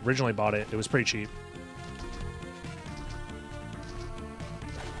 When I originally bought it, it was pretty cheap.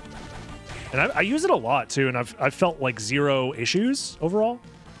 And I use it a lot, too, and I've felt, like, zero issues overall.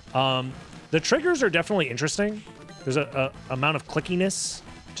 The triggers are definitely interesting. There's a amount of clickiness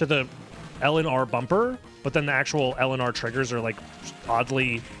to the L and R bumper, but then the actual L and R triggers are, like,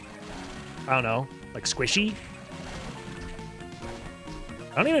 oddly, I don't know, like, squishy.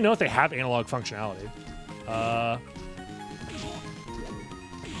 I don't even know if they have analog functionality. I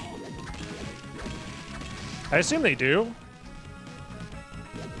assume they do.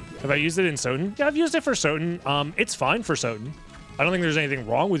 Have I used it in Soten? Yeah, I've used it for Soten. It's fine for Soten. I don't think there's anything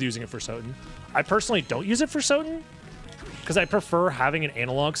wrong with using it for Soten. I personally don't use it for Soten because I prefer having an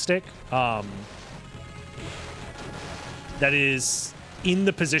analog stick that is in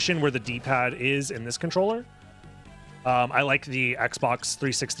the position where the D-pad is in this controller. I like the Xbox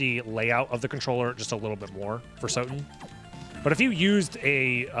 360 layout of the controller just a little bit more for Soten. But if you used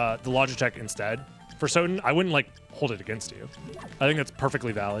the Logitech instead for Soten, I wouldn't, like, hold it against you. I think that's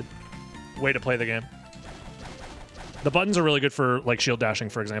perfectly valid way to play the game. The buttons are really good for, like, shield dashing,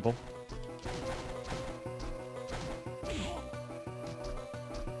 for example.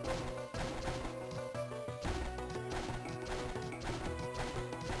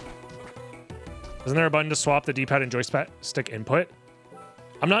 Isn't there a button to swap the D-pad and joystick input?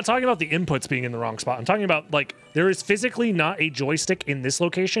 I'm not talking about the inputs being in the wrong spot. I'm talking about, like, there is physically not a joystick in this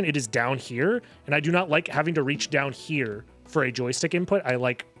location. It is down here, and I do not like having to reach down here for a joystick input. I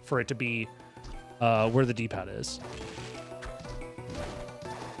like for it to be where the D-pad is.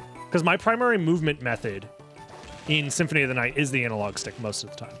 Because my primary movement method in Symphony of the Night is the analog stick most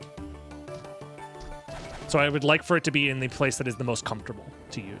of the time. So I would like for it to be in the place that is the most comfortable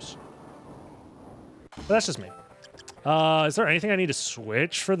to use. But that's just me. Is there anything I need to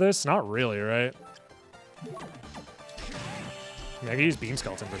switch for this? Not really, right? I mean, I can use Beam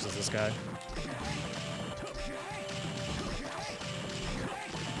Skeleton versus this guy.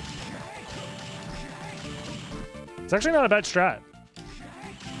 It's actually not a bad strat.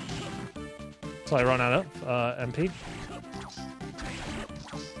 Until I run out of MP.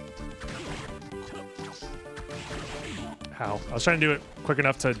 How? I was trying to do it quick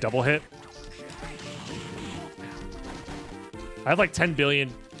enough to double hit. I have like 10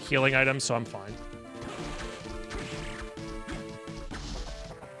 billion healing items, so I'm fine.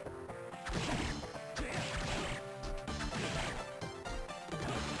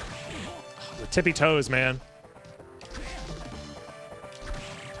 The tippy toes, man.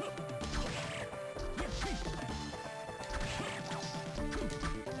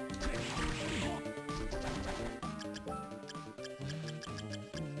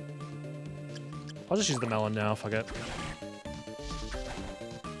 I'll just use the melon now, fuck it.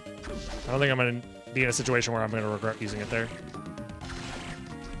 I don't think I'm gonna be in a situation where I'm gonna regret using it there.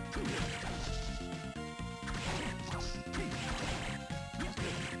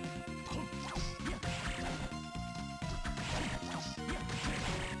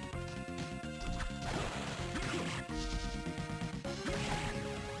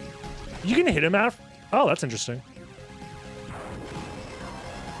 You can hit him out. Oh, that's interesting.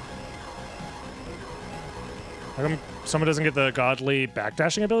 How come someone doesn't get the godly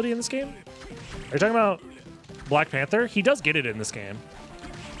backdashing ability in this game? Are you talking about Black Panther? He does get it in this game.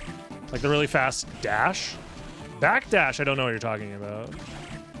 Like the really fast dash? Backdash, I don't know what you're talking about.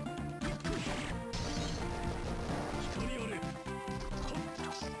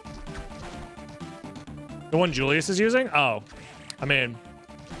 The one Julius is using? Oh. I mean,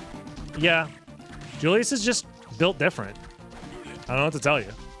 yeah. Julius is just built different. I don't know what to tell you.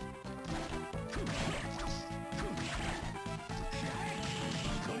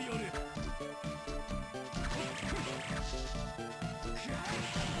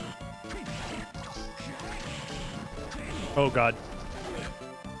 Oh, God.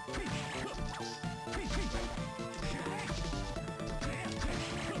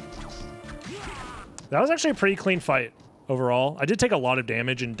 That was actually a pretty clean fight overall. I did take a lot of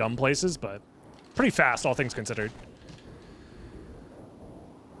damage in dumb places, but pretty fast, all things considered.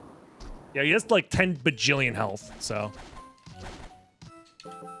 Yeah, he has like 10 bajillion health, so.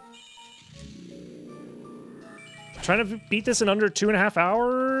 Trying to beat this in under 2.5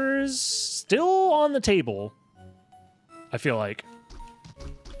 hours. Still on the table, I feel like.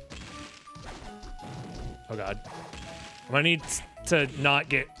 Oh, God. I'm gonna need to not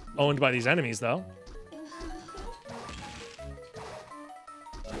get owned by these enemies, though.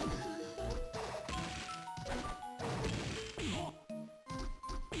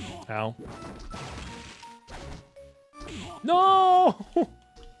 Ow. No!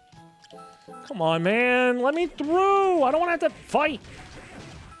 Come on, man. Let me through. I don't want to have to fight.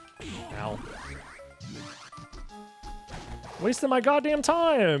 Ow. Wasting my goddamn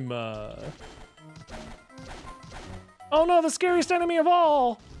time. Oh no, the scariest enemy of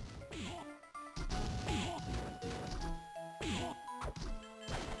all.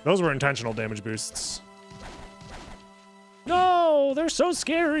 Those were intentional damage boosts. No, they're so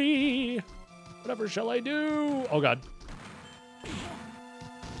scary. Whatever shall I do? Oh, God.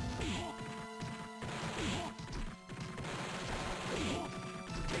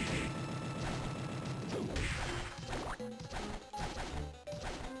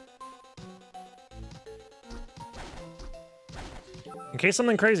 In case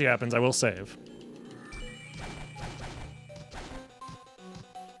something crazy happens, I will save.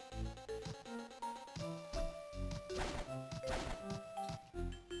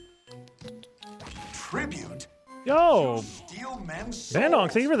 Tribute. Yo,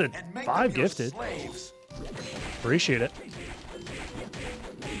 Vandonk, thank you for the 5 gifted. Appreciate it.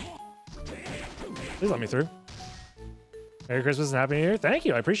 Please let me through. Merry Christmas and Happy New Year. Thank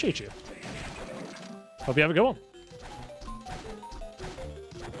you. I appreciate you. Hope you have a good one.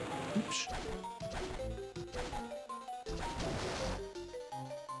 Oops.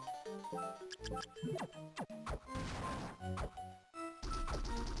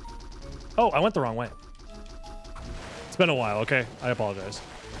 Oh, I went the wrong way. It's been a while, okay? I apologize.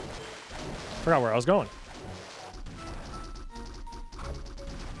 Forgot where I was going.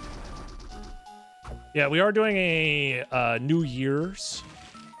 Yeah, we are doing a New Year's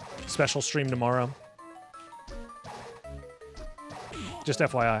special stream tomorrow. Just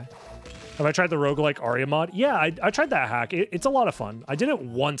FYI. Have I tried the roguelike Aria mod? Yeah, I tried that hack. It's a lot of fun. I did it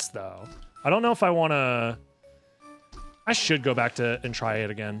once, though. I don't know if I want to... I should go back and try it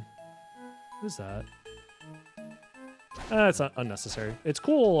again. What is that? It's not unnecessary. It's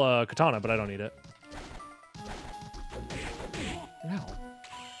cool katana, but I don't need it. Ow.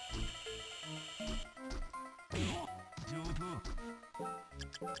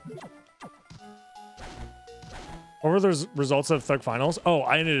 What were the results of Thug Finals? Oh,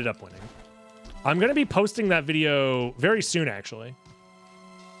 I ended up winning. I'm going to be posting that video very soon, actually.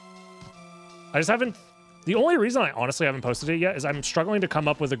 I just haven't... The only reason I honestly haven't posted it yet is I'm struggling to come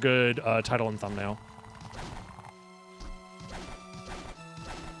up with a good title and thumbnail.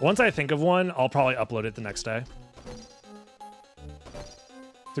 Once I think of one, I'll probably upload it the next day.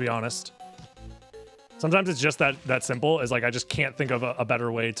 To be honest. Sometimes it's just that simple. Is like I just can't think of a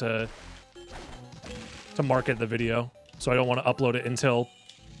better way to market the video. So I don't want to upload it until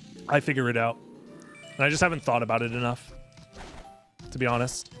I figure it out. And I just haven't thought about it enough, to be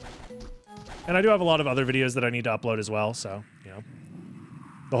honest. And I do have a lot of other videos that I need to upload as well, so, you know.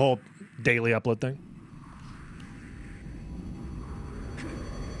 The whole daily upload thing.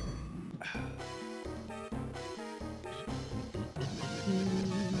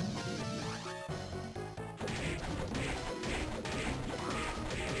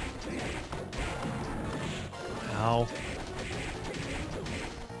 Ow.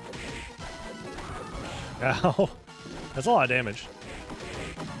 Ow. That's a lot of damage.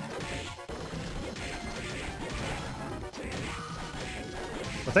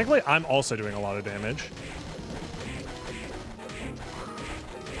 But thankfully, I'm also doing a lot of damage.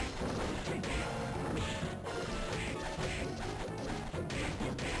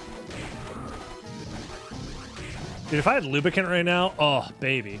 Dude, if I had lubricant right now, oh,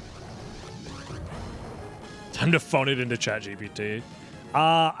 baby. Time to phone it into ChatGPT.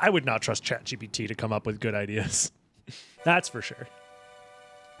 I would not trust ChatGPT to come up with good ideas. That's for sure.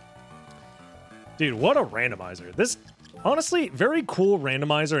 Dude, what a randomizer. This, honestly, very cool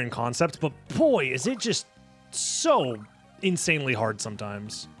randomizer in concept, but boy, is it just so insanely hard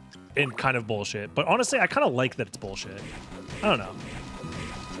sometimes. And kind of bullshit. But honestly, I kind of like that it's bullshit. I don't know.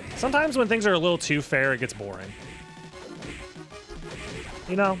 Sometimes when things are a little too fair, it gets boring.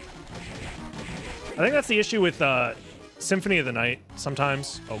 You know? I think that's the issue with Symphony of the Night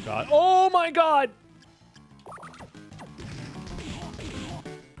sometimes. Oh, God. Oh, my God!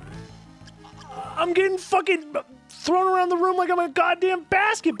 I'm getting fucking thrown around the room like I'm a goddamn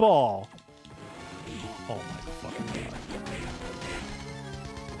basketball. Oh, my fucking God.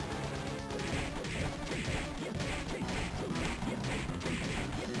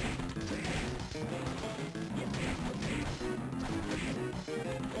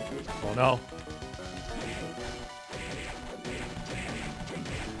 Oh, no.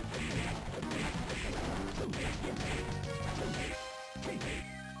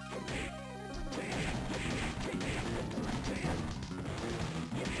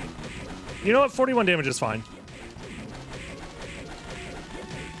 You know what? 41 damage is fine.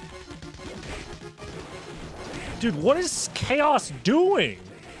 Dude, what is Chaos doing?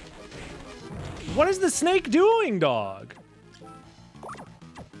 What is the snake doing, dog?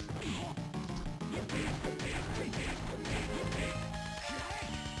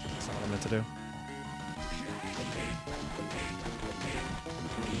 That's not what I meant to do.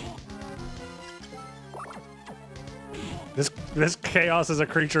 This Chaos is a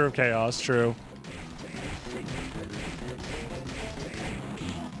creature of chaos, true.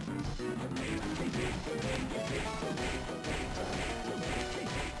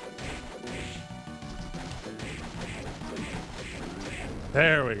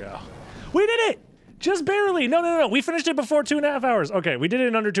 There we go. We did it! Just barely. No. We finished it before 2.5 hours. Okay, we did it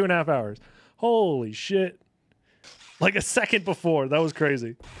in under 2.5 hours. Holy shit. Like a second before. That was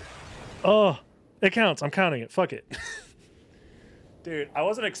crazy. Oh, it counts. I'm counting it. Fuck it. Dude, I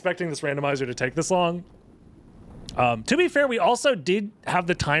wasn't expecting this randomizer to take this long. To be fair, we also did have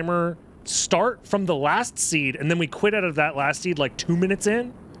the timer start from the last seed, and then we quit out of that last seed like 2 minutes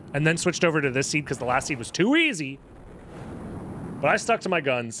in, and then switched over to this seed because the last seed was too easy. But I stuck to my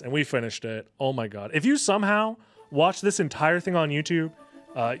guns, and we finished it. Oh my God. If you somehow watch this entire thing on YouTube,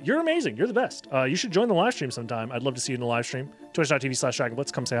 you're amazing. You're the best. You should join the live stream sometime. I'd love to see you in the live stream.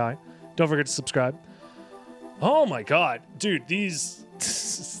 Twitch.tv/DragonBlitz. Come say hi. Don't forget to subscribe. Oh my God, dude, these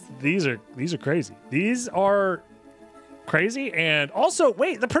are crazy. These are crazy. And also,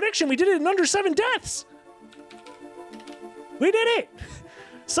 wait, the prediction, we did it in under 7 deaths. We did it.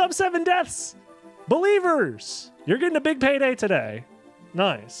 Sub 7 deaths. Believers, you're getting a big payday today.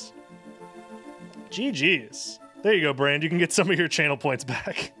 Nice. GG's. There you go, Brand. You can get some of your channel points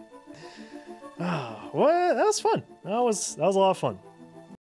back. Oh, what? That was fun. That was a lot of fun.